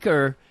at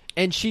Beaker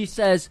and she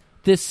says,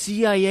 the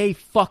CIA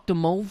fucked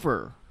him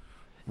over.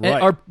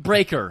 Right. Or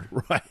Breaker.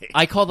 Right.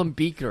 I call them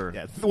Beaker.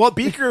 Yeah. Well,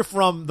 Beaker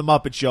from The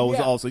Muppet Show was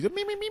also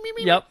me.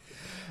 Yep.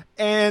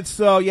 And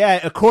so,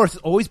 yeah, of course,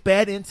 always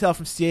bad intel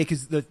from CIA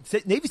because the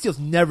Navy SEALs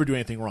never do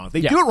anything wrong. If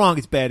they do it wrong,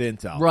 it's bad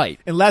intel. Right.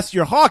 Unless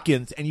you're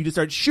Hawkins and you just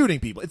start shooting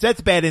people.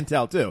 That's bad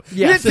intel, too. Yes.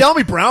 You didn't tell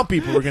me brown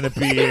people were going to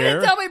be You here.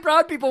 didn't tell me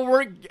brown people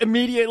weren't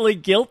immediately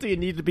guilty and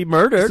need to be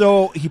murdered.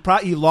 So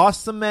he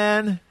lost some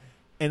men.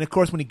 And, of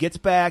course, when he gets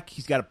back,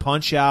 he's got to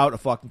punch out a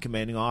fucking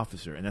commanding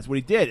officer. And that's what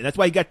he did. And that's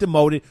why he got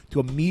demoted to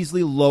a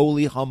measly,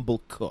 lowly,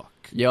 humble cook.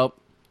 Yep.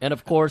 And,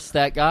 of course,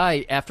 that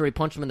guy, after he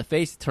punched him in the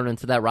face, turned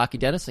into that Rocky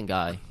Dennison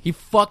guy. He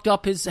fucked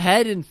up his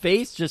head and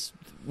face just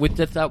with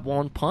just that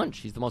one punch.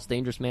 He's the most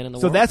dangerous man in the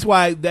world. So that's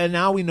why,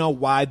 now we know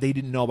why they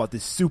didn't know about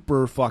this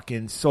super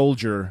fucking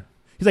soldier.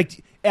 He's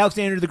like,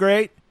 Alexander the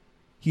Great,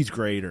 he's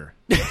greater.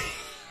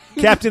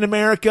 Captain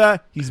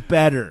America, he's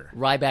better.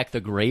 Ryback the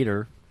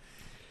Greater.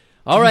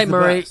 All right,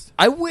 Murray,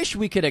 I wish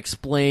we could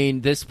explain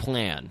this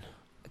plan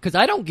because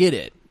I don't get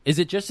it. Is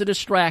it just a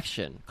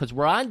distraction? Because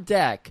we're on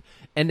deck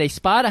and they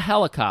spot a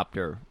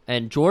helicopter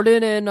and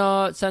Jordan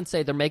and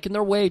Sensei, they're making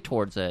their way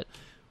towards it.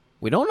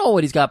 We don't know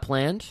what he's got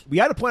planned. We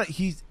got to point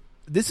out,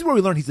 this is where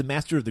we learn he's a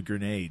master of the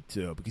grenade,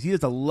 too, because he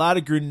does a lot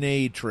of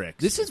grenade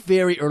tricks. This is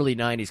very early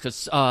 90s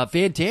because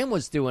Van Damme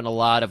was doing a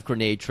lot of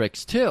grenade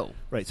tricks, too.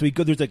 Right, so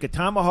there's like a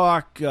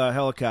Tomahawk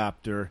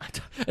helicopter.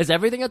 Is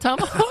everything a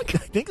Tomahawk? I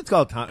think it's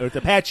called it's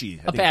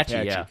Apache. Apache,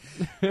 yeah.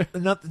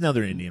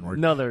 Another Indian word.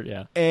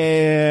 Yeah.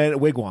 And a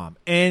wigwam.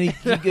 And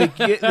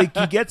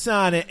he gets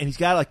on it, and he's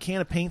got a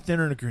can of paint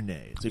thinner and a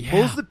grenade. So he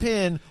pulls the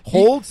pin,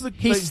 holds the...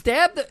 He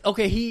stabbed...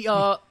 he,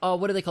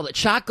 what do they call it?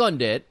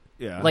 Shotgunned it.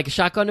 Yeah. Like a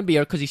shotgun and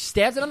beer, because he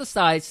stabs it on the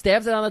side,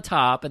 stabs it on the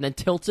top, and then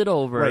tilts it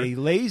over. Right. He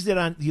lays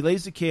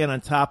the can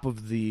on top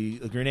of the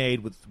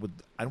grenade with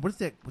what is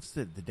that? What's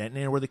the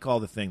detonator? What do they call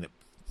the thing that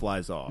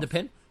flies off? The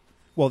pin?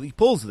 Well, he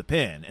pulls the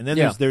pin, and then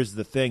there's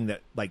the thing that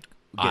I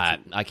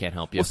can't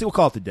help you. We'll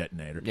call it the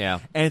detonator. Yeah.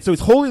 And so he's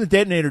holding the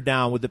detonator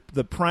down with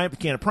the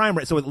can of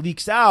primer, so it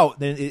leaks out.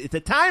 Then it's a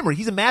timer.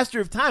 He's a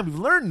master of time. We've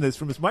learned this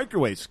from his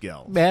microwave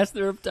skill.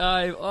 Master of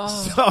time.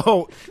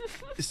 Oh.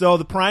 So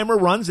the primer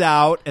runs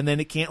out, and then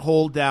it can't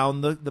hold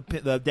down the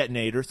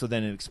detonator, so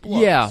then it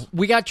explodes. Yeah,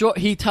 we got.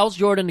 He tells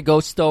Jordan to go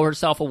stow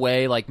herself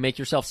away, like make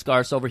yourself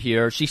scarce over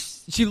here.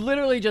 She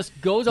literally just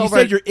goes over.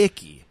 He said you're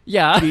icky.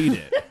 Yeah, beat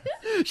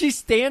it. She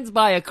stands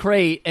by a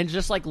crate and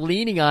just like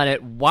leaning on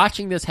it,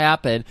 watching this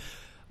happen.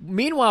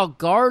 Meanwhile,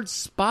 guards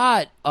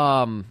spot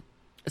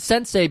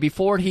Sensei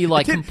before he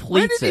completes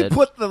Where did it. he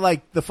put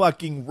the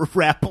fucking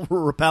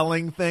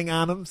repelling thing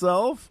on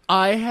himself?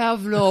 I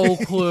have no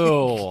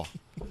clue.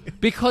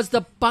 Because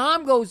the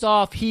bomb goes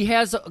off, he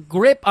has a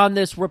grip on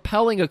this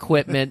repelling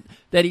equipment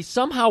that he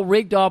somehow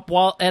rigged up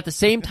while at the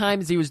same time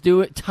as he was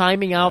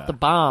timing out the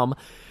bomb.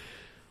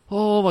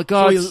 Oh my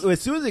God! So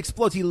as soon as it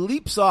explodes, he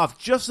leaps off,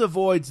 just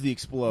avoids the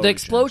explosion. The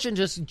explosion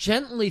just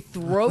gently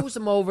throws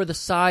him over the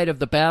side of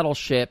the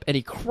battleship, and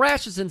he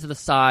crashes into the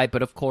side.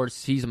 But of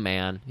course, he's a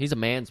man. He's a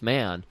man's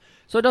man,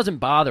 so it doesn't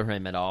bother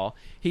him at all.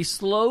 He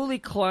slowly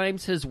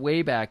climbs his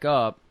way back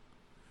up,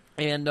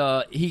 and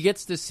he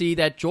gets to see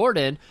that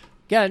Jordan,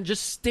 again,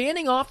 just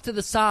standing off to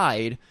the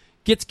side,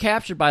 gets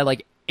captured by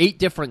 8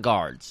 different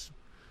guards.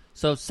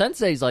 So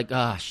Sensei's like,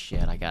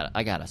 shit, I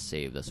gotta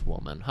save this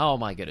woman. How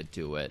am I gonna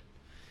do it?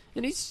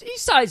 And he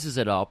sizes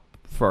it up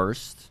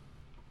first.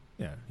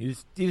 Yeah, he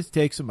just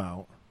takes him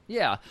out.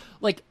 Yeah,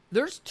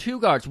 there's 2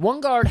 guards.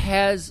 One guard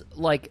has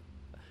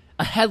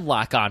a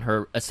headlock on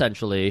her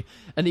essentially,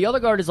 and the other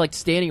guard is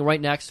standing right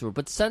next to her.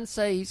 But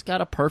Sensei, he's got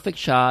a perfect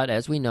shot,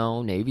 as we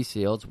know. Navy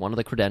SEAL, it's one of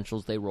the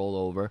credentials they roll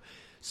over.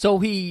 So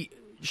he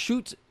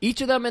shoots each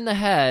of them in the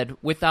head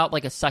without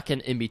a second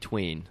in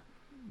between.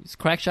 He's a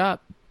crack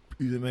shot.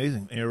 He's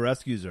amazing. And he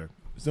rescues her.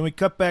 So then we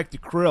cut back to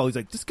Krill. He's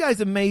like, this guy's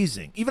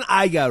amazing. Even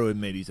I got to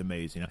admit he's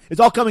amazing.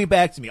 It's all coming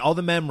back to me, all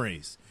the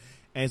memories.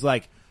 And he's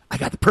like, I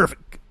got the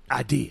perfect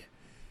idea.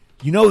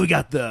 You know we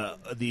got the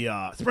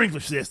sprinkler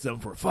system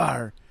for a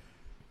fire,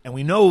 and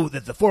we know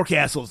that the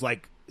forecastle's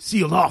like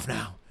sealed off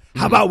now.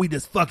 How about we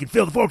just fucking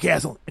fill the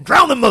forecastle and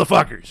drown them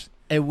motherfuckers?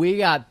 And we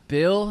got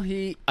Bill.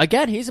 He's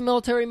a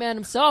military man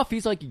himself.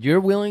 He's like, you're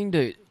willing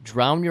to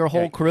drown your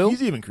whole crew?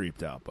 He's even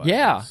creeped out by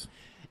this.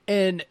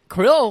 And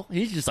Krill,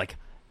 he's just like,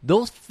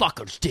 those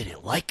fuckers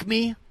didn't like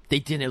me. They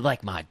didn't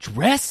like my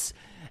dress,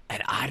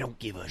 and I don't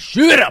give a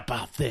shit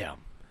about them.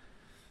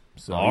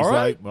 So he's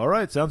like, all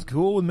right, sounds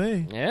cool with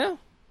me. Yeah.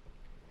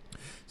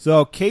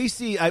 So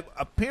Casey,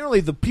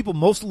 apparently the people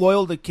most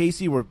loyal to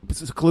Casey were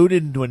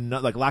secluded into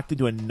locked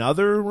into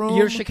another room.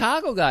 Your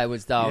Chicago guy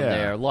was down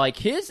there. Like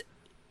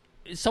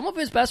some of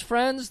his best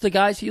friends, the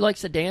guys he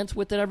likes to dance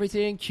with and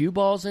everything, cue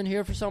balls in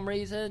here for some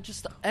reason.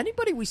 Just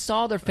anybody we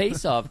saw their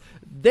face of,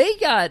 they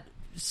got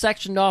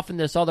sectioned off in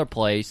this other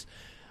place.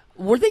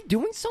 Were they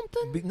doing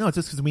something? No, it's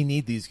just because we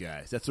need these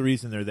guys. That's the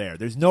reason they're there.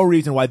 There's no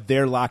reason why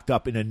they're locked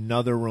up in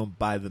another room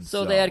by themselves.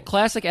 So they had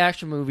classic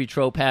action movie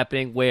trope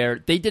happening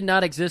where they did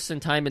not exist in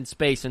time and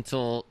space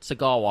until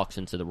Seagal walks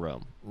into the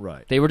room.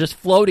 Right. They were just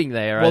floating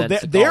there. Well,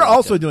 they're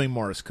also doing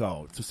Morse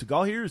code. So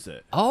Seagal hears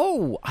it.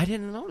 Oh, I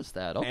didn't notice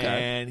that. Okay.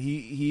 And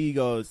he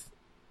goes,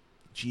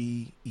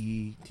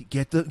 G-E-T,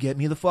 get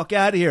me the fuck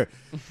out of here.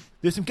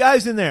 There's some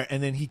guys in there.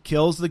 And then he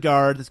kills the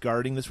guard that's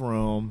guarding this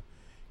room,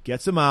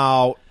 gets him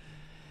out.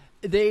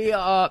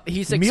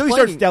 He's immediately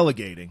starts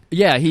delegating.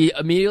 Yeah, he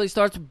immediately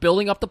starts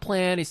building up the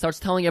plan. He starts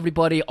telling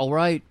everybody, all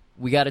right,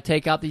 we got to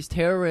take out these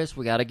terrorists.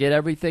 We got to get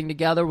everything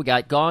together. We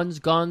got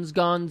guns.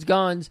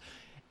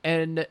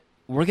 And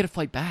we're going to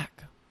fight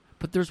back.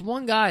 But there's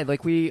one guy,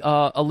 like we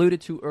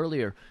alluded to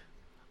earlier.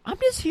 I'm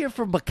just here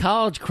for my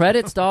college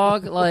credits,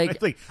 dog.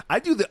 Like I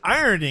do the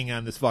ironing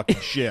on this fucking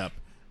ship.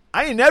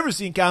 I ain't never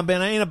seen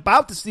combat. I ain't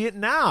about to see it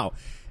now.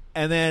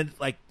 And then,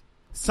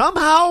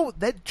 somehow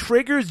that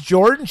triggers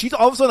Jordan. She's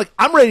all of a sudden like,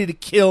 I'm ready to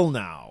kill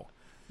now.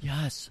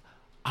 Yes.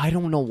 I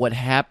don't know what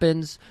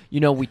happens.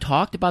 We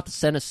talked about the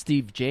scent of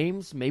Steve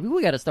James. Maybe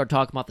we got to start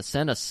talking about the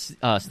scent of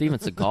Steven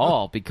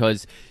Seagal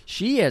because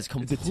she has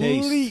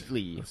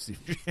completely. Steve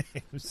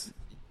James.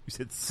 You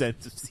said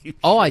scent of Steve James.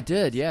 Oh, I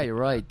did. Yeah, you're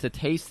right. The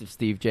taste of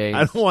Steve James.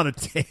 I don't want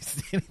to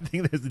taste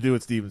anything that has to do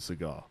with Steven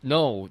Seagal.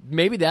 No,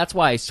 maybe that's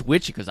why I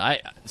switched it because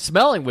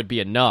smelling would be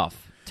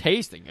enough.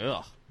 Tasting,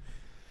 ugh.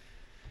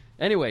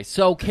 Anyway,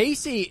 so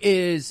Casey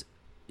is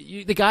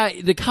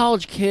the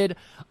college kid.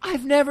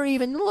 I've never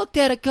even looked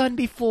at a gun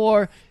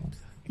before.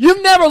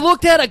 You've never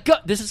looked at a gun.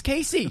 This is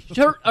Casey.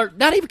 Or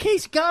not even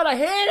Casey. God, I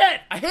hate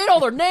it. I hate all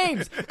their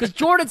names because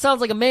Jordan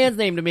sounds like a man's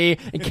name to me,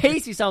 and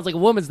Casey sounds like a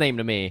woman's name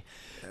to me.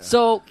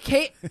 So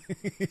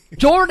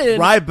Jordan.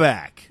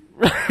 Ryback.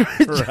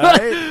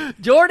 Right?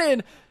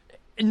 Jordan.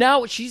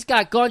 Now she's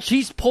got guns.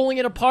 She's pulling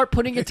it apart,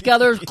 putting it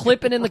together,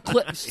 clipping in the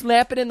clip,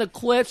 snapping in the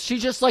clips.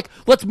 She's just like,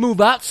 "Let's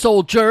move out,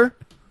 soldier."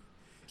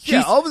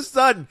 All of a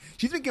sudden,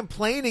 she's been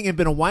complaining and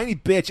been a whiny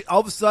bitch. All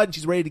of a sudden,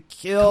 she's ready to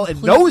kill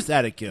and knows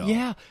how to kill.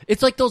 Yeah,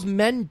 it's like those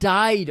men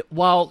died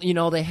while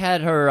they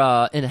had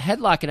her in a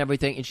headlock and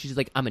everything, and she's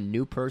like, "I'm a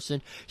new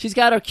person." She's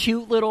got her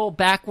cute little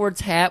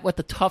backwards hat with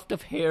the tuft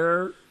of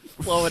hair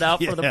flowing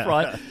out from the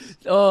front.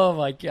 Oh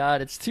my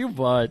god, it's too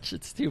much.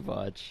 It's too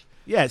much.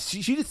 Yeah,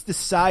 she just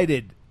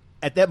decided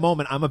at that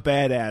moment, I'm a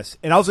badass.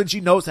 And all of a sudden,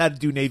 she knows how to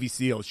do Navy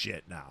SEAL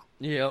shit now.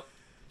 Yep.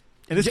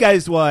 And this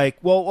guy's like,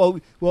 well,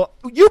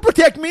 you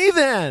protect me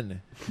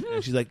then.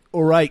 And she's like,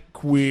 all right,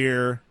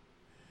 queer.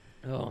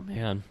 Oh,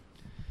 man.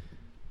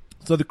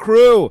 So the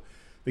crew,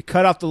 they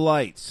cut off the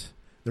lights.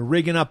 They're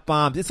rigging up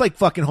bombs. It's like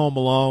fucking Home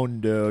Alone,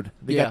 dude.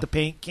 They got the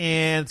paint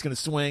can. It's going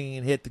to swing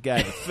and hit the guy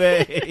in the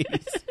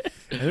face.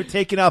 And they're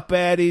taking out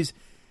baddies.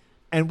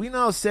 And we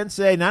know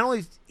Sensei, not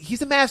only,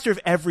 he's a master of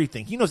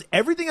everything. He knows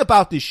everything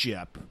about this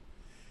ship.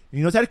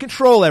 He knows how to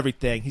control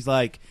everything. He's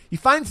like, he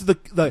finds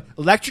the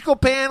electrical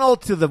panel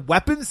to the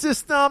weapon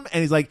system,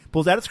 and he's like,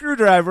 pulls out a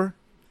screwdriver.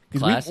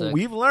 Because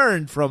we've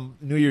learned from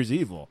New Year's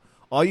Evil,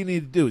 all you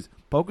need to do is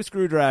poke a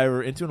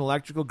screwdriver into an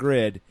electrical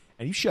grid,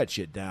 and you shut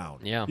shit down.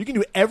 Yeah. You can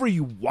do whatever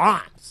you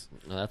want.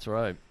 That's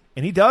right.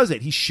 And he does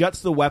it. He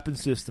shuts the weapon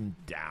system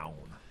down.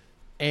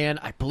 And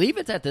I believe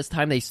it's at this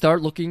time they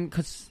start looking,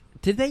 because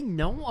did they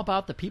know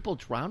about the people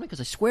drowning? Because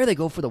I swear they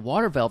go for the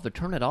water valve to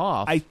turn it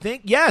off. I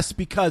think, yes,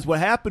 because what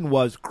happened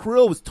was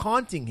Krill was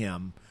taunting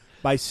him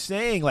by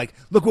saying, like,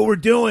 look what we're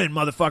doing,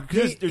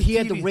 motherfucker. He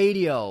had the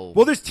radio.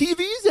 Well, there's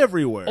TVs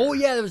everywhere. Oh,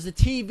 yeah, there was the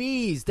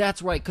TVs.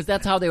 That's right, because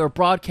that's how they were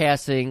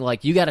broadcasting,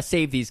 like, you got to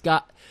save these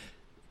guys.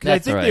 I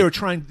think they were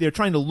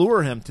trying to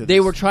lure him to this. They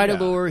were trying to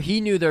lure.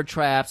 He knew their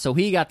trap, so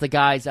he got the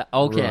guys.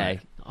 Okay. Right.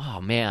 Oh,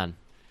 man.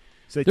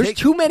 So There's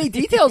too many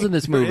details in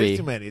this movie. There is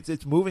too many.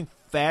 It's moving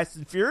Fast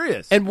and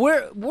Furious. And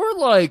we're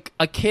like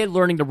a kid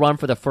learning to run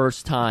for the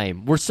first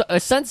time. We're a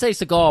Sensei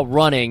Seagal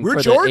running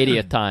for Jordan the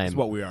 80th time. Is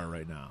what we are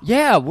right now.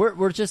 Yeah,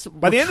 we're just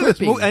by the end of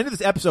tripping.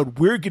 this episode,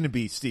 we're going to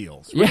be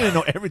Steels. We're going to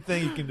know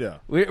everything you can do.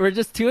 We're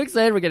just too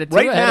excited. We're going to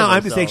right now.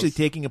 I'm just actually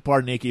taking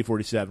apart an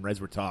AK-47 as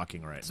we're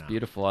talking right now.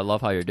 Beautiful. I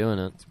love how you're doing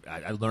it.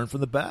 I learned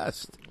from the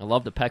best. I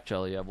love the pec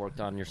jelly I've worked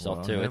on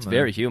yourself too. Yeah, it's man.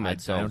 very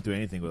humid. I don't do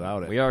anything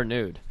without it. We are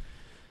nude.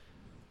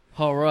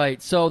 All right,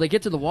 so they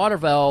get to the water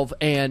valve,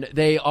 and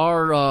they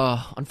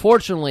are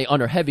unfortunately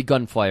under heavy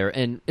gunfire,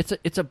 and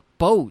it's a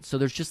boat, so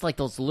there's just like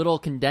those little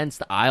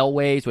condensed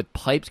aisleways with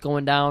pipes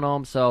going down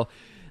them, so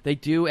they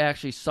do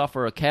actually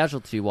suffer a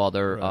casualty while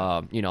they're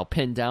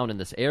pinned down in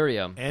this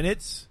area. And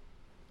it's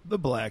the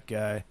black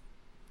guy.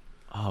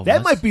 Oh,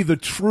 that might be the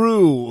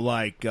true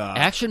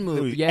action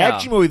movie. Yeah,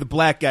 action movie. The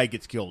black guy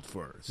gets killed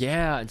first.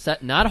 Yeah, it's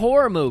not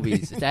horror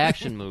movies. It's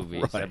action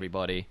movies. Right.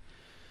 Everybody.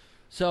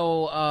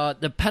 So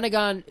the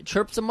Pentagon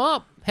chirps them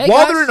up. Hey,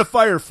 while guys. they're in a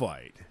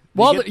firefight.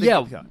 While they're in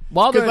a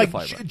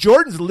firefight.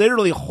 Jordan's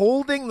literally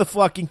holding the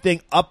fucking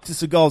thing up to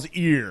Seagal's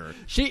ear.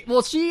 She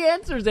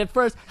answers it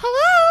first.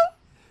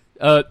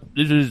 Hello.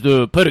 This is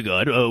the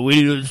Pentagon.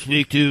 We need to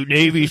speak to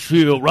Navy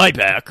SEAL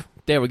Ryback.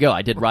 There we go.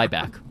 I did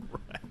Ryback.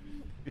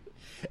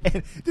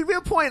 And did we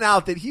point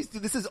out that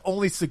this is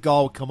only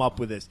Seagal would come up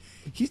with this?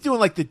 He's doing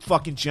like the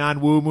fucking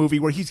John Woo movie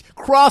where he's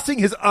crossing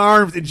his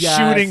arms and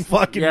shooting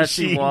fucking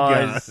machine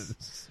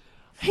guns.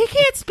 He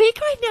can't speak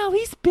right now.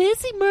 He's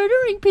busy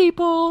murdering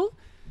people.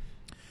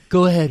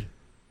 Go ahead.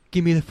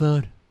 Give me the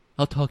phone.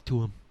 I'll talk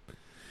to him.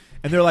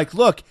 And they're like,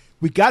 look,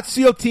 we got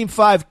SEAL Team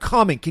 5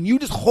 coming. Can you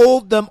just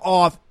hold them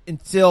off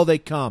until they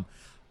come?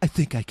 I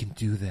think I can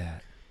do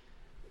that.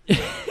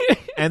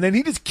 And then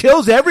he just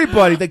kills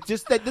everybody. That's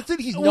it.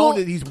 He's known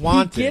that he's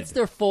wanted. He gets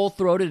their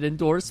full-throated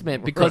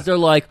endorsement because they're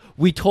like,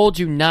 we told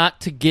you not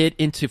to get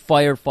into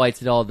firefights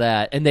and all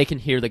that, and they can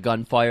hear the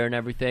gunfire and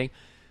everything.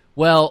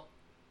 Well,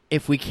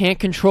 if we can't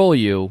control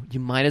you,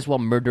 you might as well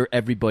murder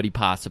everybody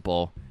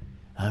possible.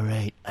 All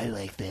right, I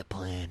like that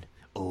plan.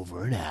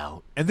 Over and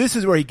out. And this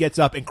is where he gets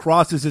up and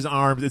crosses his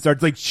arms and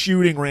starts like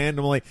shooting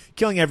randomly,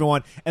 killing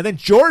everyone. And then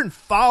Jordan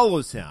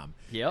follows him.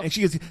 Yep. And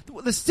she goes,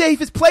 the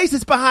safest place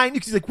is behind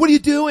you. She's like, what are you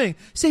doing?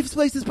 Safest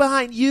place is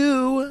behind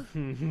you.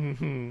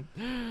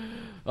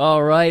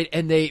 All right,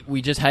 and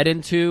we just head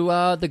into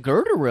the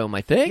girder room,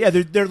 I think. Yeah,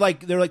 they're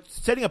like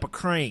setting up a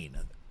crane.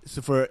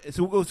 So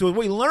what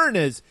we learn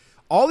is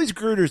all these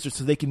girders are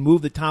so they can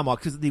move the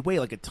tomahawk because they weigh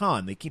like a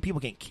ton. People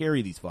can't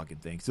carry these fucking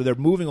things, so they're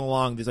moving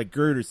along this like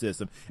girder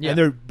system, and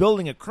they're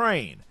building a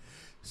crane.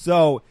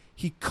 So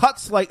he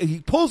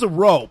pulls a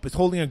rope. Is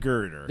holding a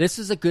girder. This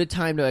is a good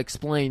time to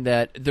explain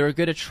that they're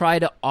going to try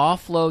to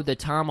offload the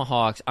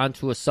tomahawks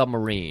onto a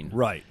submarine,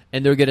 right?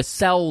 And they're going to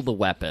sell the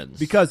weapons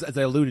because, as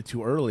I alluded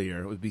to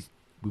earlier,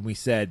 when we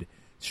said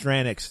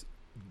Stranix.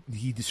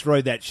 He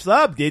destroyed that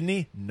sub, didn't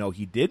he? No,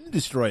 he didn't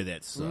destroy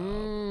that sub.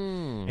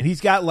 And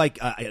he's got like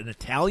an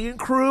Italian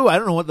crew. I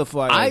don't know what the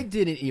fuck. I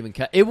didn't even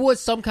it was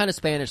some kind of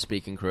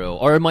Spanish-speaking crew,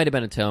 or it might have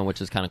been Italian,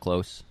 which is kind of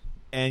close.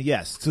 And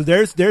yes, so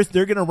they're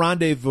going to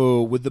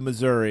rendezvous with the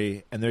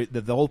Missouri, and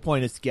the whole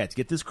point is to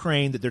get this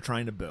crane that they're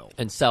trying to build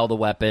and sell the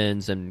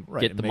weapons and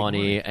get the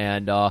money.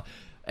 And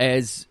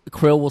as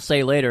Krill will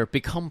say later,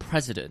 become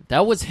president.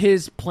 That was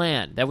his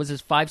plan. That was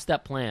his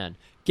 5-step plan.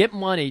 Get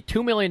money,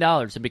 $2 million,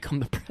 and become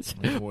the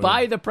president.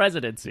 Buy the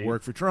presidency.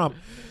 Work for Trump.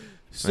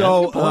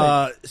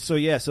 So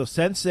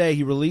Sensei,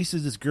 he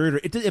releases this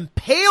girder. It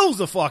impales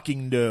a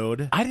fucking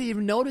dude. I didn't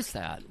even notice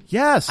that.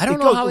 Yes. I don't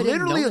know how I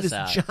didn't notice this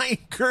that.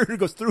 Giant girder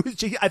goes through his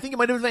cheek. I think it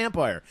might have been a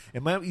vampire. He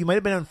might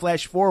have been on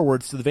flash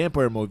forwards to the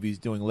vampire movie he's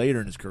doing later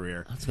in his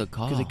career. That's a good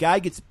call. Because the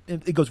guy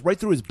it goes right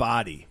through his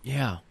body.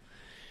 Yeah.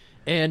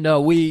 And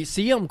we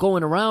see him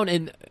going around,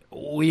 and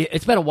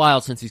it's been a while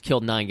since he's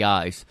killed 9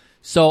 guys.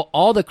 So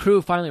all the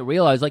crew finally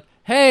realized, like,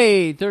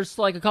 hey, there's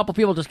like a couple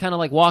people just kind of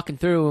like walking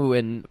through,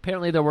 and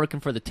apparently they're working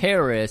for the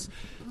terrorists.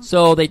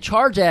 So they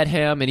charge at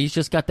him, and he's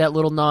just got that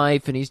little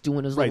knife, and he's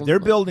doing his right. They're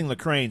building the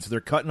crane, so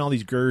they're cutting all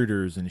these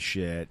girders and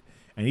shit.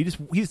 And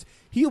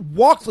he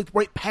walks like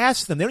right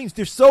past them.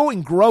 They're so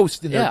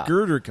engrossed in their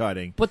girder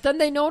cutting. But then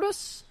they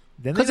notice.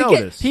 Then they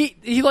notice.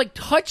 He like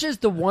touches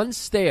the one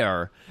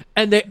stair,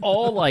 and they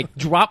all like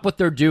drop what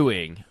they're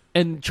doing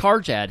and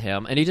charge at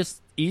him, and he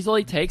just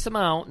easily takes them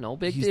out. No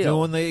big deal. He's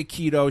doing the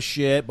Aikido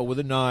shit, but with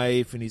a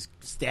knife, and he's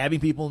stabbing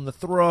people in the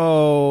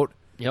throat.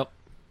 Yep.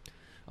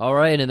 All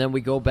right, and then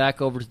we go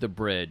back over to the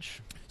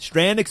bridge.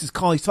 Stranix is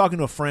calling. He's talking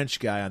to a French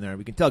guy on there.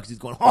 We can tell because he's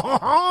going, ha, ha,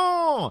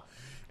 ha.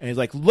 And he's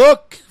like,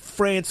 look,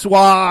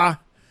 Francois,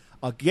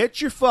 I'll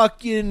get your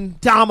fucking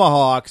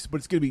tomahawks, but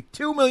it's going to be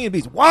 2 million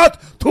pieces.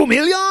 What? 2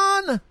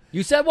 million?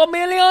 You said 1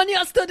 million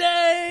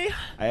yesterday.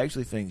 I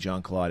actually think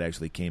Jean-Claude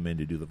actually came in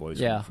to do the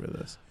voiceover for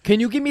this. Can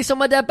you give me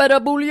some of that better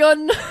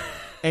bouillon?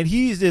 And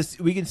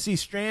we can see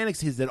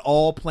Stranix has it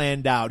all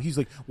planned out. He's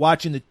like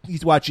watching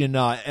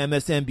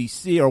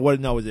MSNBC or what?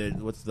 No,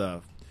 what's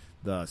the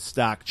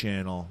stock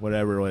channel,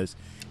 whatever it was.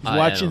 He's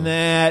watching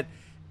that,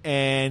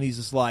 and he's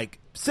just like,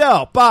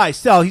 sell, buy,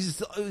 sell.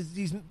 He's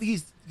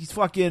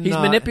fucking. He's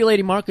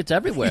manipulating markets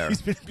everywhere.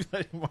 He's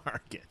manipulating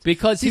markets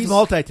because he's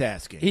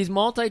multitasking. He's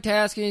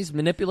multitasking. He's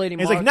manipulating.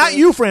 He's markets. like, not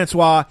you,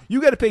 Francois.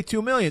 You got to pay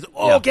 $2 million.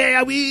 Okay,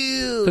 I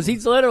will. Because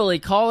he's literally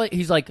calling.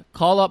 He's like,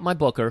 call up my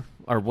booker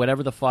or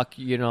whatever the fuck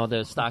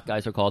the stock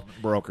guys are called.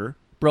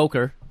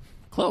 Broker.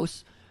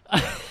 Close.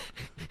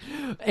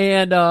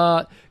 And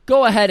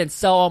go ahead and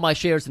sell all my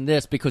shares in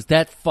this because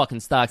that fucking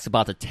stock's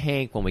about to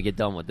tank when we get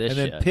done with this.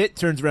 And then Pitt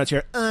turns around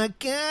here.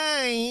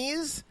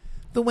 Guys,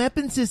 the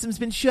weapon system's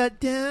been shut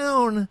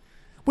down.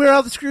 Where are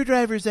all the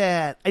screwdrivers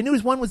at? I knew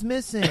one was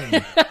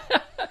missing.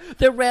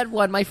 The red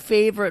one, my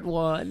favorite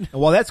one.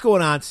 And while that's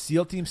going on,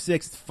 SEAL Team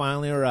 6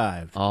 finally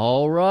arrived.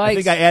 All right. I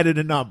think I added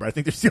a number. I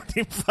think they're SEAL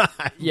Team 5.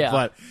 Yeah.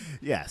 But,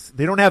 yes,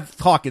 they don't have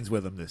Hawkins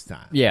with them this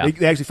time. Yeah.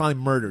 They actually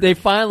finally murdered They him.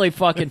 finally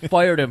fucking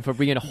fired him for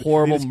being a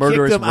horrible, They just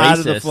murderous kicked him racist. out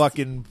of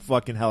the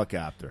fucking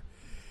helicopter.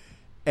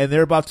 And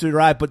they're about to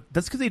arrive, but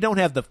that's because they don't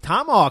have the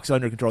Tomahawks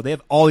under control. They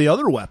have all the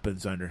other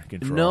weapons under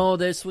control. No,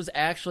 this was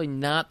actually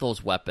not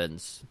those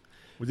weapons.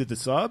 Was it the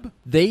sub?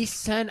 They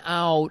sent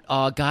out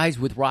guys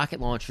with rocket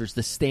launchers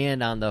to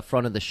stand on the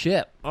front of the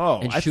ship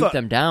and shoot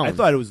them down. I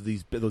thought it was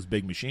those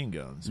big machine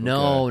guns.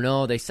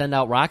 No, they send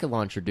out rocket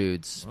launcher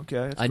dudes. Okay,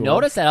 that's I cool.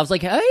 noticed that. I was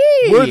like, hey!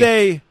 Were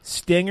they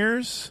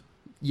Stingers?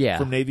 Yeah.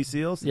 From Navy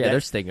SEALs? Yeah,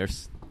 they're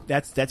Stingers.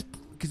 That's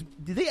because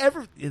did they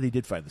ever? Yeah, they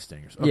did find the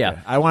Stingers. Okay.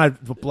 Yeah. I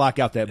want to block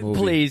out that movie.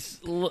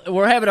 Please,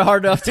 we're having a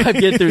hard enough time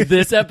getting through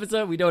this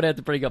episode. We don't have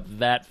to bring up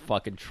that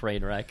fucking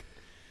train wreck.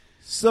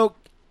 So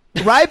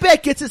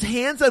Ryback gets his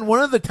hands on one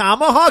of the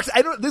Tomahawks.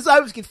 I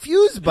was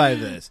confused by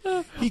this.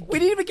 We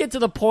didn't even get to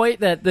the point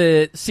that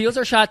the SEALs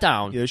are shot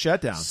down. Yeah, they're shot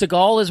down.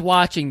 Seagal is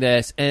watching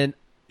this, and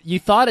you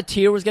thought a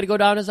tear was going to go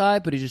down his eye,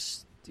 but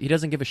he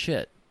doesn't give a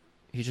shit.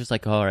 He's just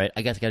like, all right,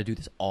 I guess I got to do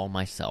this all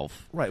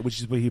myself. Right, which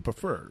is what he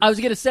prefers. I was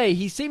going to say,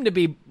 he seemed to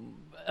be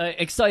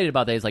excited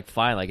about that. He's like,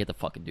 finally, I get to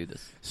fucking do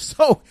this.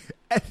 So,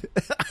 I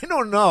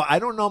don't know. I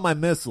don't know my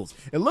missiles.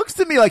 It looks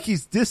to me like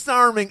he's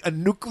disarming a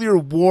nuclear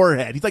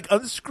warhead. He's like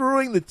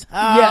unscrewing the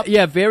top.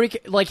 Yeah, very.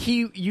 Like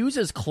he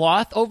uses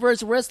cloth over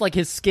his wrist, like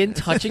his skin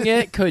touching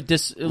it could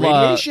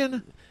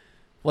radiation.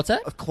 What's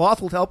that? A cloth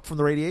will help from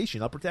the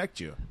radiation. I'll protect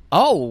you.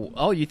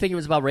 Oh, you think it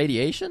was about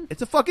radiation?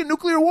 It's a fucking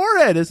nuclear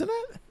warhead, isn't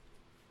it?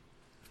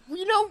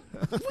 We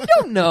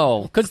don't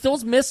know because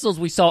those missiles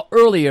we saw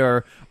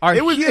earlier are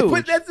huge.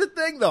 But that's the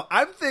thing, though.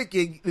 I'm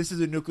thinking this is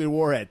a nuclear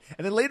warhead,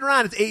 and then later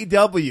on it's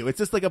AEW. It's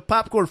just like a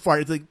popcorn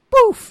fart. It's like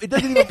poof! It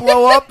doesn't even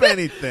blow up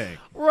anything.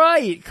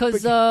 Right?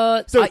 Because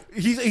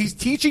he's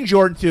teaching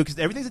Jordan too, because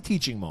everything's a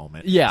teaching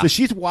moment. Yeah. So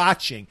she's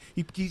watching.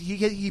 He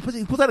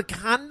pulls out a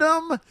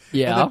condom.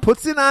 Yeah. And then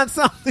puts it on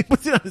something.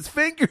 Puts it on his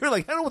finger.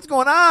 Like I don't know what's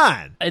going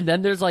on. And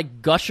then there's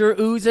like gusher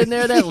ooze in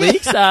there that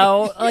leaks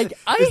out. Like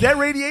is that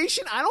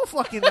radiation? I don't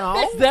fucking know.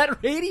 Is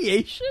that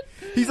radiation?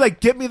 He's like,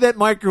 get me that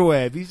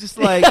microwave. He's just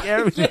like,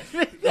 everything.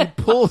 He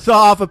pulls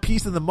off a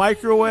piece of the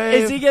microwave.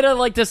 Is he gonna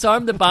like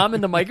disarm the bomb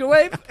in the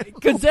microwave?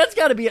 Because that's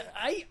got to be.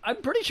 I'm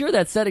pretty sure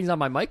that setting's on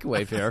my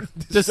microwave here.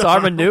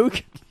 Disarm a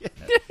nuke. Yeah,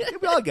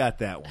 we all got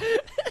that one.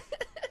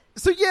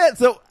 So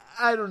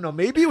I don't know.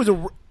 Maybe it was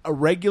a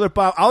regular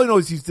bomb. All I know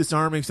is he's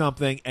disarming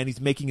something and he's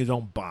making his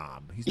own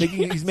bomb.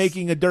 He's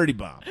making a dirty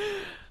bomb.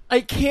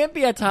 It can't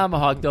be a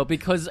Tomahawk though,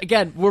 because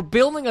again, we're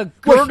building a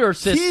girder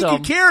system. He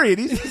can carry it.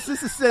 He's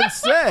just a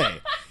sensei.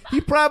 He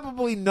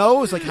probably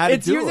knows like how to do it.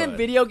 It's using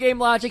video game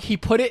logic. He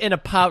put it in a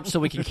pouch so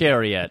we can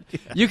carry it. Yeah.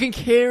 You can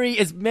carry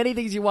as many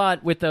things you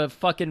want with the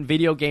fucking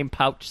video game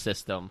pouch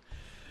system.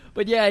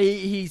 But yeah,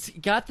 he's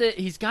got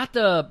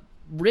the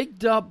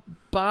rigged up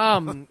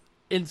bomb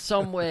in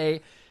some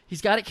way.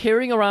 He's got it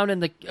carrying around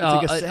in the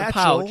like a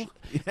pouch,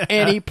 yeah.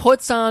 And he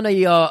puts on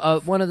a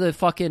one of the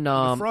fucking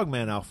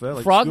frogman outfit,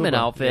 like frogman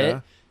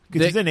outfit.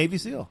 Because he's a Navy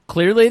SEAL.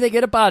 Clearly, they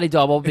get a body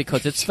double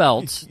because it's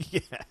felt.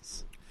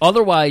 Yes.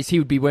 Otherwise, he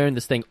would be wearing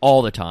this thing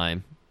all the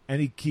time.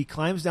 And he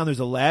climbs down. There's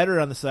a ladder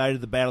on the side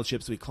of the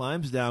battleship, so he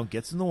climbs down,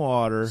 gets in the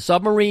water.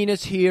 Submarine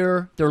is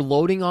here. They're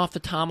loading off the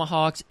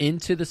Tomahawks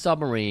into the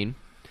submarine.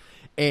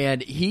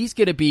 And he's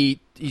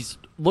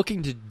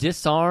looking to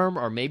disarm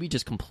or maybe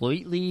just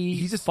completely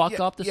fuck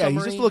up the submarine.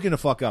 Yeah, he's just looking to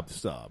fuck up the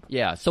sub.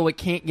 Yeah, so it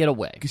can't get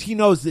away. Because he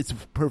knows it's a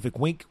perfect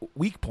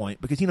weak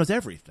point because he knows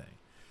everything.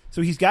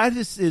 So he's got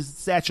his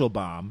satchel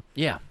bomb.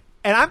 Yeah.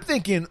 And I'm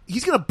thinking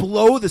he's going to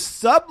blow the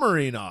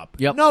submarine up.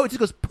 Yep. No, it just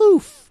goes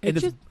poof. It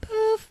just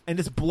poof. And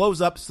just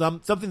blows up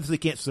something so they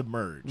can't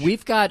submerge.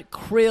 We've got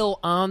Krill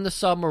on the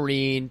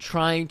submarine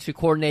trying to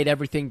coordinate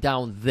everything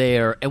down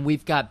there. And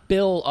we've got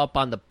Bill up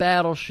on the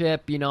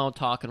battleship,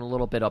 talking a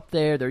little bit up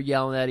there. They're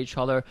yelling at each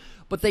other.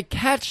 But they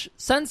catch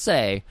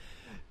Sensei.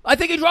 I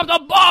think he dropped a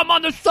bomb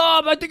on the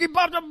sub. I think he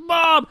dropped a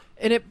bomb.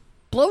 And it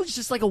blows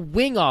just like a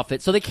wing off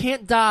it, so they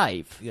can't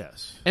dive.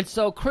 Yes. And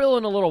so Krill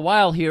in a little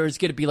while here is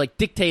going to be like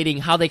dictating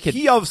how they can.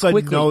 He all of a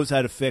sudden knows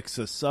how to fix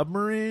a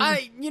submarine.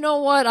 You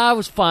know what? I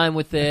was fine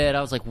with it. I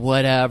was like,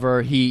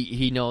 whatever.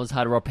 He knows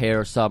how to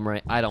repair a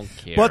submarine. I don't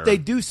care. But they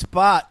do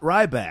spot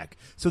Ryback,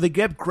 so they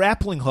get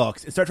grappling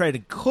hooks and start trying to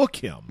cook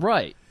him.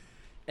 Right.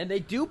 And they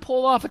do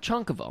pull off a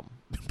chunk of them.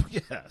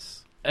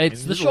 Yes.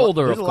 It's And the there's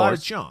shoulder, there's of a course. lot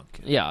of chunk.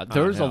 Yeah,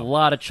 there's a him.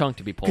 lot of chunk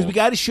to be pulled. Because we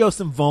got to show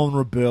some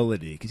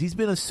vulnerability. Because he's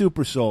been a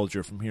super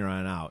soldier from here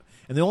on out.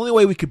 And the only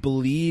way we could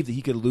believe that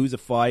he could lose a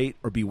fight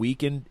or be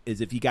weakened is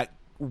if he got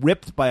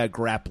ripped by a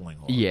grappling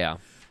hook. Yeah.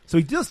 So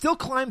he still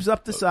climbs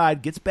up the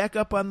side, gets back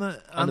up on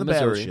the Missouri.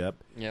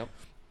 battleship. Yep.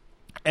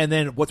 And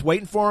then what's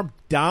waiting for him?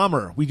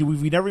 Dahmer. We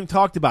never even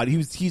talked about it.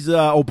 He's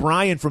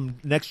O'Brien from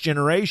Next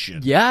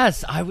Generation.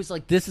 Yes, I was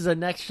like, this is a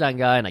Next Gen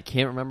guy, and I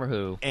can't remember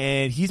who.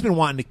 And he's been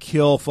wanting to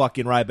kill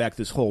fucking Ryback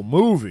this whole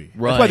movie.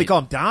 Right. That's why they call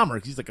him Dahmer,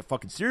 because he's like a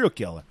fucking serial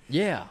killer.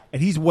 Yeah.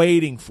 And he's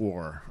waiting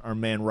for our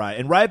man Ryback.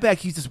 And Ryback,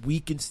 he's just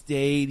weak in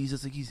state. He's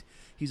just like he's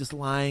just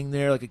lying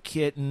there like a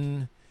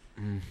kitten.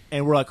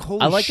 And we're like, holy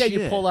shit. I like that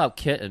you pull out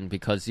Kitten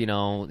because, you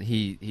know,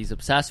 he's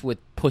obsessed with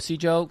pussy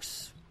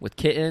jokes with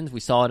kittens. We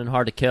saw it in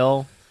Hard to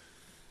Kill.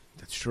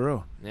 That's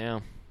true.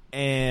 Yeah.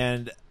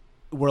 And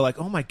we're like,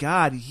 oh my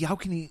God, how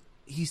can he?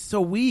 He's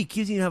so weak.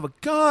 He doesn't even have a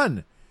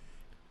gun.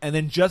 And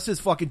then just as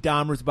fucking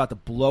Dahmer's about to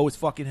blow his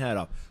fucking head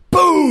off,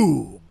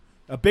 boom!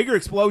 A bigger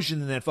explosion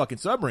than that fucking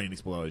submarine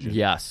explosion.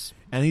 Yes.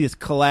 And he just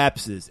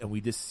collapses, and we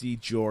just see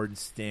Jordan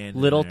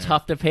standing Little there.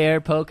 tuft of hair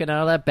poking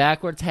out of that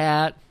backwards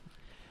hat.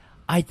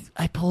 I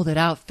pulled it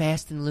out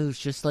fast and loose,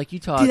 just like you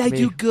taught me. Did I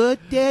do good,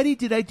 Daddy?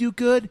 Did I do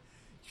good?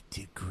 You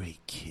did great,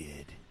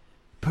 kid.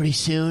 Pretty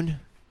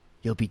soon,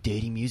 you'll be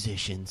dating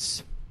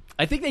musicians.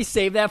 I think they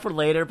saved that for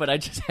later, but I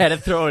just had to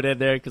throw it in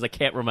there because I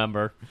can't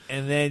remember.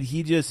 And then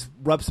he just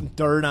rubs some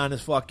dirt on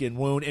his fucking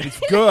wound, and it's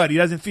good. He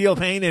doesn't feel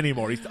pain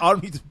anymore. He's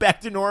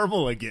back to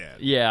normal again.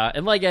 Yeah,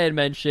 and like I had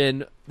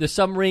mentioned, the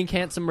submarine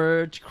can't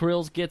submerge.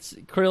 Krill's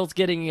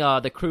getting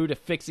the crew to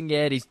fixing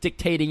it. He's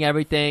dictating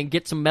everything.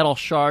 Get some metal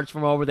shards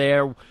from over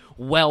there.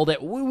 Weld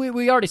it.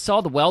 We already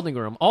saw the welding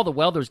room. All the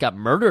welders got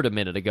murdered a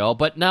minute ago,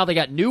 but now they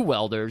got new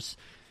welders.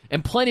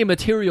 And plenty of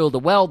material to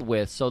weld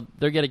with, so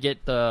they're going to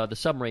get the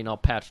submarine all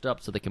patched up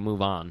so they can move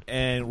on.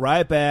 And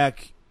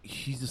Ryback,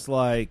 he's just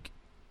like,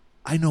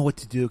 I know what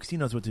to do, because he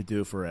knows what to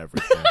do for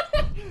everything.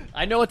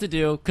 I know what to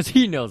do, because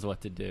he knows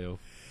what to do.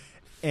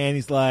 And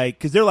he's like,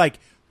 because they're like,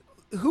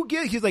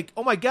 he's like,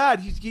 oh my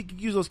God, he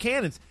could use those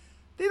cannons.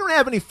 They don't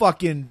have any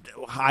fucking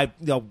high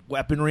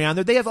weaponry on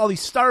there. They have all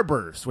these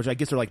starbursts, which I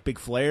guess are like big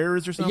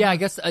flares or something. Yeah, I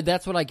guess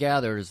that's what I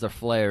gathered is the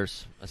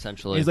flares,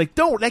 essentially. And he's like,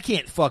 that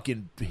can't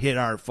fucking hit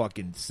our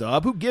fucking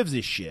sub. Who gives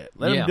a shit?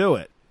 Let him do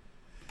it.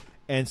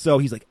 And so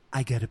he's like,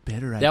 I got a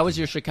better idea. That was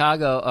your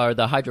Chicago, or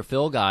the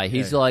hydrophil guy.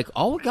 He's like,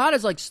 all we got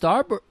is like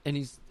starburst.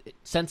 And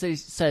Sensei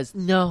says,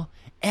 no,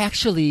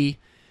 actually,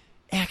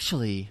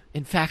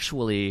 and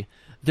factually,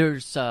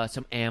 there's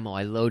some ammo.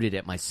 I loaded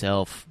it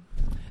myself.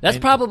 That's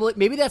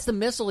maybe that's the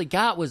missile he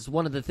got was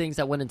one of the things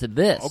that went into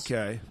this.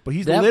 Okay. But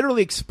he's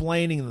literally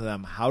explaining to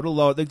them how to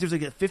load. There's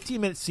like a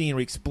 15-minute scene where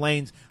he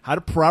explains how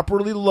to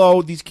properly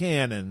load these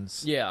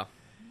cannons. Yeah.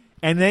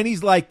 And then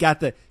he's like,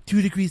 got the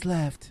 2 degrees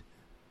left,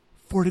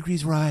 4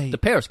 degrees right. The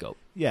periscope.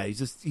 Yeah,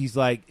 he's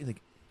like,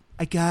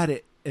 I got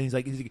it. And he's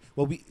like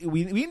well,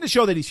 we need to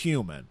show that he's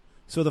human.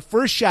 So the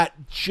first shot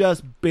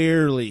just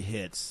barely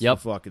hits the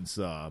fucking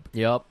sub.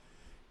 Yep.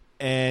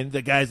 And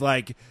the guy's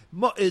like,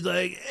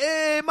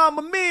 hey,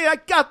 Mamma Mia, I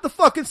got the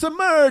fucking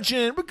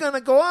submersion. We're going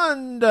to go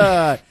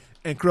under.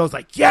 And Krill's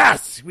like,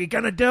 yes, we're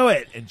going to do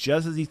it. And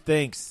just as he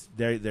thinks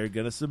they're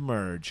going to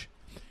submerge.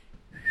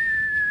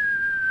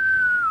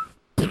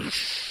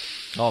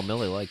 Oh,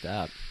 Millie liked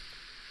that.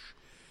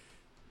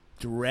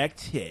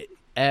 Direct hit.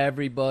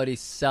 Everybody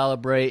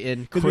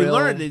celebrating. Because we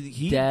learned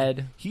that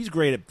dead. He's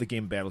great at the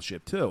game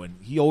Battleship, too. And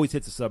he always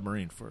hits a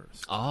submarine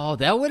first. Oh,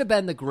 that would have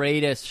been the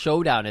greatest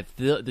showdown if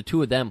the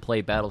two of them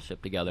played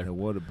Battleship together. It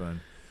would have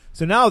been.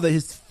 So now that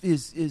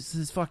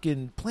his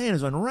fucking plan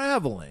is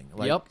unraveling.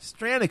 Like,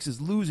 Stranix is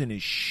losing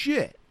his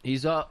shit.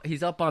 He's up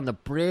on the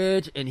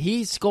bridge, and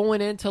he's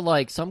going into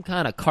like some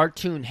kind of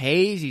cartoon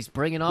haze. He's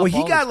bringing up. Well, he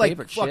all got his like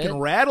favorite fucking shit.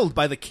 rattled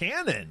by the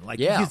cannon. Like,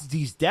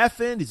 he's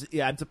deafened.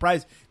 I'm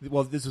surprised.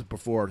 Well, this was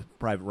before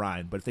Private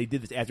Ryan, but if they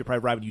did this after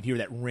Private Ryan, you'd hear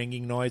that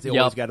ringing noise. They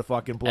always got to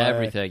fucking play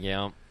everything.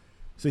 Yeah.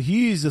 So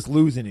he's just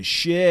losing his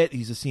shit.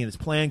 He's just seeing his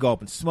plan go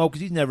up in smoke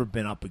because he's never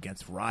been up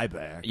against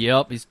Ryback.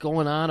 Yep, he's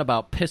going on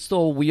about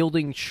pistol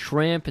wielding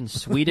shrimp and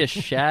Swedish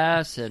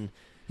chess, and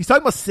he's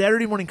talking about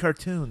Saturday morning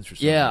cartoons or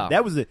something. Yeah,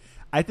 that was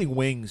I think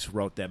Wings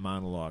wrote that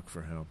monologue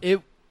for him.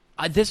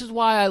 This is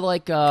why I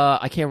like.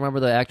 I can't remember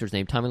the actor's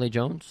name. Tommy Lee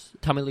Jones.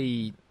 It's Tommy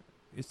Lee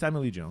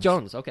Jones.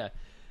 Jones. Okay,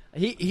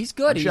 he's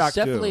good. I'm he's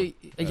definitely.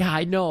 Too. Yeah,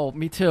 I know.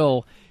 Me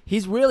too.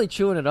 He's really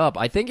chewing it up.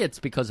 I think it's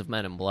because of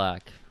Men in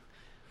Black.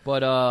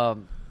 But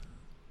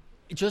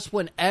just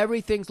when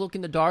everything's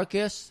looking the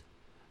darkest,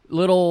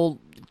 little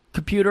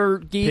computer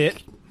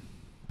geek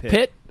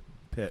Pip.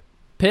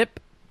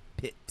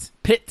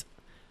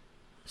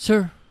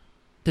 Sir,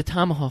 the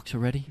tomahawks are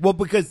ready. Well,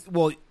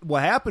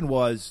 what happened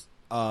was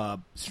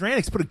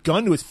Stranix put a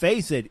gun to his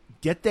face and said,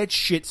 "Get that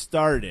shit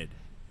started."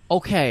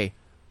 Okay,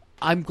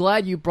 I'm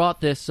glad you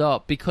brought this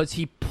up because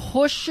he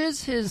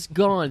pushes his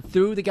gun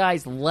through the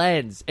guy's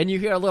lens, and you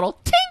hear a little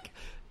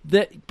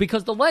tink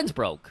because the lens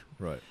broke.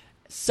 Right.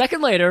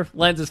 Second later,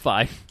 lens is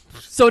fine.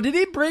 So did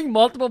he bring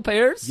multiple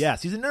pairs?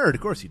 Yes, he's a nerd.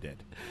 Of course he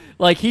did.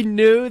 Like, he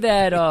knew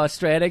that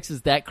Stranix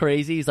is that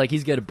crazy. He's like,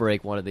 he's going to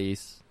break one of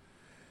these.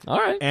 All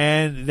right.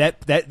 And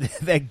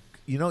that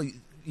you know,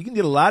 you can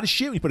get a lot of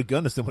shit when you put a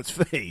gun to someone's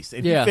face.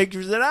 And he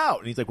figures it out.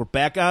 And he's like, we're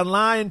back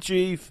online,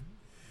 Chief.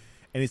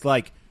 And he's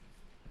like,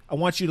 I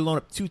want you to loan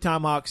up 2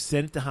 Tomahawks,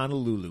 send it to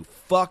Honolulu.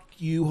 Fuck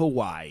you,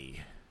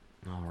 Hawaii.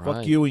 All right.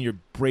 Fuck you and your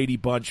Brady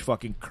Bunch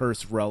fucking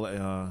curse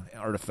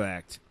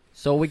artifact.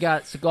 So we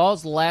got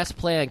Seagal's last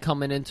plan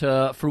coming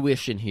into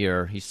fruition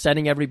here. He's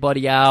sending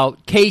everybody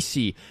out.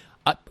 Casey.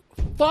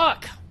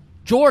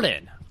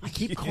 Jordan. I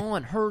keep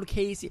calling her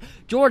Casey.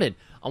 Jordan,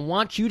 I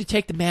want you to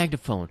take the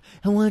magnaphone.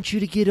 I want you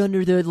to get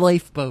under the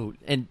lifeboat.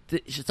 And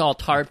it's all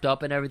tarped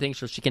up and everything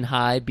so she can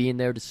hide, being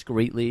there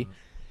discreetly.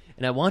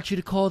 And I want you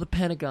to call the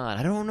Pentagon.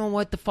 I don't know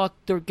what the fuck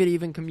they're going to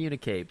even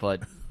communicate,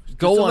 but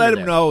go to on. Let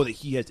him know that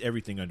he has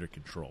everything under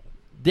control.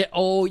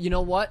 You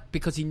know what?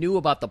 Because he knew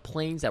about the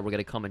planes that were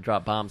going to come and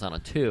drop bombs on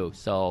it, too.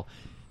 So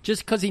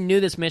just because he knew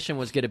this mission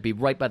was going to be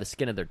right by the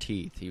skin of their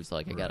teeth, he was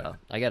like,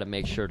 I gotta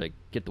make sure to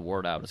get the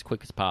word out as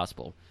quick as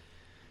possible.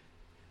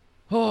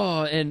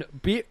 Oh, and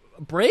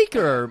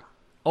Breaker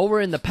over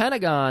in the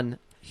Pentagon,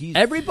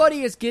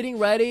 everybody is getting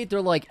ready.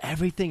 They're like,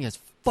 everything is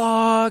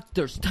fucked.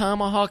 There's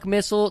Tomahawk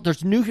missiles.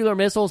 There's nuclear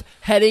missiles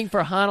heading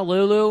for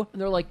Honolulu.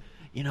 And they're like,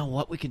 you know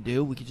what we can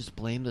do? We can just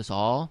blame this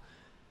all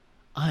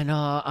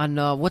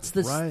on what's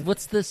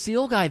the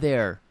SEAL guy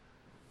there?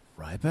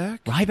 Ryback?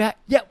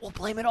 Yeah, we'll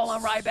blame it all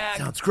on Ryback.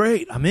 Sounds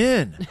great. I'm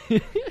in.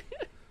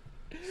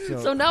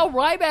 So now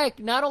Ryback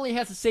not only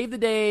has to save the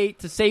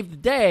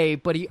day,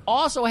 but he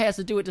also has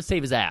to do it to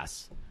save his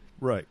ass.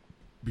 Right.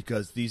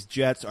 Because these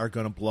jets are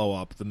going to blow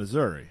up the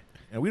Missouri.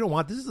 And we don't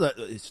want... This is a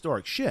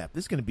historic ship.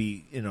 This is going to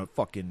be in a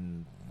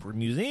fucking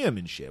museum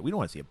and shit. We don't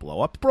want to see it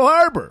blow up. Pearl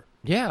Harbor.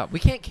 Yeah, we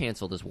can't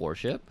cancel this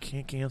warship.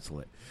 Can't cancel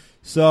it.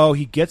 So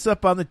he gets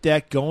up on the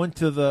deck, going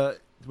to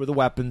where the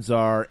weapons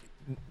are,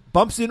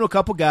 bumps into a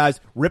couple guys,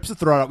 rips the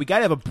throat out. We got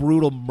to have a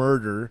brutal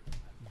murder.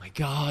 My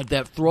God,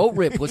 that throat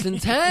rip was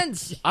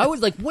intense. I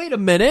was like, wait a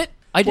minute.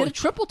 I did a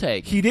triple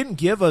take. He didn't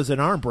give us an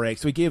arm break,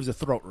 so he gave us a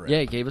throat rip. Yeah,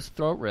 he gave us a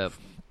throat rip.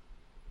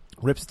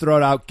 Rips the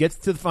throat out, gets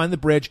to find the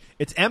bridge.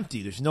 It's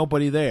empty. There's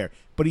nobody there.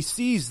 But he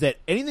sees that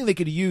anything they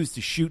could use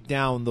to shoot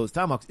down those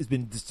Tomahawks has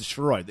been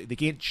destroyed. They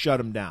can't shut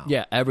them down.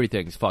 Yeah,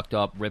 everything's fucked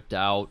up, ripped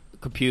out.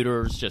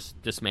 Computers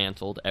just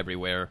dismantled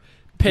everywhere.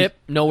 Pip,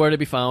 nowhere to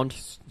be found.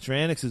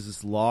 Stranix has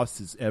just lost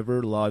his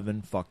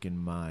ever-loving fucking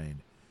mind.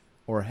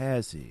 Or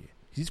has he?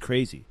 He's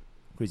crazy.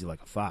 Crazy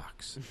like a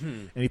fox.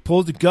 And he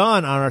pulls a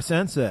gun on our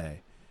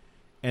sensei.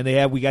 And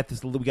we got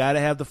to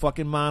have the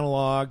fucking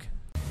monologue.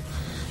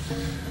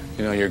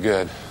 You know, you're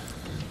good.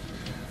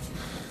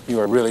 You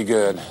are really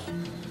good.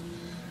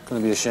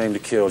 Gonna be ashamed to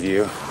kill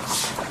you.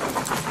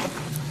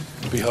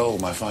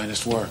 Behold my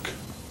finest work.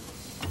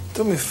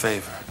 Do me a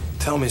favor.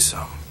 Tell me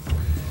something.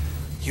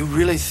 You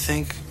really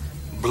think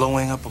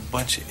blowing up a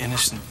bunch of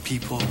innocent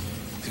people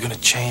is gonna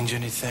change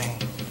anything?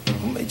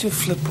 What made you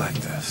flip like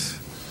this?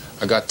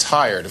 I got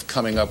tired of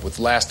coming up with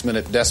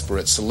last-minute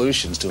desperate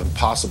solutions to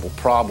impossible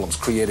problems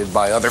created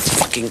by other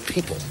fucking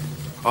people.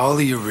 All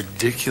of your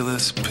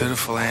ridiculous,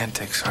 pitiful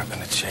antics aren't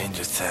gonna change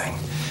a thing.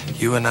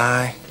 You and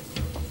I,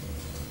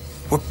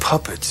 we're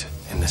puppets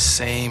in the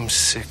same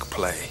sick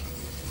play.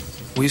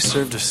 We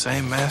serve the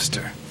same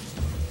master.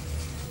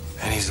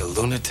 And he's a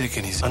lunatic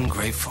and he's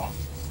ungrateful.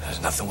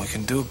 There's nothing we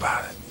can do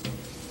about it.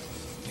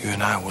 You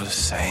and I, we're the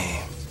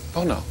same.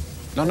 Oh, no.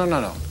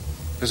 No.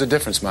 There's a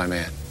difference, my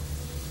man.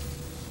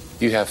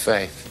 You have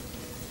faith.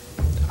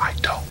 I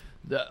don't.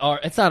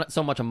 It's not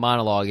so much a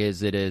monologue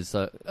as it is.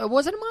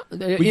 Was it a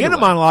monologue? We get a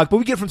monologue, but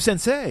we get it from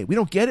Sensei. We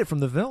don't get it from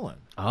the villain.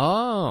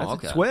 Oh, that's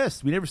okay. a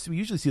twist. We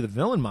usually see the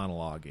villain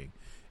monologuing,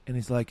 and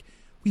he's like,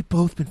 "We've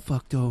both been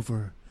fucked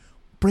over.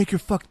 Breaker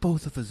fucked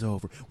both of us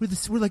over.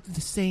 We're like the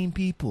same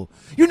people.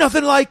 You're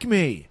nothing like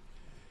me.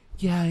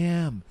 Yeah, I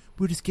am.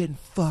 We're just getting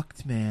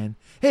fucked, man.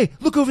 Hey,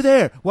 look over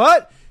there.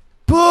 What?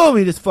 Boom!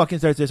 He just fucking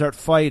start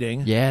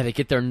fighting. Yeah, they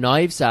get their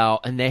knives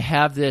out, and they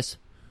have this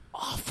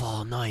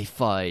awful knife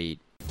fight.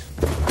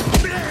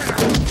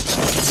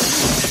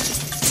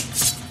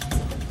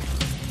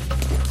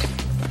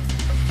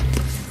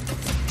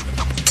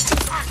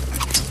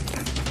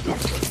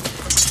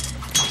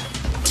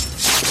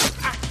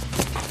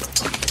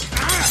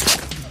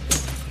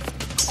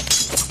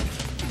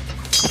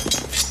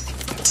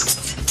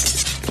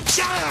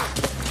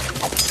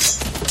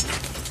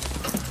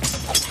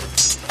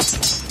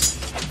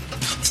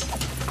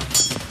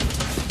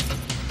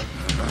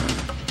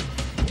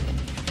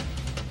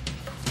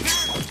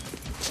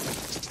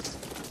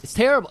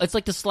 Terrible. It's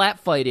like the slap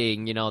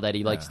fighting, that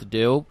he likes to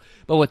do,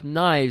 but with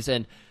knives.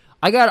 And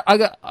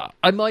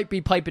I might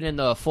be piping in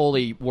the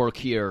Foley work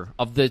here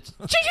of the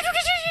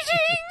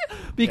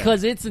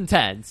because it's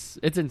intense.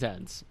 It's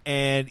intense.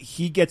 And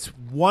he gets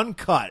one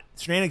cut.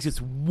 Stranix gets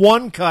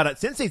one cut.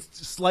 Sensei's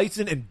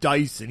slicing and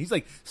dicing. He's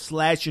like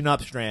slashing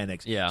up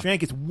Stranix. Yeah. Stranix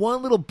gets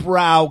one little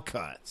brow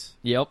cut.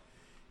 Yep.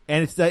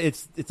 And it's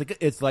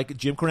like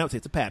Jim Cornette would say,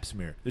 it's a pap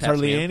smear. There's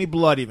hardly any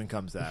blood even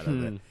comes out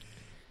of it.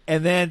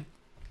 and then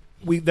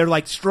they're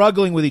like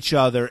struggling with each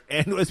other.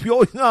 And as we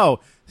always know,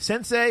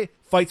 Sensei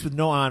fights with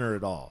no honor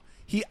at all.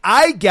 He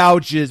eye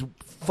gouges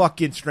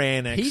fucking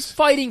Stranix. He's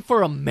fighting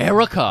for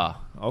America.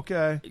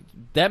 Okay.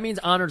 That means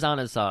honor's on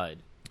his side.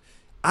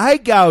 Eye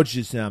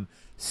gouges him,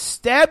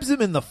 stabs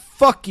him in the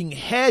fucking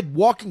head,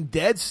 Walking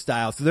Dead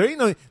style. So there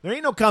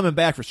ain't no coming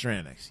back for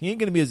Stranix. He ain't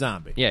gonna be a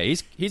zombie. Yeah,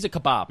 he's a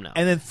kebab now.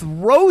 And then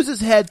throws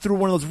his head through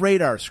one of those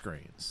radar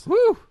screens.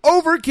 Woo!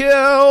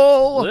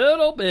 Overkill.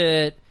 Little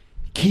bit.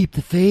 Keep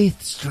the faith,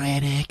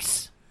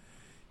 Stranix.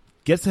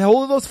 Gets a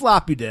hold of those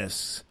floppy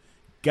disks.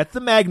 Gets the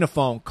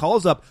magnaphone.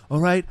 Calls up. All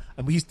right.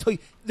 I mean,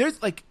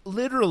 there's like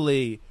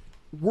literally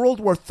World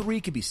War III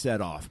could be set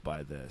off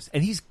by this,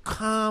 and he's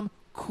calm,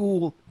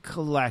 cool,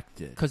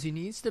 collected. Because he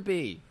needs to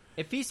be.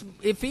 If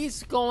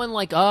he's going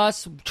like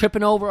us,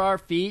 tripping over our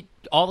feet,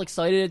 all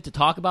excited to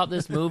talk about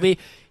this movie,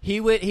 he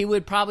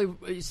would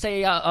probably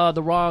say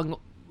the wrong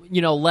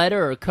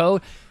letter or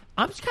code.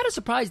 I'm just kind of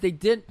surprised they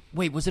didn't.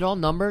 Wait, was it all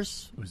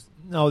numbers?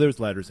 No, there's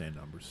letters and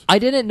numbers. I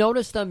didn't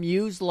notice them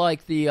use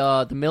like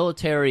the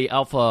military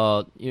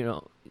alpha, Maybe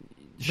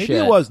shit.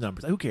 it was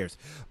numbers. Who cares?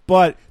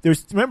 But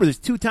there's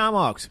 2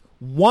 Tomahawks.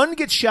 One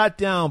gets shot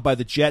down by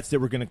the jets that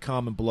were going to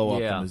come and blow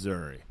up in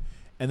Missouri.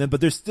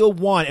 But there's still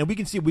one, and we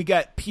can see we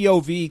got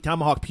POV,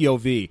 Tomahawk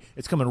POV.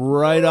 It's coming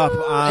right up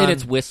on... And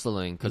it's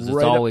whistling, because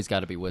it's always got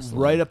to be whistling.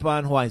 Right up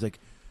on Hawaii. He's like,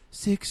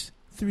 6,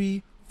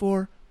 3,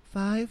 4,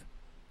 5.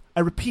 I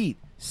repeat,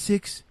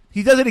 6.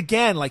 He does it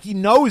again, like he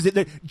knows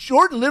it.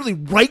 Jordan literally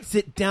writes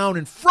it down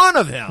in front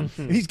of him.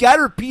 And he's got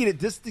to repeat it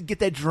just to get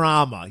that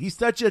drama. He's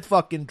such a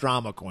fucking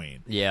drama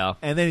queen. Yeah.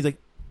 And then he's like,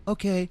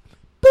 okay,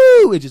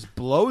 boo! It just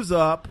blows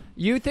up.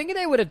 You think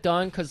they would have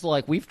done, because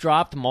like we've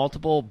dropped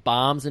multiple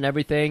bombs and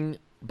everything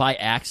by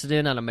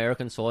accident on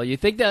American soil. You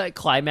think that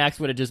climax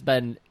would have just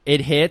been,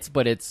 it hits,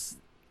 but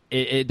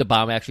the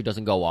bomb actually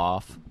doesn't go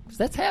off? Because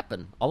that's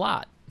happened a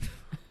lot.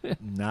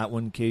 Not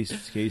when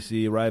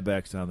Casey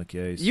Ryback's on the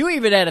case. You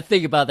even had to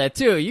think about that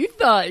too. You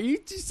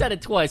just said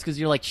it twice because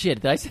you're like,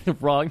 shit, did I say the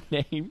wrong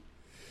name?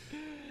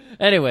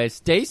 Anyways,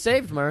 stay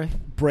safe, Murray.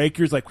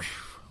 Breaker's like,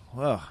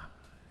 well,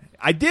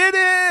 I did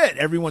it!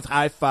 Everyone's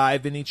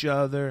high-fiving each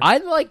other. I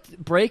liked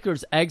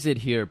Breaker's exit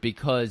here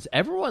because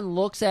everyone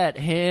looks at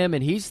him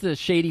and he's the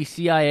shady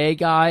CIA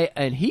guy,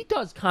 and he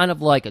does kind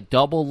of like a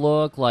double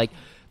look, like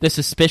the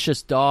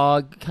suspicious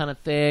dog kind of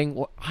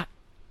thing.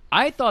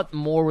 I thought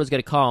more was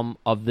going to come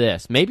of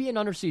this. Maybe in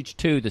Under Siege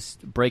 2, this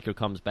Breaker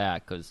comes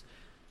back, because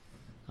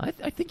I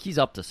think he's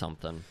up to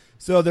something.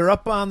 So they're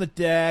up on the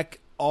deck.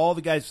 All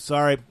the guys,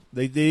 sorry,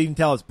 they didn't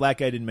tell us. Black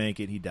guy didn't make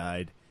it. He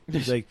died.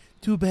 He's like,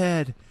 too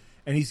bad.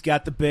 And he's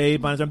got the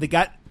babe on his arm.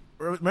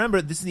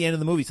 Remember, this is the end of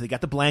the movie, so they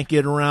got the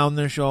blanket around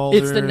their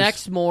shoulders. It's the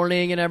next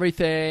morning and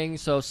everything,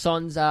 so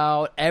sun's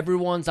out.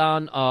 Everyone's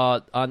on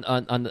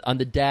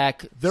the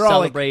deck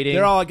celebrating.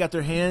 They're all got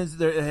their head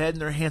in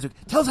their hands.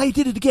 Tell us how you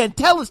did it again.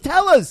 Tell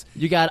us.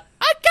 You got,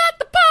 I got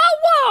the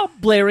power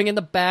blaring in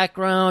the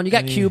background. You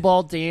got cue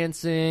ball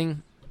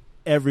dancing.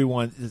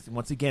 Everyone,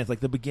 once again, it's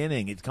like the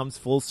beginning. It comes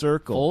full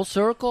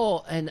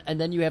circle. And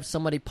then you have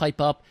somebody pipe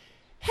up,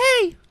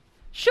 hey,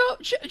 show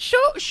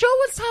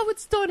us how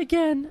it's done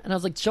again. And I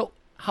was like,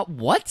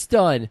 what's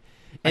done?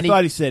 And I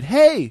thought he said,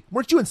 hey,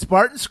 weren't you in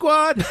Spartan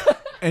Squad?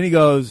 And he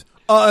goes,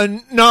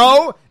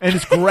 no, and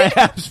just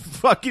grabs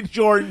fucking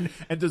Jordan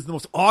and does the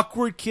most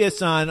awkward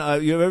kiss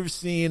on you've ever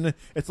seen.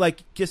 It's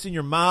like kissing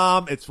your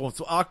mom. It's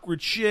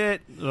awkward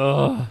shit.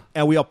 Ugh.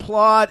 And we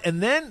applaud.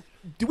 And then,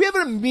 do we have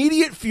an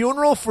immediate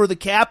funeral for the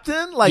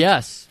captain?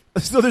 Yes.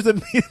 So there's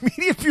an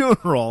immediate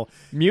funeral.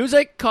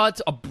 Music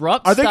cuts,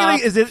 abrupt Are they stop.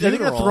 Are they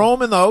going to throw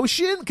him in the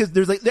ocean? Because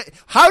there's like,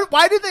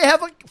 why did they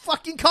have a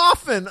fucking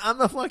coffin on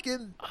the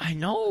fucking? I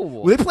know.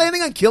 Were they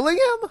planning on killing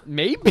him?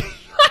 Maybe.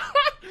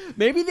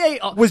 Maybe they.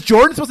 Was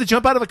Jordan supposed to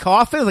jump out of a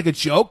coffin like a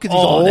joke? Cause he's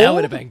old? That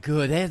would have been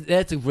good.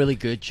 That's a really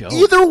good joke.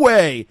 Either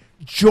way,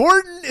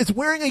 Jordan is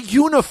wearing a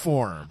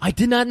uniform. I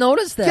did not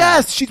notice that.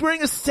 Yes, she's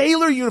wearing a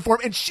sailor uniform,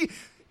 and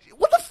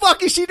what the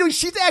fuck is she doing?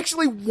 She's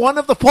actually one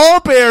of the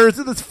pallbearers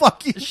in this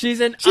fucking... She's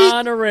an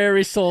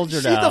honorary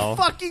soldier now. She's a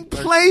fucking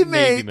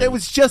playmate that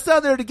was just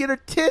out there to get her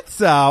tits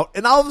out,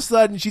 and all of a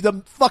sudden she's a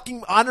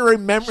fucking honorary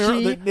member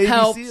of the Navy She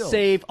helped SEAL.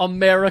 save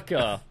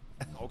America.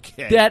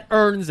 Okay. That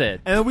earns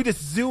it. And then we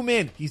just zoom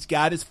in. He's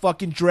got his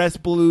fucking dress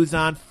blues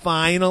on,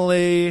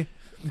 finally.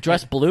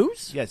 Dress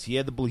blues? Yes, he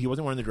had the blue. He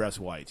wasn't wearing the dress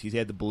whites. He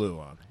had the blue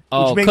on.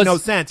 Oh, which makes no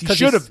sense. He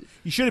should have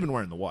been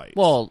wearing the whites.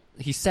 Well,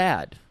 he's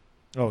sad.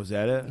 Oh, is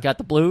that it? Got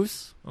the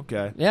blues?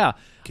 Okay. Yeah.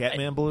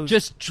 Catman blues?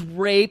 Just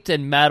draped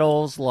in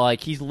metals,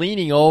 like he's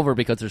leaning over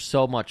because there's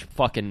so much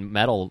fucking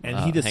metal and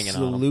he just hanging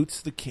on him.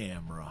 salutes the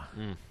camera.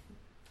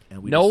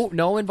 And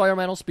no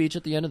environmental speech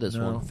at the end of this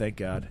one. Thank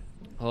God.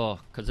 Oh,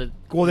 because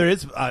well, there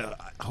is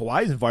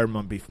Hawaii's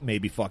environment may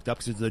be fucked up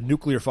because there's a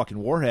nuclear fucking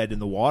warhead in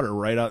the water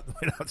right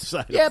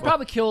outside. Yeah, it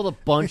probably killed a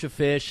bunch of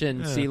fish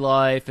and sea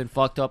life and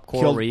fucked up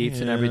coral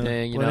reefs and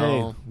everything. You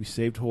know, hey, we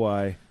saved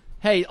Hawaii.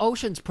 Hey,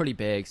 ocean's pretty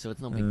big, so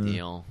it's no big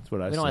deal. That's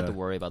what I said. We don't have to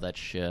worry about that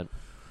shit.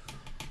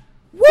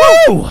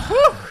 Woo!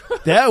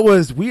 That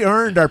was, we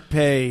earned our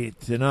pay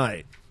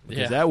tonight.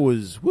 Because that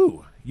was,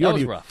 woo. That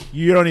was rough.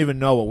 You don't even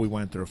know what we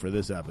went through for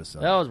this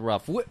episode. That was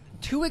rough.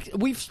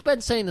 We've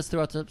been saying this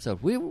throughout the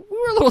episode. We were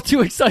a little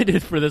too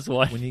excited for this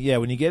one. When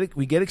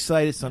we get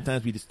excited,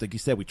 sometimes we just, like you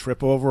said, we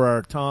trip over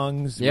our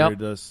tongues. Yep.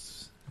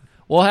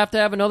 We'll have to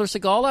have another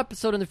Seagal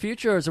episode in the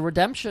future as a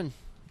redemption.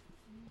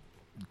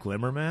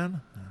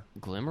 Glimmerman?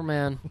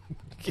 Glimmerman.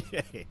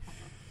 Okay.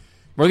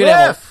 We're going to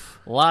have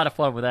a lot of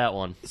fun with that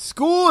one.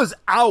 School is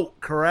out,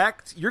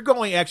 correct? You're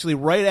going actually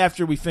right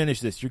after we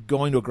finish this. You're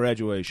going to a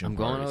graduation I'm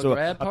going party. to a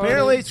grad party.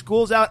 Apparently,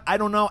 school's out. I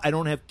don't know. I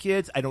don't have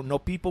kids. I don't know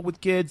people with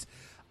kids.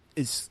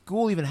 Is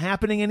school even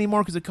happening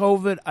anymore because of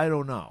COVID? I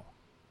don't know.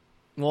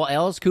 Well,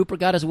 Alice Cooper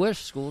got his wish.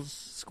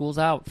 School's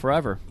out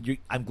forever.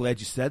 I'm glad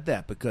you said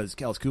that because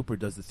Alice Cooper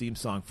does the theme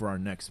song for our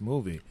next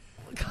movie.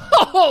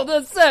 Oh, the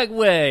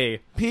segue.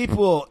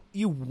 People,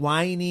 you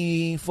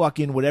whiny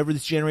fucking whatever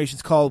this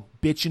generation's called,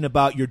 bitching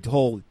about your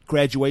whole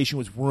graduation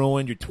was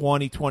ruined, your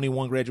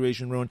 2021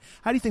 graduation ruined.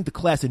 How do you think the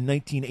class in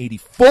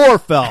 1984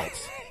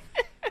 felt?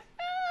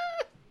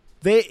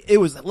 It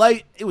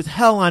was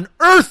hell on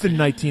earth in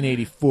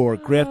 1984.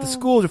 The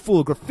schools are full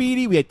of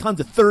graffiti. We had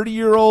tons of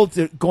 30-year-olds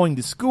going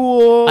to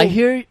school. I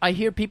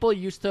hear people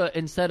used to,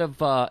 instead of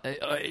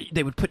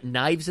they would put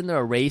knives in their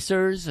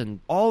erasers and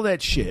all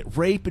that shit.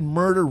 Rape and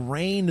murder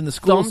reigned in the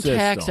school system.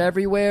 Thumbtacks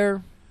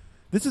everywhere.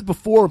 This is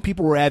before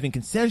people were having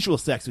consensual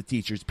sex with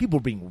teachers. People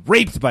were being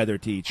raped by their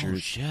teachers. Oh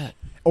shit!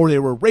 Or they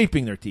were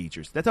raping their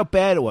teachers. That's how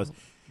bad it was.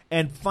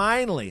 And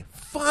finally,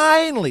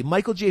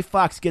 Michael J.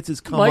 Fox gets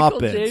his comeuppance. Michael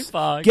J.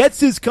 Fox gets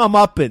his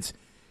comeuppance.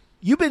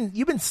 You've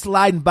been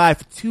sliding by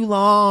for too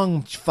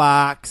long,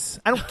 Fox.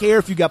 I don't care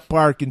if you got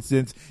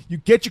Parkinson's. You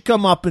get your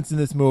comeuppance in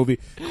this movie.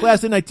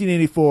 Class of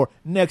 1984.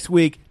 Next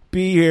week,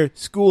 be here.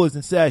 School is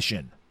in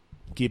session.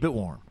 Keep it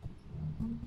warm.